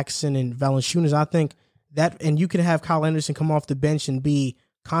 Jackson, and Valanciunas. I think that, and you could have Kyle Anderson come off the bench and be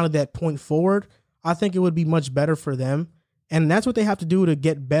kind of that point forward. I think it would be much better for them. And that's what they have to do to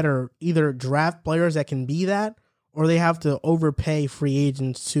get better. Either draft players that can be that, or they have to overpay free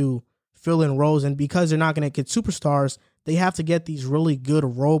agents to fill in roles. And because they're not going to get superstars, they have to get these really good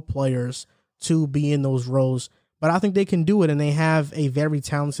role players to be in those roles. But I think they can do it, and they have a very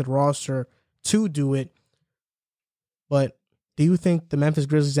talented roster to do it. But do you think the Memphis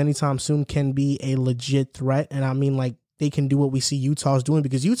Grizzlies anytime soon can be a legit threat? And I mean, like, they can do what we see Utah's doing,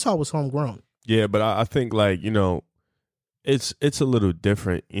 because Utah was homegrown. Yeah, but I think, like, you know, it's a little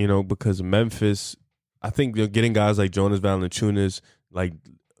different, you know, because Memphis, I think they're getting guys like Jonas Valanciunas, like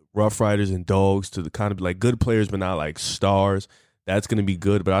Rough Riders and Dogs, to the kind of like good players, but not like stars. That's going to be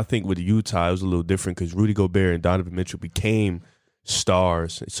good. But I think with Utah, it was a little different because Rudy Gobert and Donovan Mitchell became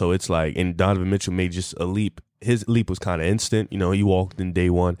stars. So it's like, and Donovan Mitchell made just a leap. His leap was kind of instant. You know, he walked in day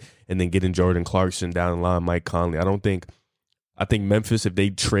one, and then getting Jordan Clarkson down the line, Mike Conley. I I think Memphis, if they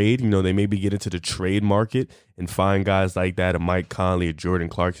trade, they maybe get into the trade market and find guys like that, a Mike Conley, a Jordan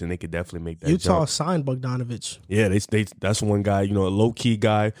Clarkson, they could definitely make that Utah jump. signed Bogdanovich. Yeah, that's one guy, a low-key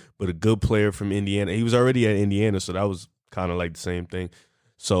guy, but a good player from Indiana. He was already at Indiana, so that was kind of like the same thing.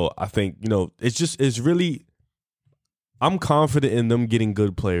 So I think, it's really, I'm confident in them getting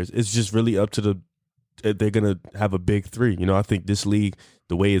good players. It's just really up to they're going to have a big three. I think this league,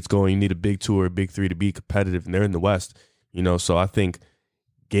 the way it's going, you need a big two or a big three to be competitive, and they're in the West. So I think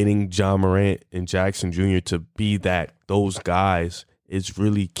getting John Morant and Jackson Jr. to be those guys is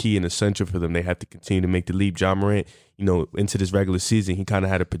really key and essential for them. They have to continue to make the leap. John Morant, into this regular season, he kind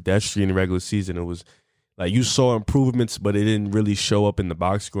of had a pedestrian regular season. It was like you saw improvements, but it didn't really show up in the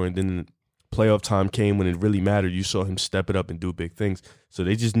box score. And then playoff time came when it really mattered. You saw him step it up and do big things. So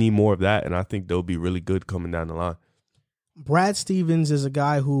they just need more of that, and I think they'll be really good coming down the line. Brad Stevens is a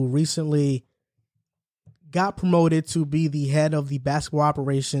guy who recently got promoted to be the head of the basketball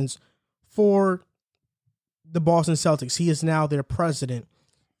operations for the Boston Celtics. He is now their president.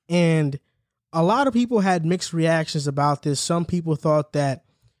 And a lot of people had mixed reactions about this. Some people thought that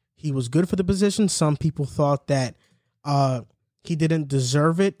he was good for the position. Some people thought that he didn't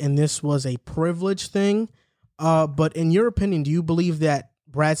deserve it, and this was a privilege thing. But in your opinion, do you believe that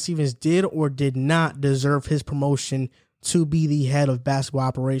Brad Stevens did or did not deserve his promotion to be the head of basketball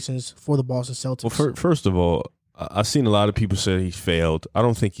operations for the Boston Celtics? Well, first of all, I've seen a lot of people say he failed. I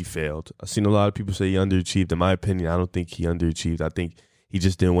don't think he failed. I've seen a lot of people say he underachieved. In my opinion, I don't think he underachieved. I think he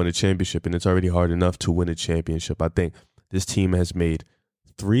just didn't win a championship, and it's already hard enough to win a championship. I think this team has made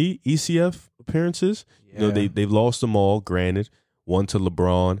 3 ECF appearances. Yeah. They've lost them all, granted. One to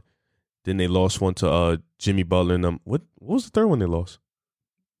LeBron. Then they lost one to Jimmy Butler and them. What was the third one they lost?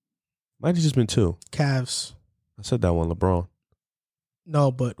 Might have just been 2. Cavs. I said that one, LeBron.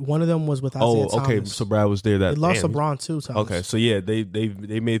 No, but one of them was with Isaiah Thomas. Okay. So Brad was there. That they lost LeBron too. Thomas. Okay, so yeah, they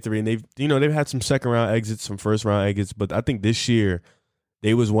made 3, and they've had some second round exits, some first round exits, but I think this year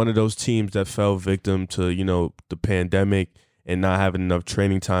they was one of those teams that fell victim to the pandemic and not having enough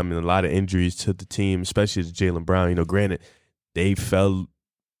training time and a lot of injuries to the team, especially to Jaylen Brown. Granted, they fell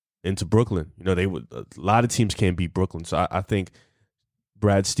into Brooklyn. A lot of teams can't beat Brooklyn, so I think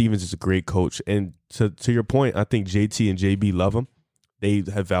Brad Stevens is a great coach. And to your point, I think JT and JB love him. They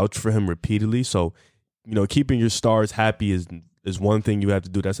have vouched for him repeatedly. So, keeping your stars happy is one thing you have to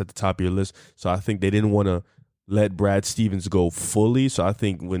do. That's at the top of your list. So I think they didn't want to let Brad Stevens go fully. So I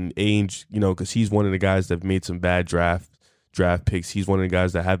think when Ainge, because he's one of the guys that have made some bad draft picks. He's one of the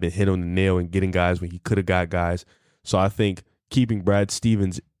guys that haven't hit on the nail and getting guys when he could have got guys. So I think keeping Brad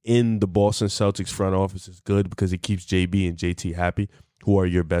Stevens in the Boston Celtics front office is good because it keeps JB and JT happy, who are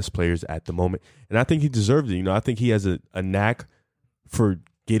your best players at the moment. And I think he deserved it. I think he has a knack for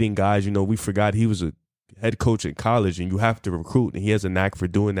getting guys. We forgot he was a head coach in college, and you have to recruit, and he has a knack for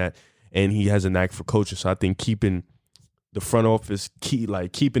doing that, and he has a knack for coaching. So I think keeping the front office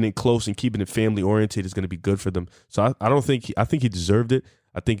keeping it close and keeping it family oriented is going to be good for them. So I think he deserved it.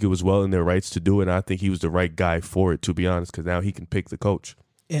 I think it was well in their rights to do it, and I think he was the right guy for it, to be honest, because now he can pick the coach.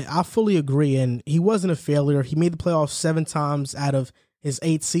 And I fully agree, and he wasn't a failure. He made the playoffs 7 times out of his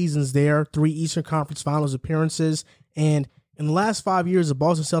 8 seasons there, 3 Eastern Conference Finals appearances, and in the last 5 years, the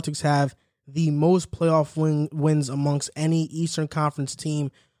Boston Celtics have the most playoff wins amongst any Eastern Conference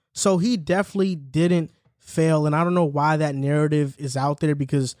team. So he definitely didn't fail, and I don't know why that narrative is out there,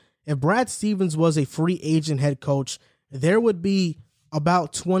 because if Brad Stevens was a free agent head coach, there would be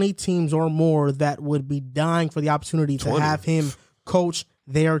about 20 teams or more that would be dying for the opportunity to have him coach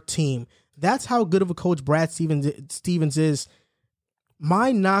their team. That's how good of a coach Brad Stevens is.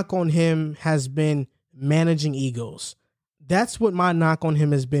 My knock on him has been managing egos. That's what my knock on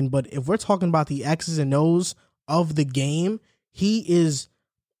him has been. But if we're talking about the X's and O's of the game, he is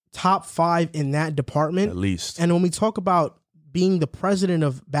top 5 in that department. At least. And when we talk about being the president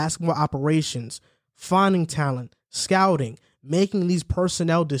of basketball operations, finding talent, scouting, making these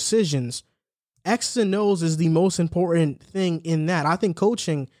personnel decisions, X's and O's is the most important thing in that. I think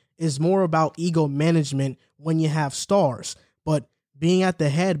coaching is more about ego management when you have stars. But being at the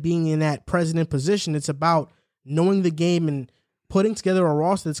head, being in that president position, it's about knowing the game and putting together a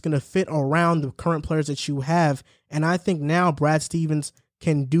roster that's going to fit around the current players that you have. And I think now Brad Stevens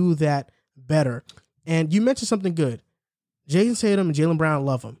can do that better. And you mentioned something good. Jason Tatum and Jaylen Brown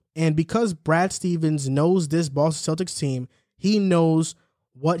love him. And because Brad Stevens knows this Boston Celtics team, he knows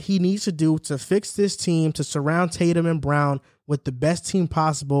what he needs to do to fix this team, to surround Tatum and Brown with the best team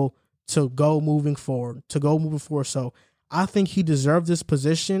possible to go moving forward. So I think he deserves this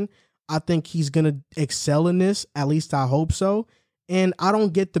position. I think he's going to excel in this. At least I hope so. And I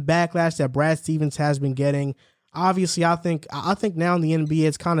don't get the backlash that Brad Stevens has been getting. obviously I think now in the NBA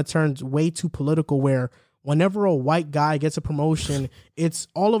it's kind of turned way too political, where whenever a white guy gets a promotion, it's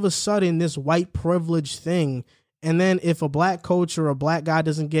all of a sudden this white privilege thing. And then if a black coach or a black guy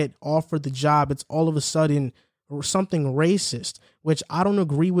doesn't get offered the job, it's all of a sudden something racist, which I don't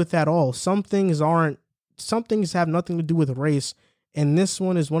agree with at all. Some things have nothing to do with race. And this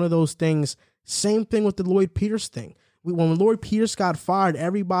one is one of those things. Same thing with the Lloyd Pierce thing. When Lloyd Pierce got fired,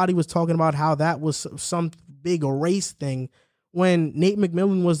 everybody was talking about how that was some big race thing, when Nate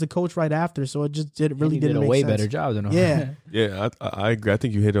McMillan was the coach right after. So it just didn't make sense. Way better job than him. Yeah. Yeah, I agree. I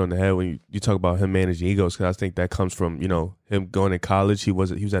think you hit it on the head when you talk about him managing egos, because I think that comes from, him going to college. He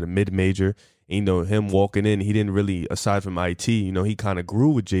was at a mid-major. And, him walking in, he didn't really, aside from IT, he kind of grew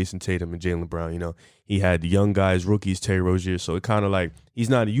with Jason Tatum and Jaylen Brown. He had young guys, rookies, Terry Rozier. So it kind of like he's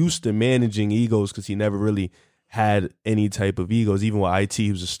not used to managing egos because he never really had any type of egos. Even with IT,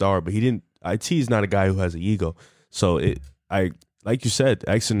 he was a star, but IT is not a guy who has an ego. So like you said,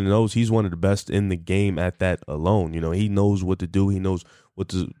 X and O's, he's one of the best in the game at that alone. He knows what to do. He knows what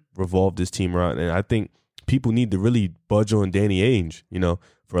to revolve this team around. And I think people need to really budge on Danny Ainge,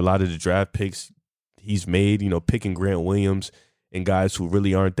 for a lot of the draft picks he's made, picking Grant Williams and guys who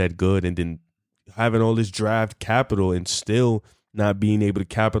really aren't that good, and then having all this draft capital and still not being able to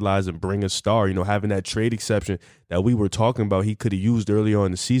capitalize and bring a star, having that trade exception that we were talking about, he could have used earlier on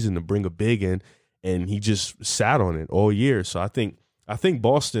in the season to bring a big in, and he just sat on it all year. So I think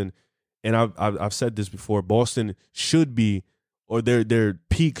Boston, and I've said this before, Boston should be, or their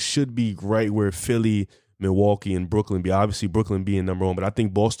peak should be right where Philly, Milwaukee, and Brooklyn be. Obviously, Brooklyn being number one, but I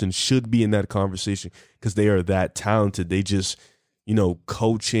think Boston should be in that conversation because they are that talented. They just,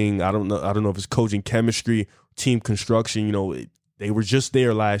 coaching. I don't know if it's coaching, chemistry, team construction. They were just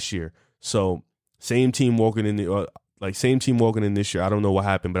there last year. So same team walking in this year. I don't know what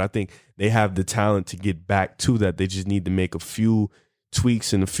happened, but I think they have the talent to get back to that. They just need to make a few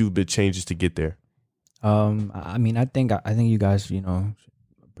tweaks and a few bit changes to get there. I think you guys,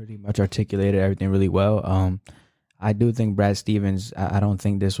 pretty much articulated everything really well. I do think Brad Stevens, I don't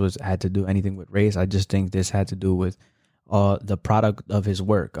think this had to do anything with race. I just think this had to do with the product of his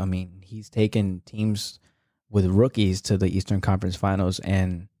work. I mean, he's taken teams with rookies to the Eastern Conference Finals,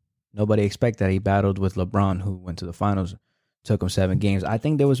 and nobody expected that. He battled with LeBron, who went to the finals, took him 7 games. I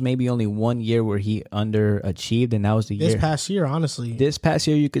think there was maybe only 1 year where he underachieved, and that was the year. This past year, honestly. This past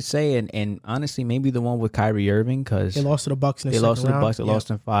year, you could say, and honestly, maybe the one with Kyrie Irving, because they lost to the Bucks in the second round. They lost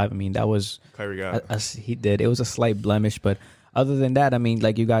in 5. I mean, that was Kyrie got he did. It was a slight blemish, but other than that, I mean,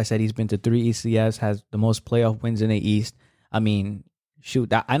 like you guys said, he's been to 3 ECFs, has the most playoff wins in the East. I mean,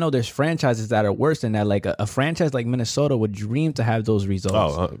 shoot, I know there's franchises that are worse than that. Like a franchise like Minnesota would dream to have those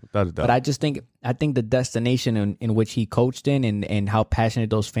results. But I think the destination in which he coached in and how passionate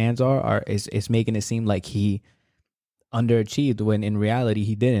those fans is making it seem like he underachieved when in reality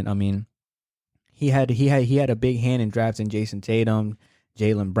he didn't. I mean, he had a big hand in drafting Jason Tatum,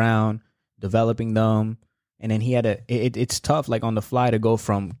 Jaylen Brown, developing them, and then it's tough like on the fly to go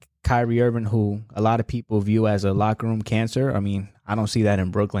from Kyrie Irving, who a lot of people view as a locker room cancer. I mean, I don't see that in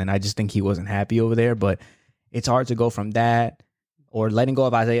Brooklyn. I just think he wasn't happy over there, but it's hard to go from that or letting go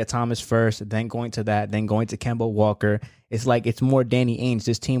of Isaiah Thomas first, then going to that, then going to Kemba Walker. It's like it's more Danny Ainge.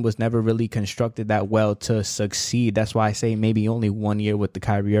 This team was never really constructed that well to succeed. That's why I say maybe only 1 year with the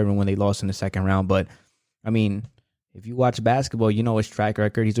Kyrie Irving when they lost in the second round. But, I mean, if you watch basketball, you know his track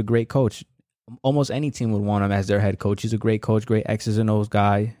record. He's a great coach. Almost any team would want him as their head coach. He's a great coach, great X's and O's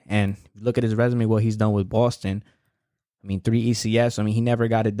guy. And look at his resume, what he's done with Boston. I mean, 3 ECFs. I mean, he never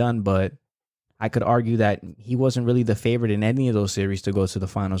got it done, but I could argue that he wasn't really the favorite in any of those series to go to the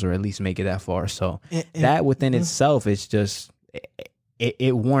finals or at least make it that far. So that within itself is just,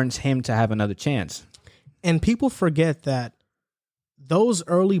 it warrants him to have another chance. And people forget that those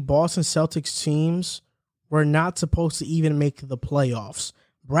early Boston Celtics teams were not supposed to even make the playoffs.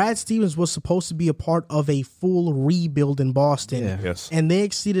 Brad Stevens was supposed to be a part of a full rebuild in Boston. Yeah. Yes. And they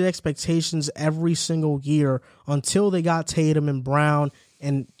exceeded expectations every single year until they got Tatum and Brown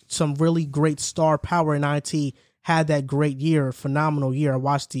and some really great star power in IT had that great year, phenomenal year. I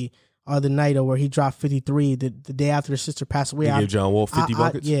watched the other night where he dropped 53 the day after his sister passed away. He gave John Wall 50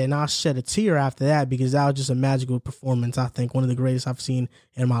 buckets? And I shed a tear after that because that was just a magical performance. I think one of the greatest I've seen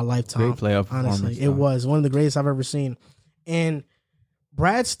in my lifetime. Great playoff performance. Honestly, it was one of the greatest I've ever seen. And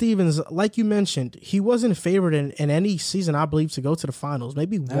Brad Stevens, like you mentioned, he wasn't favored in any season, I believe, to go to the finals.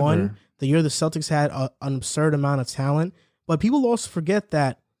 Maybe one, the year the Celtics had an absurd amount of talent. But people also forget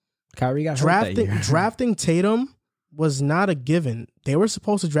that Kyrie got hurt that year. drafting Tatum was not a given. They were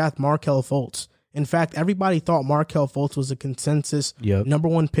supposed to draft Markelle Fultz. In fact, everybody thought Markelle Fultz was a consensus number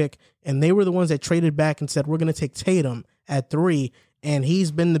 1 pick, and they were the ones that traded back and said, we're going to take Tatum at 3, and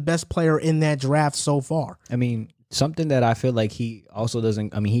he's been the best player in that draft so far. I mean, something that I feel like he also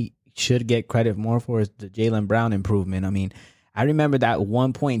doesn't, I mean, he should get credit more for is the Jaylen Brown improvement. I mean, I remember that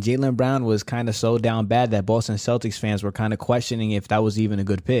one point Jaylen Brown was kind of so down bad that Boston Celtics fans were kind of questioning if that was even a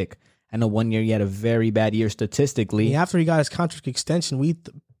good pick. I know one year he had a very bad year statistically. After he got his contract extension,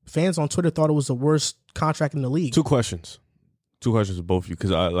 fans on Twitter thought it was the worst contract in the league. Two questions to both of you,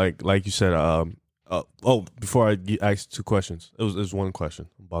 because I like you said. Before I ask 2 questions, it was one question.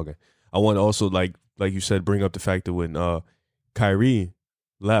 I'm bugging. I want to also like you said, bring up the fact that when Kyrie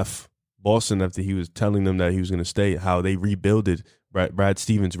left Boston after he was telling them that he was going to stay, how they rebuilded. Brad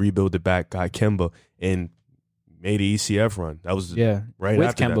Stevens rebuilded back, got Kemba, and made an ECF run. That was right with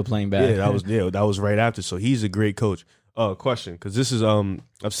after Kemba that. playing back. That was right after. So he's a great coach. Question, because this is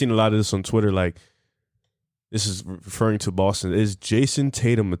I've seen a lot of this on Twitter. Like, this is referring to Boston. Is Jason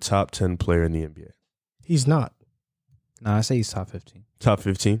Tatum a top 10 player in the NBA? He's not. No, I say he's top 15. Top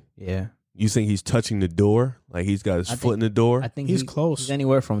 15? Yeah. You think he's touching the door? Like he's got his foot in the door? I think he's close. He's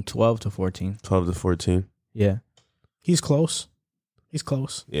anywhere from 12 to 14. 12 to 14. Yeah. He's close. He's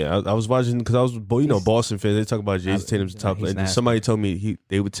close. Yeah, I was watching because I was, Boston fans. They talk about Jason Tatum's top. And somebody told me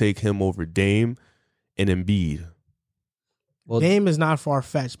they would take him over Dame and Embiid. Well, Dame is not far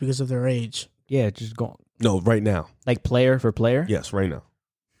fetched because of their age. Yeah, just go. No, right now. Like player for player? Yes, right now.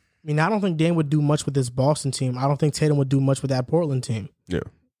 I mean, I don't think Dame would do much with this Boston team. I don't think Tatum would do much with that Portland team. Yeah.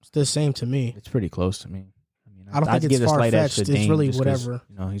 It's the same to me. It's pretty close to me. I don't think it's far-fetched. It's really whatever.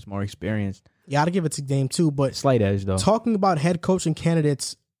 He's more experienced. Yeah, I'd give it to Dame too, but slight edge though. Talking about head coaching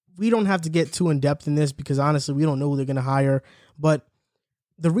candidates, we don't have to get too in-depth in this because honestly, we don't know who they're going to hire. But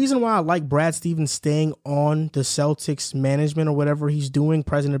the reason why I like Brad Stevens staying on the Celtics management or whatever he's doing,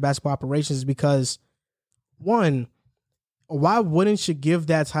 president of basketball operations, is because, one, why wouldn't you give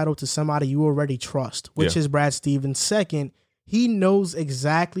that title to somebody you already trust, which is Brad Stevens? Second, he knows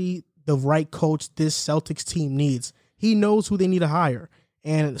exactly the right coach this Celtics team needs. He knows who they need to hire.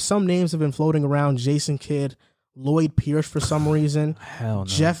 And some names have been floating around: Jason Kidd, Lloyd Pierce for some reason, Hell no.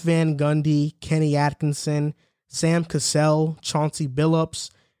 Jeff Van Gundy, Kenny Atkinson, Sam Cassell, Chauncey Billups.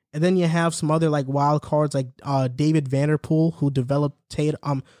 And then you have some other like wild cards like David Vanderpool, who developed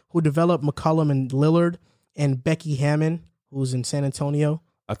McCollum and Lillard, and Becky Hammon, who's in San Antonio.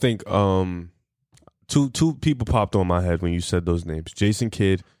 I think two people popped on my head when you said those names: Jason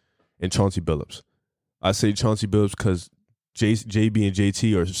Kidd and Chauncey Billups. I say Chauncey Billups because JB and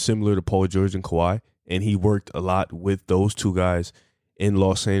JT are similar to Paul George and Kawhi, and he worked a lot with those two guys in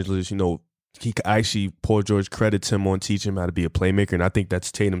Los Angeles. Paul George credits him on teaching him how to be a playmaker, and I think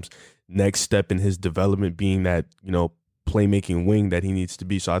that's Tatum's next step in his development, being that, playmaking wing that he needs to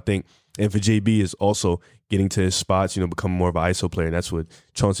be. So I think, and for JB is also getting to his spots, becoming more of an ISO player, and that's what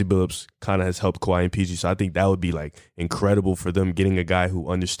Chauncey Billups kind of has helped Kawhi and PG. So I think that would be like incredible for them, getting a guy who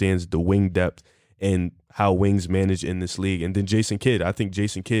understands the wing depth and how wings manage in this league. And then Jason Kidd, I think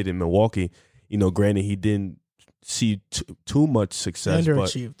Jason Kidd in Milwaukee, granted he didn't see too much success,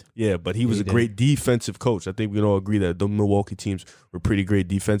 but he was a great defensive coach. I think we can all agree that the Milwaukee teams were pretty great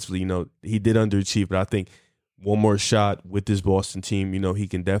defensively. He did underachieve, but I think one more shot with this Boston team, he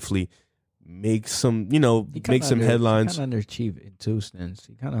can definitely make some, make some headlines. He kind of underachieved in two stints.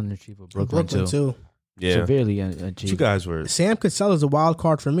 He kind of underachieved with Brooklyn too. Yeah. Severely underachieved. You guys were. Sam Cassell is a wild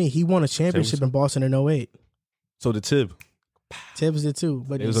card for me. He won a championship in Boston in 2008. So did Tibbs. Tibbs did too,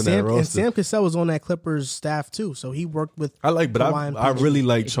 but Sam Cassell was on that Clippers staff too, so he worked with. I really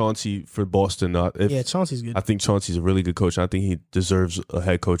like Chauncey for Boston. Chauncey's good. I think Chauncey's a really good coach. I think he deserves a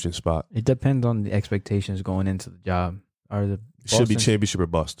head coaching spot. It depends on the expectations going into the job. Should be championship or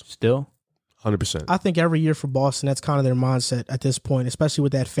bust. Still, 100%. I think every year for Boston, that's kind of their mindset at this point, especially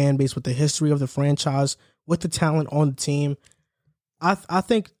with that fan base, with the history of the franchise, with the talent on the team. I don't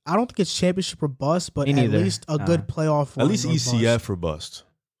think it's championship or bust, but at least a good playoff run. At least ECF or bust.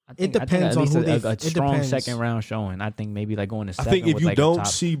 It depends on who a strong second round showing. I think maybe like going to second. I think if you don't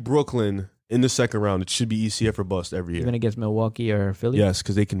see Brooklyn in the second round, it should be ECF or bust every year. Even against Milwaukee or Philly? Yes,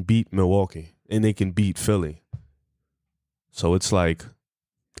 because they can beat Milwaukee and they can beat Philly. So it's like,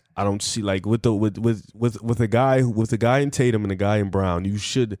 I don't see, like with a guy in Tatum and a guy in Brown, you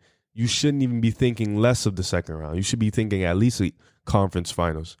shouldn't even be thinking less of the second round. You should be thinking at least conference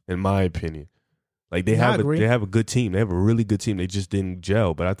finals, in my opinion. Like they have a good team. They have a really good team. They just didn't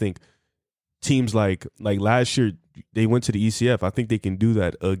gel. But I think teams like last year, they went to the ECF. I think they can do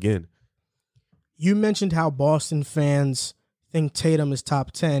that again. You mentioned how Boston fans think Tatum is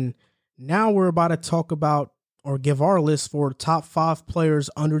top 10. Now we're about to talk about or give our list for top 5 players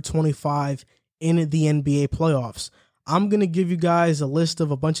under 25 in the NBA playoffs. I'm going to give you guys a list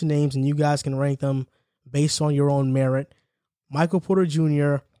of a bunch of names, and you guys can rank them based on your own merit. Michael Porter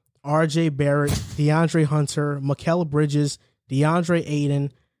Jr., R.J. Barrett, DeAndre Hunter, Mikal Bridges, DeAndre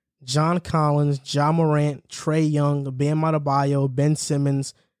Ayton, John Collins, Ja Morant, Trae Young, Bam Adebayo, Ben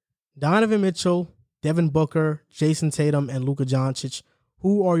Simmons, Donovan Mitchell, Devin Booker, Jason Tatum, and Luka Doncic.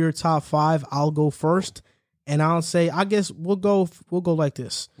 Who are your top 5? I'll go first, and I'll say, I guess we'll go like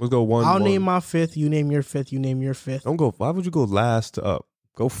this. We'll go one. I'll name my 5th. You name your 5th. You name your 5th. Don't go. Why would you go last up?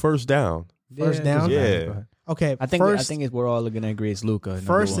 Go first down. First down. Yeah. Okay. I think we're all going to agree it's Luka.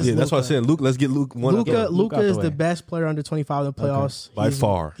 First is that's why I said Luke. Let's get Luke one. Luka is the best player under 25 in the playoffs. Okay. By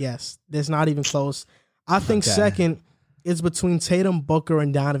far. Yes. It's not even close. I think second is between Tatum, Booker,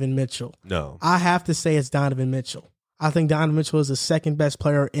 and Donovan Mitchell. No. I have to say it's Donovan Mitchell. I think Donovan Mitchell is the second best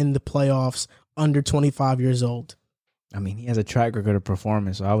player in the playoffs under 25 years old. I mean, he has a track record of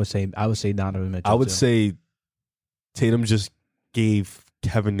performance, so I would say Donovan Mitchell. I would say Tatum just gave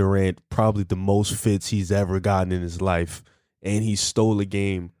Kevin Durant probably the most fits he's ever gotten in his life, and he stole a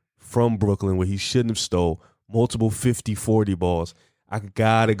game from Brooklyn where he shouldn't have stole multiple 50-40 balls. I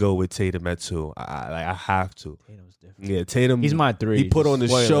gotta go with Tatum at 2. I have to. Tatum's different. Yeah, Tatum. He's my 3. He put on the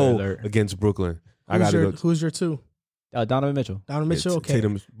Spoiler show alert. against Brooklyn. I gotta go. Who's your 2? Donovan Mitchell. Donovan Mitchell. Okay.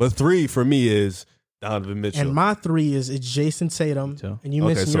 Tatum, but 3 for me is Donovan Mitchell. And my 3 is Jason Tatum. Mitchell. And you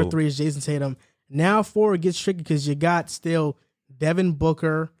mentioned your 3 is Jason Tatum. Now 4 it gets tricky because you got still Devin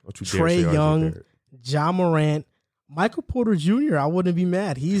Booker, Trae Young, Ja Morant, Michael Porter Jr. I wouldn't be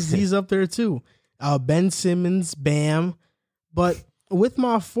mad. He's up there too. Ben Simmons, Bam. But with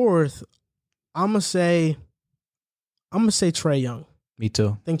my 4th, I'm gonna say Trae Young. Me too.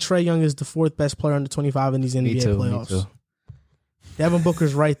 I think Trae Young is the 4th best player under 25 in these NBA playoffs. Me too. Devin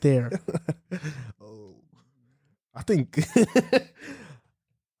Booker's right there. I think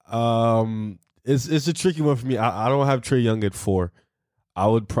it's a tricky one for me. I don't have Trae Young at 4. I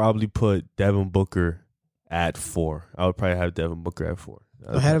would probably put Devin Booker at 4. I would probably have Devin Booker at 4.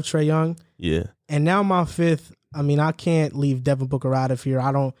 Ahead of Trae Young? Yeah. And now my 5th, I mean, I can't leave Devin Booker out of here.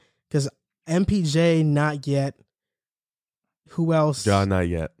 Because MPJ, not yet. Who else? Ja, not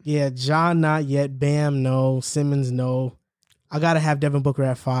yet. Yeah, Ja, not yet. Bam, no. Simmons, no. I got to have Devin Booker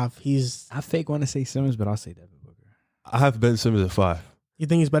at 5. I fake want to say Simmons, but I'll say Devin Booker. I have Ben Simmons at 5. You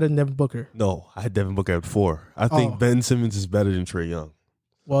think he's better than Devin Booker? No, I had Devin Booker at 4. I think Ben Simmons is better than Trae Young.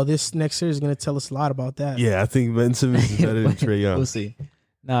 Well, this next series is going to tell us a lot about that. Yeah, I think Ben Simmons is better than Trae Young. We'll see.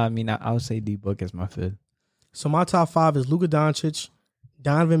 No, I mean, I would say D-Book as my 5th. So my top 5 is Luka Doncic,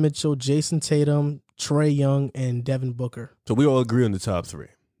 Donovan Mitchell, Jason Tatum, Trae Young, and Devin Booker. So we all agree on the top 3.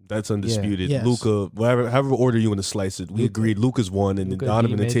 That's undisputed. Yes. Luka, however order you want to slice it, we agreed Luka's 1, and then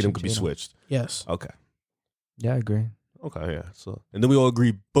Donovan and Tatum could be switched. Yes. Okay. Yeah, I agree. Okay, yeah. So, and then we all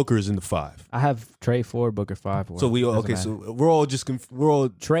agree Booker's in the 5. I have Trae 4, Booker 5. So we all okay. So we're all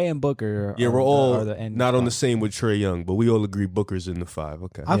Trae and Booker. We're all are the end not on the spot. same with Trae Young, but we all agree Booker's in the 5.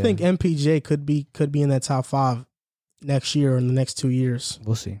 Okay. I think MPJ could be in that top 5 next year or in the next 2 years.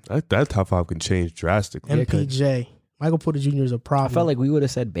 We'll see. That top 5 can change drastically. MPJ. Michael Porter Jr. is a problem. I felt like we would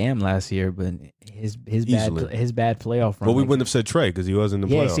have said Bam last year, but his bad playoff run. But we wouldn't have said Trae because he was in the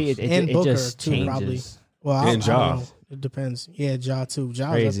playoffs. See, And it Booker, just too, changes. probably. Well, And Ja. I don't know. It depends. Yeah, Ja too.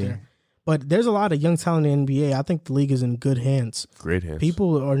 Ja is Crazy. up there. But there's a lot of young talent in the NBA. I think the league is in good hands. Great hands.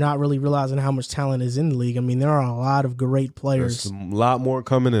 People are not really realizing how much talent is in the league. I mean, there are a lot of great players. There's a lot more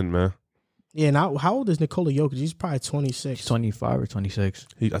coming in, man. Yeah, now how old is Nikola Jokic? He's probably 26. He's 25 or 26.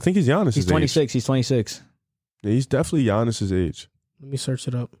 I think he's Giannis's He's 26. He's 26. age. Yeah, he's definitely Giannis's age. Let me search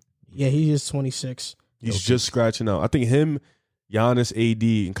it up. Yeah, he is 26. He's just scratching out. I think him, Giannis,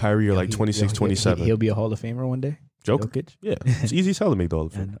 AD, and Kyrie are like 26, 27. He'll be a Hall of Famer one day. Jokic? Yeah. It's easy as hell to make the Hall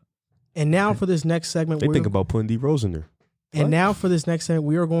of Fame. And now for this next segment, They think about putting D Rose in there. And now for this next segment,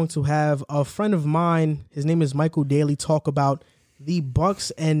 we are going to have a friend of mine. His name is Michael Daly. Talk about the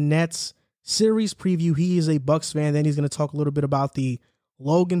Bucks and Nets series preview. He is a Bucks fan. Then he's going to talk a little bit about the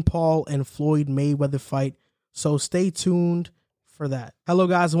Logan Paul and Floyd Mayweather fight. So stay tuned for that. Hello,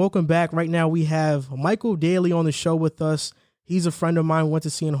 guys, and welcome back. Right now, we have Michael Daly on the show with us. He's a friend of mine. We went to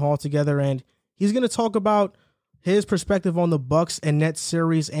Seton Hall together, and he's going to talk about his perspective on the Bucks and Nets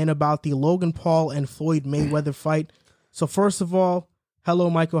series and about the Logan Paul and Floyd Mayweather fight. So first of all, hello,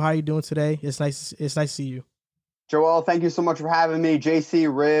 Michael. How are you doing today? It's nice to see you. Joel, thank you so much for having me.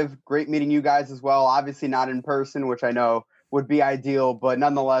 JC, Riv, great meeting you guys as well. Obviously not in person, which I know would be ideal, but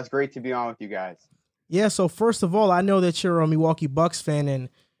nonetheless, great to be on with you guys. Yeah, so first of all, I know that you're a Milwaukee Bucks fan, and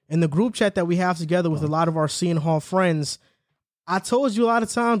in the group chat that we have together with a lot of our Seton Hall friends, I told you a lot of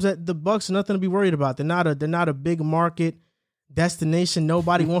times that the Bucks are nothing to be worried about. They're not a big market. destination.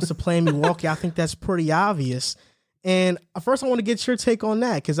 Nobody wants to play in Milwaukee. I think that's pretty obvious. And first, I want to get your take on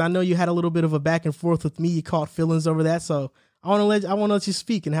that because I know you had a little bit of a back and forth with me. You caught feelings over that, so I want to let you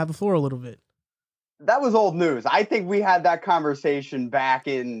speak and have the floor a little bit. That was old news. I think we had that conversation back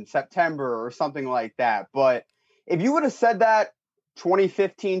in September or something like that. But if you would have said that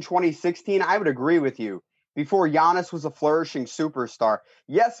 2015, 2016, I would agree with you. Before Giannis was a flourishing superstar.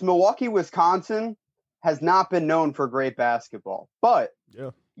 Yes, Milwaukee, Wisconsin has not been known for great basketball, but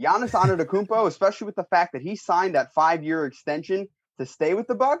Giannis Antetokounmpo, especially with the fact that he signed that 5-year extension to stay with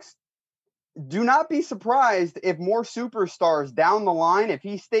the Bucks, do not be surprised if more superstars down the line, if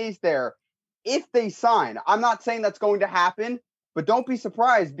he stays there, if they sign. I'm not saying that's going to happen, but don't be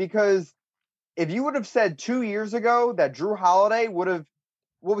surprised because if you would have said 2 years ago that Drew Holiday would have,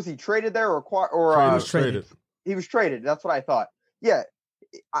 what was he, traded there or traded? He was traded. That's what I thought. Yeah.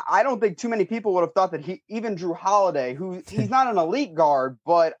 I don't think too many people would have thought that even Drew Holiday, who he's not an elite guard,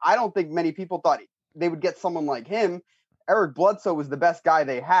 but I don't think many people thought they would get someone like him. Eric Bledsoe was the best guy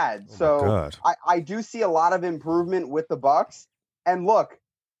they had. So I do see a lot of improvement with the Bucks. And look,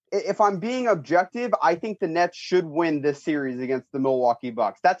 if I'm being objective, I think the Nets should win this series against the Milwaukee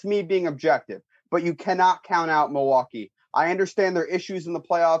Bucks. That's me being objective, but you cannot count out Milwaukee. I understand their issues in the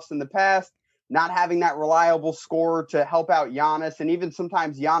playoffs in the past, not having that reliable scorer to help out Giannis, and even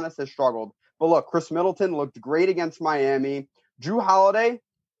sometimes Giannis has struggled. But look, Chris Middleton looked great against Miami. Drew Holiday,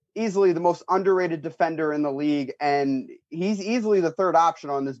 easily the most underrated defender in the league, and he's easily the third option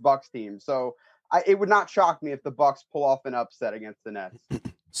on this Bucks team. So it would not shock me if the Bucks pull off an upset against the Nets.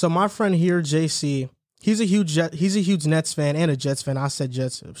 So my friend here, JC, he's a huge Nets fan and a Jets fan. I said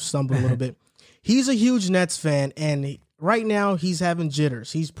Jets, stumbled a little bit. He's a huge Nets fan, and right now he's having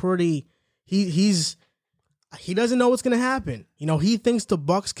jitters. He's pretty. He doesn't know what's going to happen. You know, he thinks the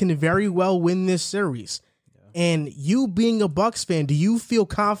Bucks can very well win this series. Yeah. And you being a Bucks fan, do you feel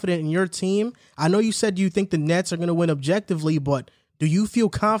confident in your team? I know you said you think the Nets are going to win objectively, but do you feel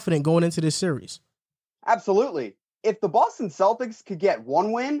confident going into this series? Absolutely. If the Boston Celtics could get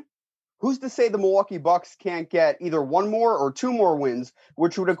one win, who's to say the Milwaukee Bucks can't get either one more or two more wins,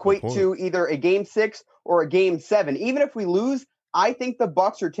 which would equate to either a Game 6 or a Game 7. Even if we lose, I think the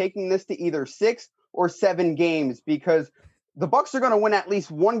Bucks are taking this to either 6 or 7 games because the Bucks are going to win at least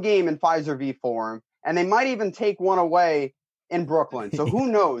one game in Pfizer V Forum, and they might even take one away in Brooklyn. So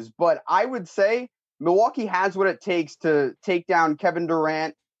who knows? But I would say Milwaukee has what it takes to take down Kevin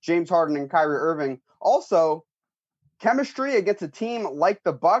Durant, James Harden, and Kyrie Irving. Also, chemistry against a team like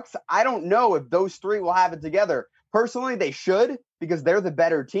the Bucks, I don't know if those three will have it together. Personally, they should because they're the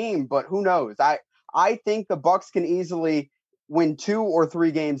better team, but who knows? I think the Bucks can easily win 2 or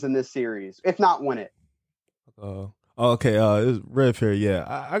 3 games in this series, if not win it. Okay, it's Rev here.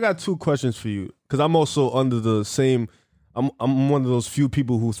 Yeah, I got 2 questions for you because I'm also under the same. I'm one of those few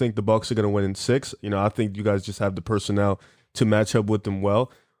people who think the Bucks are going to win in 6. You know, I think you guys just have the personnel to match up with them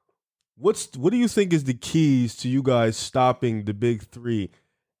well. What do you think is the keys to you guys stopping the big 3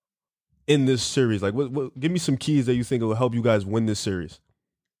 in this series? Like, what give me some keys that you think will help you guys win this series.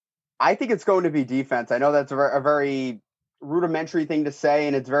 I think it's going to be defense. I know that's a very rudimentary thing to say,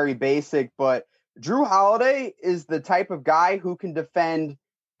 and it's very basic, but Drew Holiday is the type of guy who can defend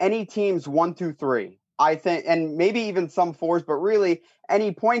any teams 1 through 3. I think, and maybe even some 4s, but really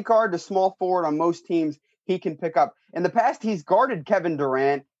any point guard to small forward on most teams he can pick up. In the past, he's guarded Kevin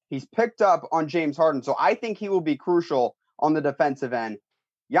Durant. He's picked up on James Harden. So I think he will be crucial on the defensive end.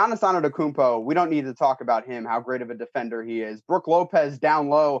 Giannis Antetokounmpo, we don't need to talk about him, how great of a defender he is. Brook Lopez down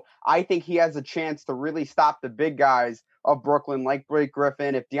low. I think he has a chance to really stop the big guys of Brooklyn, like Blake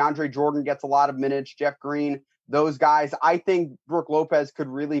Griffin. If DeAndre Jordan gets a lot of minutes, Jeff Green, those guys, I think Brook Lopez could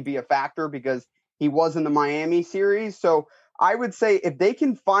really be a factor because he was in the Miami series. So I would say if they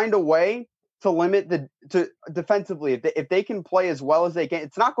can find a way to limit defensively, if they can play as well as they can,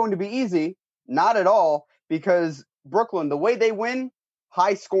 it's not going to be easy, not at all, because Brooklyn, the way they win,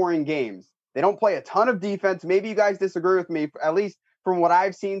 high scoring games. They don't play a ton of defense. Maybe you guys disagree with me, at least from what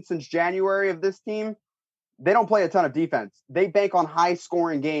I've seen since January of this team. They don't play a ton of defense. They bank on high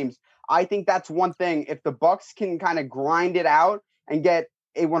scoring games. I think that's one thing. If the Bucks can kind of grind it out and get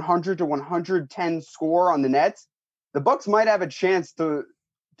a 100 to 110 score on the Nets, the Bucks might have a chance to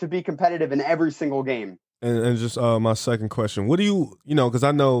be competitive in every single game. And just my second question, what do you because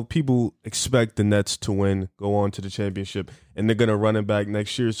I know people expect the Nets to win, go on to the championship, and they're going to run it back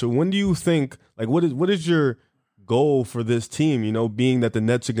next year. So when do you think, like, what is your goal for this team, being that the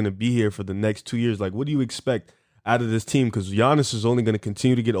Nets are going to be here for the next 2 years? Like, what do you expect out of this team? Because Giannis is only going to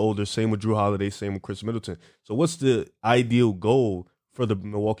continue to get older, same with Drew Holiday, same with Chris Middleton. So what's the ideal goal for the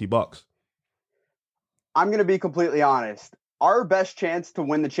Milwaukee Bucks? I'm going to be completely honest. our best chance to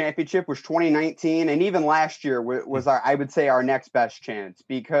win the championship was 2019, and even last year was I would say our next best chance,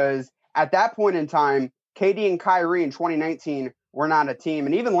 because at that point in time, KD and Kyrie in 2019 were not a team,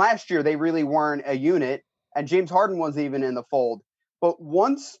 and even last year they really weren't a unit, and James Harden wasn't even in the fold. But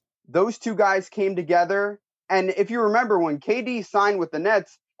once those two guys came together, and if you remember when KD signed with the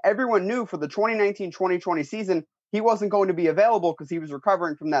Nets, everyone knew for the 2019-2020 season he wasn't going to be available because he was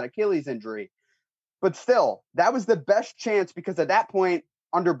recovering from that Achilles injury. But still, that was the best chance, because at that point,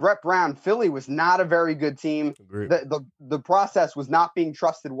 under Brett Brown, Philly was not a very good team. The process was not being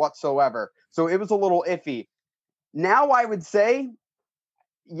trusted whatsoever. So it was a little iffy. Now I would say,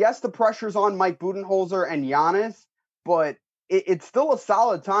 yes, the pressure's on Mike Budenholzer and Giannis, but it's still a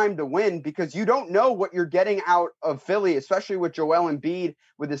solid time to win, because you don't know what you're getting out of Philly, especially with Joel Embiid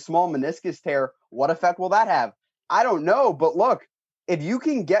with his small meniscus tear. What effect will that have? I don't know, but look, if you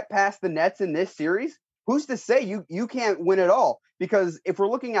can get past the Nets in this series, who's to say you can't win it all? Because if we're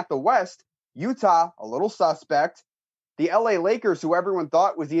looking at the West, Utah, a little suspect. The LA Lakers, who everyone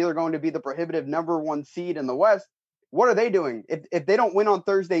thought was either going to be the prohibitive number one seed in the West, what are they doing? If they don't win on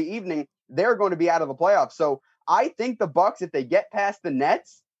Thursday evening, they're going to be out of the playoffs. So I think the Bucks, if they get past the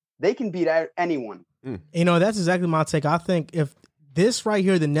Nets, they can beat anyone. You know, that's exactly my take. I think if this right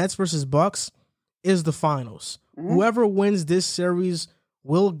here, the Nets versus Bucks, is the finals. Whoever wins this series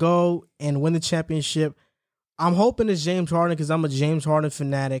will go and win the championship. I'm hoping it's James Harden, because I'm a James Harden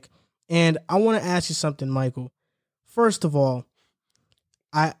fanatic. And I want to ask you something, Michael. First of all,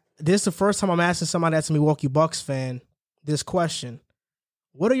 this is the first time I'm asking somebody that's a Milwaukee Bucks fan this question.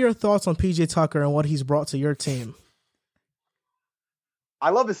 What are your thoughts on PJ Tucker and what he's brought to your team? I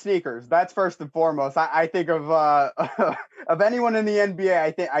love his sneakers. That's first and foremost. I think of anyone in the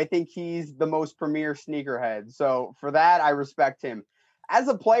NBA, I think he's the most premier sneakerhead. So for that, I respect him. As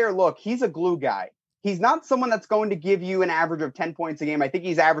a player, look, he's a glue guy. He's not someone that's going to give you an average of 10 points a game. I think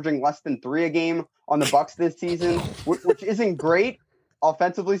he's averaging less than 3 a game on the Bucks this season, which isn't great,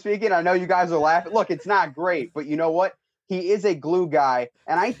 offensively speaking. I know you guys are laughing. Look, it's not great, but you know what? He is a glue guy.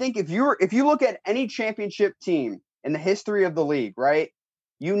 And I think if you look at any championship team in the history of the league, right,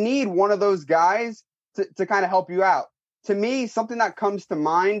 you need one of those guys to kind of help you out. To me, something that comes to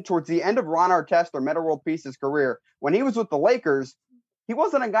mind towards the end of Ron Artest or Metta World Peace's career, when he was with the Lakers, he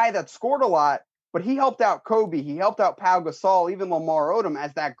wasn't a guy that scored a lot, but he helped out Kobe. He helped out Pau Gasol, even Lamar Odom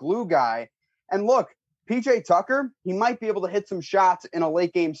as that glue guy. And look, PJ Tucker, he might be able to hit some shots in a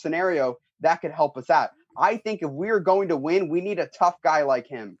late game scenario that could help us out. I think if we are going to win, we need a tough guy like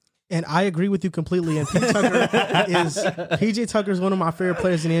him. And I agree with you completely. And PJ Tucker is one of my favorite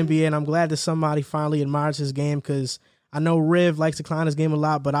players in the NBA, and I'm glad that somebody finally admires his game, because I know Riv likes to clown his game a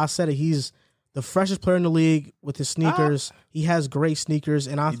lot, but I said it, he's the freshest player in the league with his sneakers. He has great sneakers,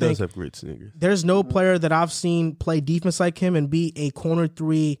 and I think does have great sneakers. There's no player that I've seen play defense like him and be a corner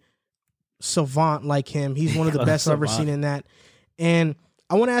 3 savant like him. He's one of the best I've ever seen in that. And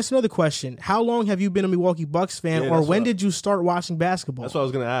I want to ask another question. How long have you been a Milwaukee Bucks fan, or when did you start watching basketball? That's what I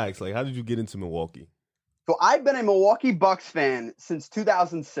was going to ask. Like, how did you get into Milwaukee? So I've been a Milwaukee Bucks fan since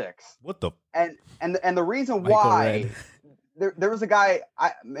 2006. What the? And the reason why there was a guy,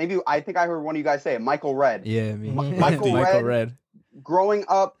 I think I heard one of you guys say it, Michael Redd. Yeah, me. Michael Redd. Growing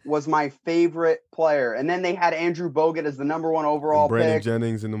up was my favorite player. And then they had Andrew Bogut as the number 1 overall Brandon pick.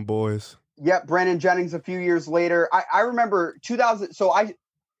 Jennings and them boys. Yep, Brandon Jennings a few years later. I remember 2000. So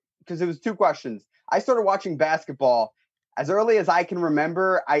because it was 2 questions. I started watching basketball as early as I can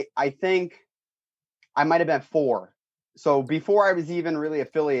remember. I think I might have been 4. So before I was even really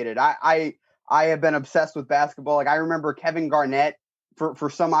affiliated, I have been obsessed with basketball. Like I remember Kevin Garnett for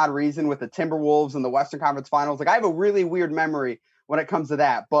some odd reason with the Timberwolves in the Western Conference Finals. Like I have a really weird memory when it comes to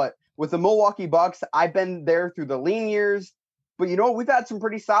that. But with the Milwaukee Bucks, I've been there through the lean years. But you know what? We've had some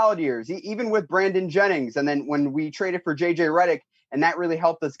pretty solid years, even with Brandon Jennings. And then when we traded for JJ Redick, and that really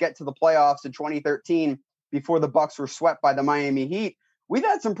helped us get to the playoffs in 2013 before the Bucks were swept by the Miami Heat, we've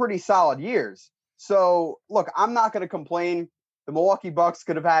had some pretty solid years. So, look, I'm not going to complain. The Milwaukee Bucks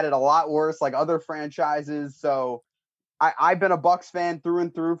could have had it a lot worse, like other franchises. So I've been a Bucks fan through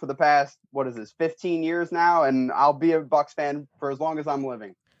and through for the past, 15 years now, and I'll be a Bucks fan for as long as I'm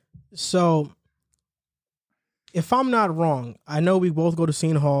living. So, if I'm not wrong, I know we both go to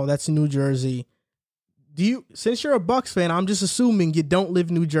Seton Hall. That's in New Jersey. Since you're a Bucks fan, I'm just assuming you don't live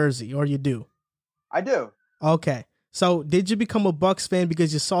in New Jersey, or you do? I do. Okay. So did you become a Bucks fan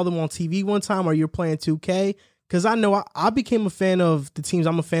because you saw them on TV one time, or you're playing 2K? Because I know I became a fan of the teams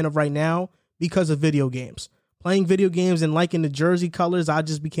I'm a fan of right now because of video games. Playing video games and liking the jersey colors, I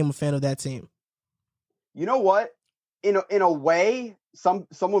just became a fan of that team. You know what? In a way,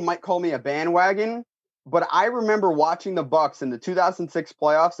 someone might call me a bandwagon, But I remember watching the Bucks in the 2006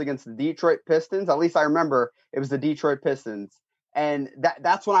 playoffs against the Detroit Pistons. At least I remember it was the Detroit Pistons. And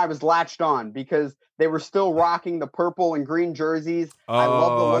that's when I was latched on because they were still rocking the purple and green jerseys. I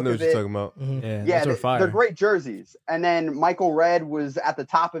love the look I know of what you're it. talking about. Mm-hmm. Yeah, those are fire. they're great jerseys. And then Michael Redd was at the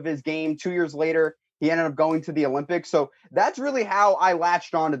top of his game 2 years later. He ended up going to the Olympics. So that's really how I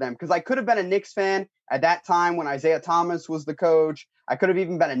latched onto them because I could have been a Knicks fan at that time when Isaiah Thomas was the coach. I could have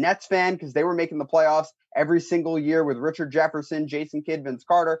even been a Nets fan because they were making the playoffs every single year with Richard Jefferson, Jason Kidd, Vince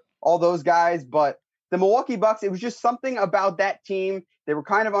Carter, all those guys. But the Milwaukee Bucks, it was just something about that team. They were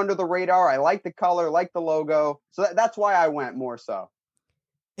kind of under the radar. I like the color, like the logo. So that's why I went more so.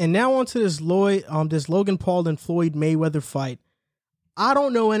 And now on to this Logan Paul and Floyd Mayweather fight. I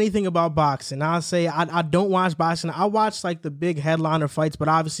don't know anything about boxing. I'll say I don't watch boxing. I watch like the big headliner fights, but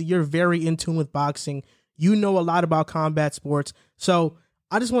obviously you're very in tune with boxing. You know a lot about combat sports. So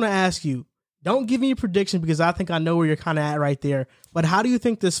I just want to ask you, don't give me a prediction because I think I know where you're kind of at right there. But how do you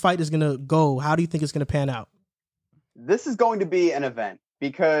think this fight is going to go? How do you think it's going to pan out? This is going to be an event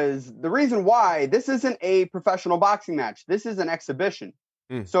because the reason why this isn't a professional boxing match, this is an exhibition.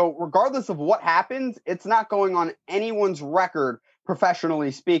 So regardless of what happens, it's not going on anyone's record,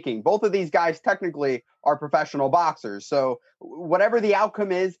 professionally speaking. Both of these guys technically are professional boxers. So whatever the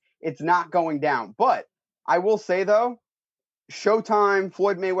outcome is, it's not going down. But I will say, though, Showtime,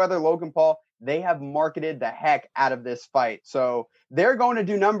 Floyd Mayweather, Logan Paul, they have marketed the heck out of this fight. So they're going to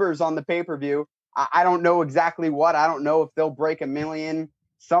do numbers on the pay-per-view. I don't know exactly what. I don't know if they'll break 1 million.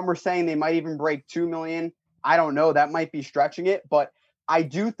 Some are saying they might even break 2 million. I don't know. That might be stretching it. But I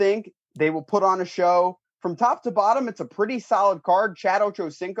do think they will put on a show. From top to bottom, it's a pretty solid card. Chad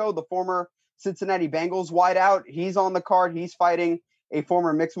Ochocinco, the former Cincinnati Bengals wideout, he's on the card. He's fighting a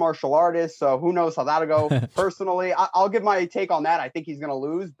former mixed martial artist. So who knows how that'll go. Personally, I'll give my take on that. I think he's going to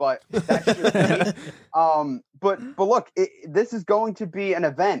lose, but that's just me. But look, this is going to be an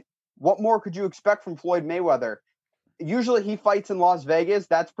event. What more could you expect from Floyd Mayweather? Usually he fights in Las Vegas.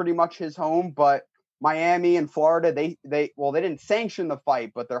 That's pretty much his home, but Miami and Florida, they didn't sanction the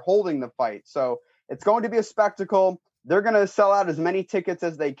fight, but they're holding the fight. So it's going to be a spectacle. They're going to sell out as many tickets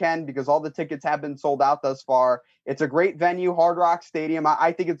as they can because all the tickets have been sold out thus far. It's a great venue, Hard Rock Stadium.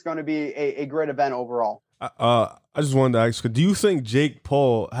 I think it's going to be a great event overall. I just wanted to ask, do you think Jake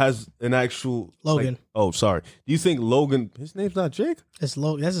Paul has an actual Logan? Do you think Logan? His name's not Jake. It's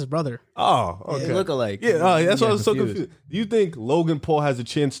Logan. That's his brother. Oh, okay. They look alike. Yeah, that's why I was so confused. Do you think Logan Paul has a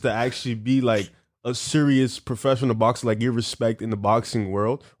chance to actually be like a serious professional boxer, like give respect in the boxing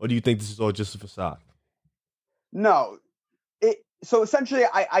world, or do you think this is all just a facade? No. So essentially,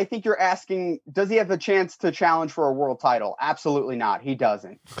 I think you're asking, does he have a chance to challenge for a world title? Absolutely not. He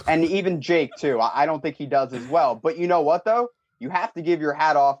doesn't. And even Jake, too. I don't think he does as well. But you know what, though? You have to give your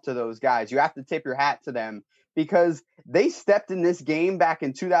hat off to those guys. You have to tip your hat to them because they stepped in this game back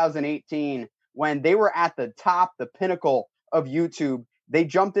in 2018 when they were at the top, the pinnacle of YouTube. They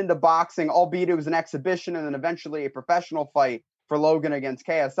jumped into boxing, albeit it was an exhibition and then eventually a professional fight for Logan against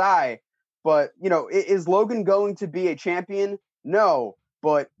KSI. But, is Logan going to be a champion? No.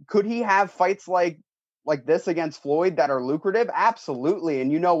 But could he have fights like this against Floyd that are lucrative? Absolutely.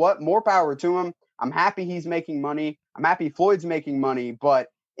 And you know what? More power to him. I'm happy he's making money. I'm happy Floyd's making money. But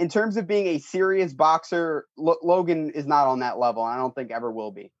in terms of being a serious boxer, Logan is not on that level. And I don't think ever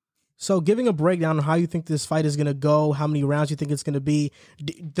will be. So giving a breakdown on how you think this fight is going to go, how many rounds you think it's going to be,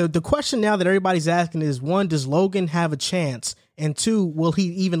 the question now that everybody's asking is, one, does Logan have a chance? And two, will he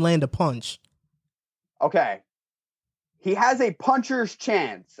even land a punch? Okay. He has a puncher's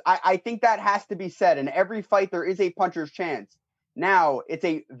chance. I think that has to be said. In every fight, there is a puncher's chance. Now, it's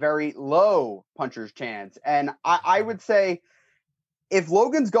a very low puncher's chance. And I would say if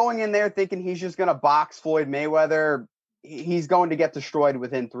Logan's going in there thinking he's just going to box Floyd Mayweather, he's going to get destroyed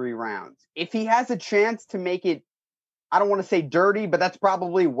within 3 rounds. If he has a chance to make it, I don't want to say dirty, but that's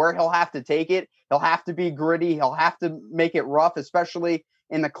probably where he'll have to take it. He'll have to be gritty. He'll have to make it rough, especially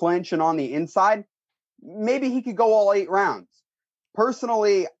in the clinch and on the inside. Maybe he could go all 8 rounds.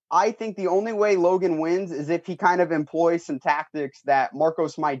 Personally, I think the only way Logan wins is if he kind of employs some tactics that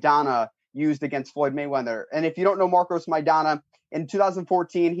Marcos Maidana used against Floyd Mayweather. And if you don't know Marcos Maidana, in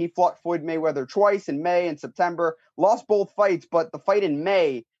 2014, he fought Floyd Mayweather twice in May and September, lost both fights, but the fight in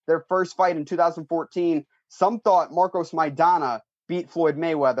May, their first fight in 2014, some thought Marcos Maidana beat Floyd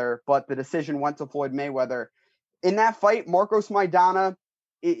Mayweather, but the decision went to Floyd Mayweather. In that fight, Marcos Maidana,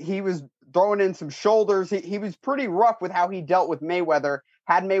 he was throwing in some shoulders. He was pretty rough with how he dealt with Mayweather,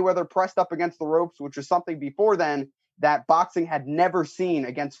 had Mayweather pressed up against the ropes, which was something before then that boxing had never seen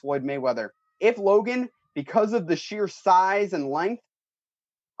against Floyd Mayweather. If Logan, because of the sheer size and length,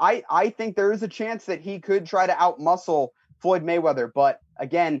 I think there is a chance that he could try to outmuscle Floyd Mayweather. But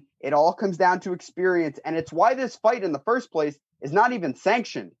again, it all comes down to experience. And it's why this fight in the first place is not even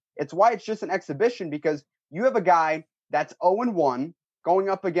sanctioned. It's why it's just an exhibition, because you have a guy that's 0-1 going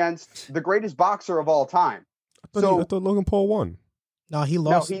up against the greatest boxer of all time. I thought Logan Paul won. No, he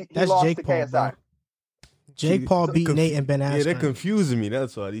lost. He That's lost Jake to Paul, KSI. bro. Jake Paul beat Nate and Ben Askren. Yeah, they're confusing me.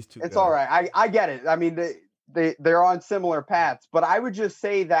 That's why these two. It's guys. all right. I get it. I mean, they're on similar paths. But I would just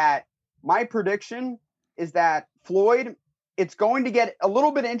say that my prediction is that Floyd, it's going to get a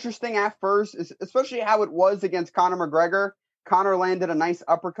little bit interesting at first, especially how it was against Conor McGregor. Conor landed a nice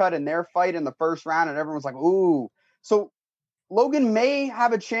uppercut in their fight in the first round, and everyone was like, ooh. So Logan may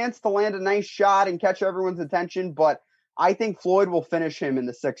have a chance to land a nice shot and catch everyone's attention, but I think Floyd will finish him in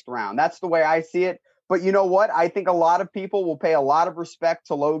the 6th round. That's the way I see it. But you know what? I think a lot of people will pay a lot of respect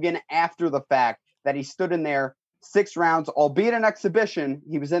to Logan after the fact that he stood in there 6 rounds, albeit an exhibition.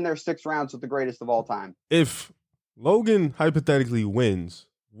 He was in there 6 rounds with the greatest of all time. If Logan hypothetically wins,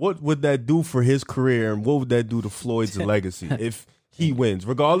 what would that do for his career, and what would that do to Floyd's legacy if he wins?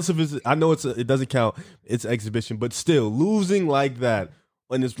 Regardless of his, I know it doesn't count, it's exhibition, but still losing like that,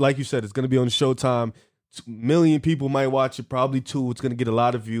 and it's like you said, it's going to be on Showtime. 2 million people might watch it, probably 2. It's going to get a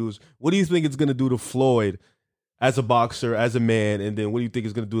lot of views. What do you think it's going to do to Floyd as a boxer, as a man, and then what do you think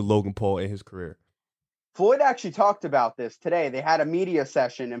it's going to do to Logan Paul in his career? Floyd actually talked about this today. They had a media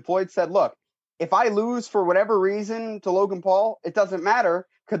session, and Floyd said, look, if I lose for whatever reason to Logan Paul, it doesn't matter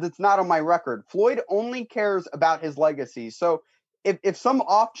because it's not on my record. Floyd only cares about his legacy. So if some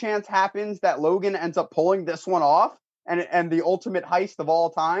off chance happens that Logan ends up pulling this one off and the ultimate heist of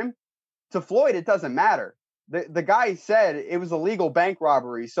all time, to Floyd, it doesn't matter. The guy said it was a legal bank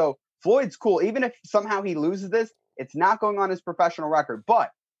robbery. So Floyd's cool. Even if somehow he loses this, it's not going on his professional record.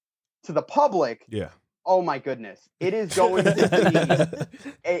 But to the public, yeah. Oh my goodness, it is going to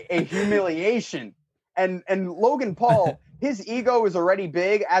be a humiliation. And Logan Paul, his ego is already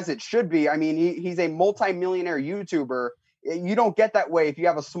big, as it should be. I mean, he's a multi-millionaire YouTuber. You don't get that way if you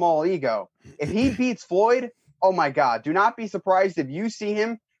have a small ego. If he beats Floyd, oh my God, do not be surprised if you see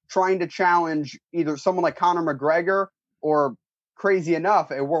him trying to challenge either someone like Conor McGregor or, crazy enough,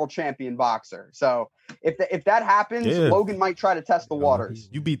 a world champion boxer. So if that happens, Logan might try to test the waters.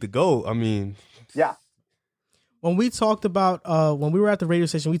 You beat the GOAT. I mean, yeah. When we talked about, when we were at the radio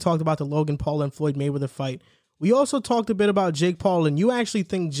station, we talked about the Logan Paul and Floyd Mayweather fight. We also talked a bit about Jake Paul, and you actually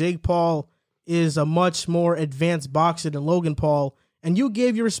think Jake Paul is a much more advanced boxer than Logan Paul, and you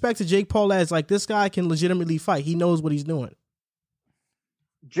gave your respect to Jake Paul as, like, this guy can legitimately fight. He knows what he's doing.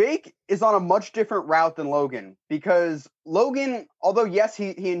 Jake is on a much different route than Logan, because Logan, although, yes,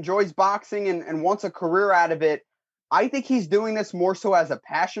 he enjoys boxing and wants a career out of it, I think he's doing this more so as a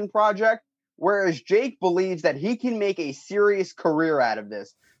passion project, whereas Jake believes that he can make a serious career out of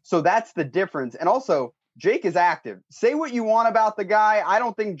this. So that's the difference. And also, Jake is active. Say what you want about the guy. I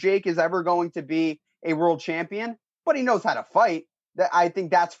don't think Jake is ever going to be a world champion, but he knows how to fight. I think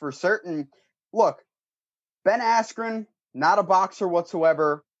that's for certain. Look, Ben Askren, not a boxer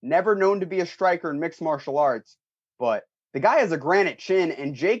whatsoever, never known to be a striker in mixed martial arts, but the guy has a granite chin,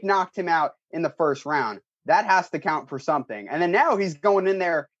 and Jake knocked him out in the first round. That has to count for something. And then now he's going in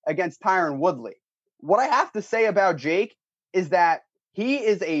there against Tyron Woodley. What I have to say about Jake is that he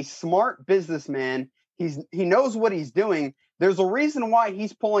is a smart businessman. He knows what he's doing. There's a reason why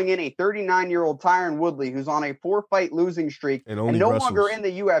he's pulling in a 39-year-old Tyron Woodley who's on a 4-fight losing streak and no longer in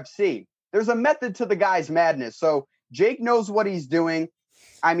the UFC. There's a method to the guy's madness. So Jake knows what he's doing.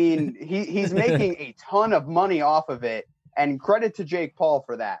 I mean, he's making a ton of money off of it, and credit to Jake Paul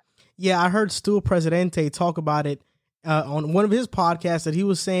for that. Yeah, I heard Stu Presidente talk about it on one of his podcasts, that he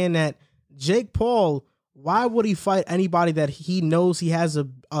was saying that Jake Paul, why would he fight anybody that he knows he has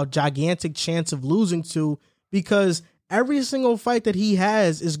a gigantic chance of losing to? Because every single fight that he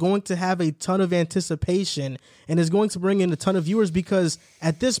has is going to have a ton of anticipation and is going to bring in a ton of viewers, because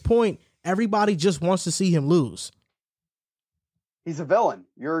at this point, everybody just wants to see him lose. He's a villain.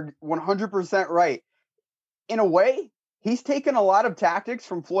 You're 100% right. In a way, he's taken a lot of tactics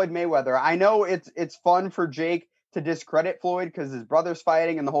from Floyd Mayweather. I know it's fun for Jake to discredit Floyd because his brother's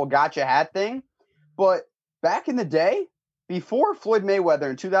fighting and the whole gotcha hat thing. But back in the day, before Floyd Mayweather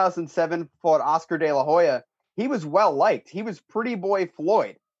in 2007 fought Oscar De La Hoya, he was well liked. He was pretty boy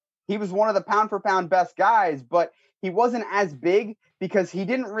Floyd. He was one of the pound for pound best guys, but he wasn't as big because he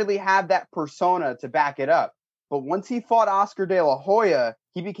didn't really have that persona to back it up. But once he fought Oscar De La Hoya,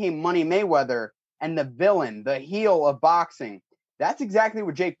 he became Money Mayweather and the villain, the heel of boxing. That's exactly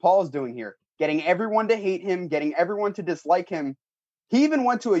what Jake Paul is doing here, getting everyone to hate him, getting everyone to dislike him. He even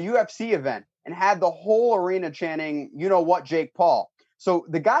went to a UFC event and had the whole arena chanting, you know what, Jake Paul. So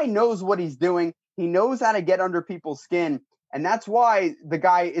the guy knows what he's doing. He knows how to get under people's skin. And that's why the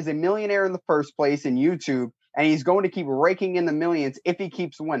guy is a millionaire in the first place in YouTube. And he's going to keep raking in the millions if he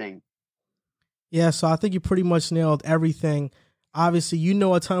keeps winning. Yeah, so I think you pretty much nailed everything. Obviously, you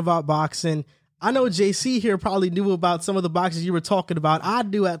know a ton about boxing. I know JC here probably knew about some of the boxers you were talking about. I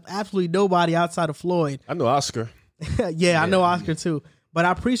do absolutely nobody outside of Floyd. I know Oscar. Yeah, I know Oscar too. But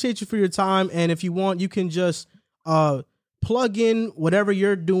I appreciate you for your time. And if you want, you can just plug in whatever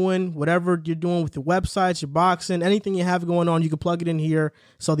you're doing with your websites, your boxing, anything you have going on. You can plug it in here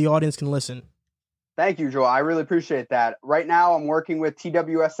so the audience can listen. Thank you, Joel. I really appreciate that. Right now, I'm working with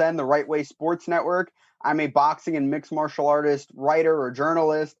TWSN, the Right Way Sports Network. I'm a boxing and mixed martial artist, writer, or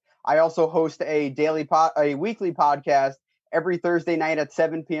journalist. I also host a weekly podcast every Thursday night at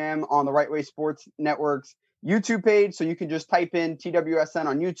 7 p.m. on the Right Way Sports Network's YouTube page. So you can just type in TWSN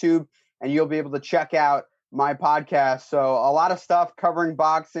on YouTube and you'll be able to check out my podcast. So a lot of stuff covering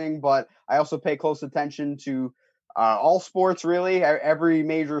boxing, but I also pay close attention to all sports, really. Every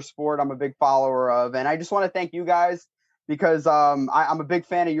major sport I'm a big follower of. And I just want to thank you guys because I'm a big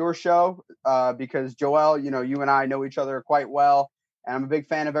fan of your show because Joel, you and I know each other quite well. And I'm a big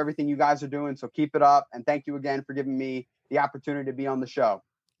fan of everything you guys are doing. So keep it up. And thank you again for giving me the opportunity to be on the show.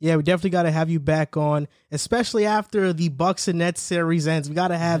 Yeah, we definitely got to have you back on, especially after the Bucks and Nets series ends. We got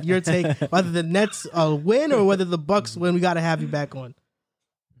to have your take, whether the Nets win or whether the Bucks win. We got to have you back on.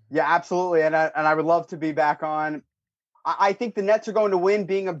 Yeah, absolutely. And I would love to be back on. I think the Nets are going to win,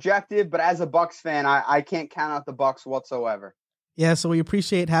 being objective, but as a Bucks fan, I can't count out the Bucks whatsoever. Yeah, so we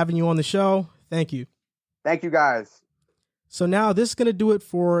appreciate having you on the show. Thank you. Thank you, guys. So now this is going to do it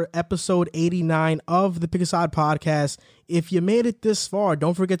for episode 89 of the Pick a Side podcast. If you made it this far,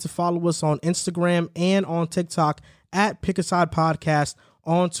 don't forget to follow us on Instagram and on TikTok at Pick a Side Podcast,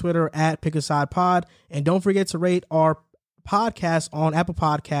 on Twitter at Pick a Side Pod. And don't forget to rate our podcast on Apple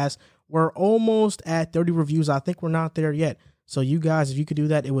Podcasts. We're almost at 30 reviews. I think we're not there yet. So you guys, if you could do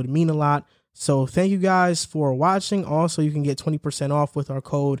that, it would mean a lot. So thank you guys for watching. Also, you can get 20% off with our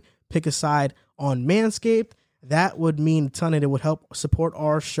code Pick a Side on Manscaped. That would mean a ton and it would help support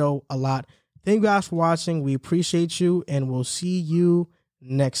our show a lot. Thank you guys for watching. We appreciate you and we'll see you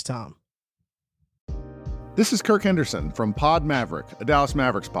next time. This is Kirk Henderson from Pod Maverick, a Dallas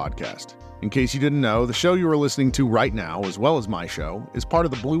Mavericks podcast. In case you didn't know, the show you are listening to right now, as well as my show, is part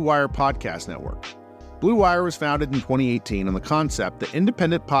of the Blue Wire Podcast Network. Blue Wire was founded in 2018 on the concept that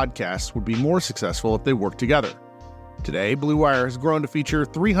independent podcasts would be more successful if they worked together. Today, Blue Wire has grown to feature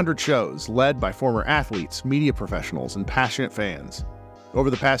 300 shows led by former athletes, media professionals, and passionate fans.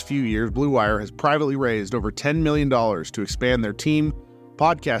 Over the past few years, Blue Wire has privately raised over $10 million to expand their team,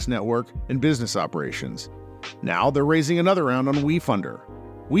 podcast network, and business operations. Now they're raising another round on WeFunder.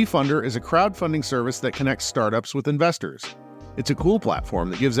 WeFunder is a crowdfunding service that connects startups with investors. It's a cool platform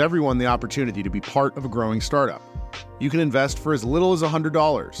that gives everyone the opportunity to be part of a growing startup. You can invest for as little as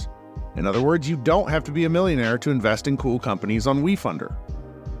 $100. In other words, you don't have to be a millionaire to invest in cool companies on WeFunder.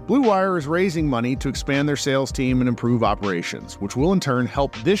 Blue Wire is raising money to expand their sales team and improve operations, which will in turn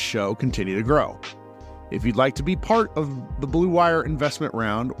help this show continue to grow. If you'd like to be part of the Blue Wire investment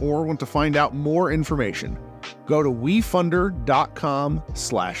round or want to find out more information, go to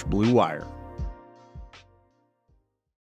wefunder.com/Blue Wire.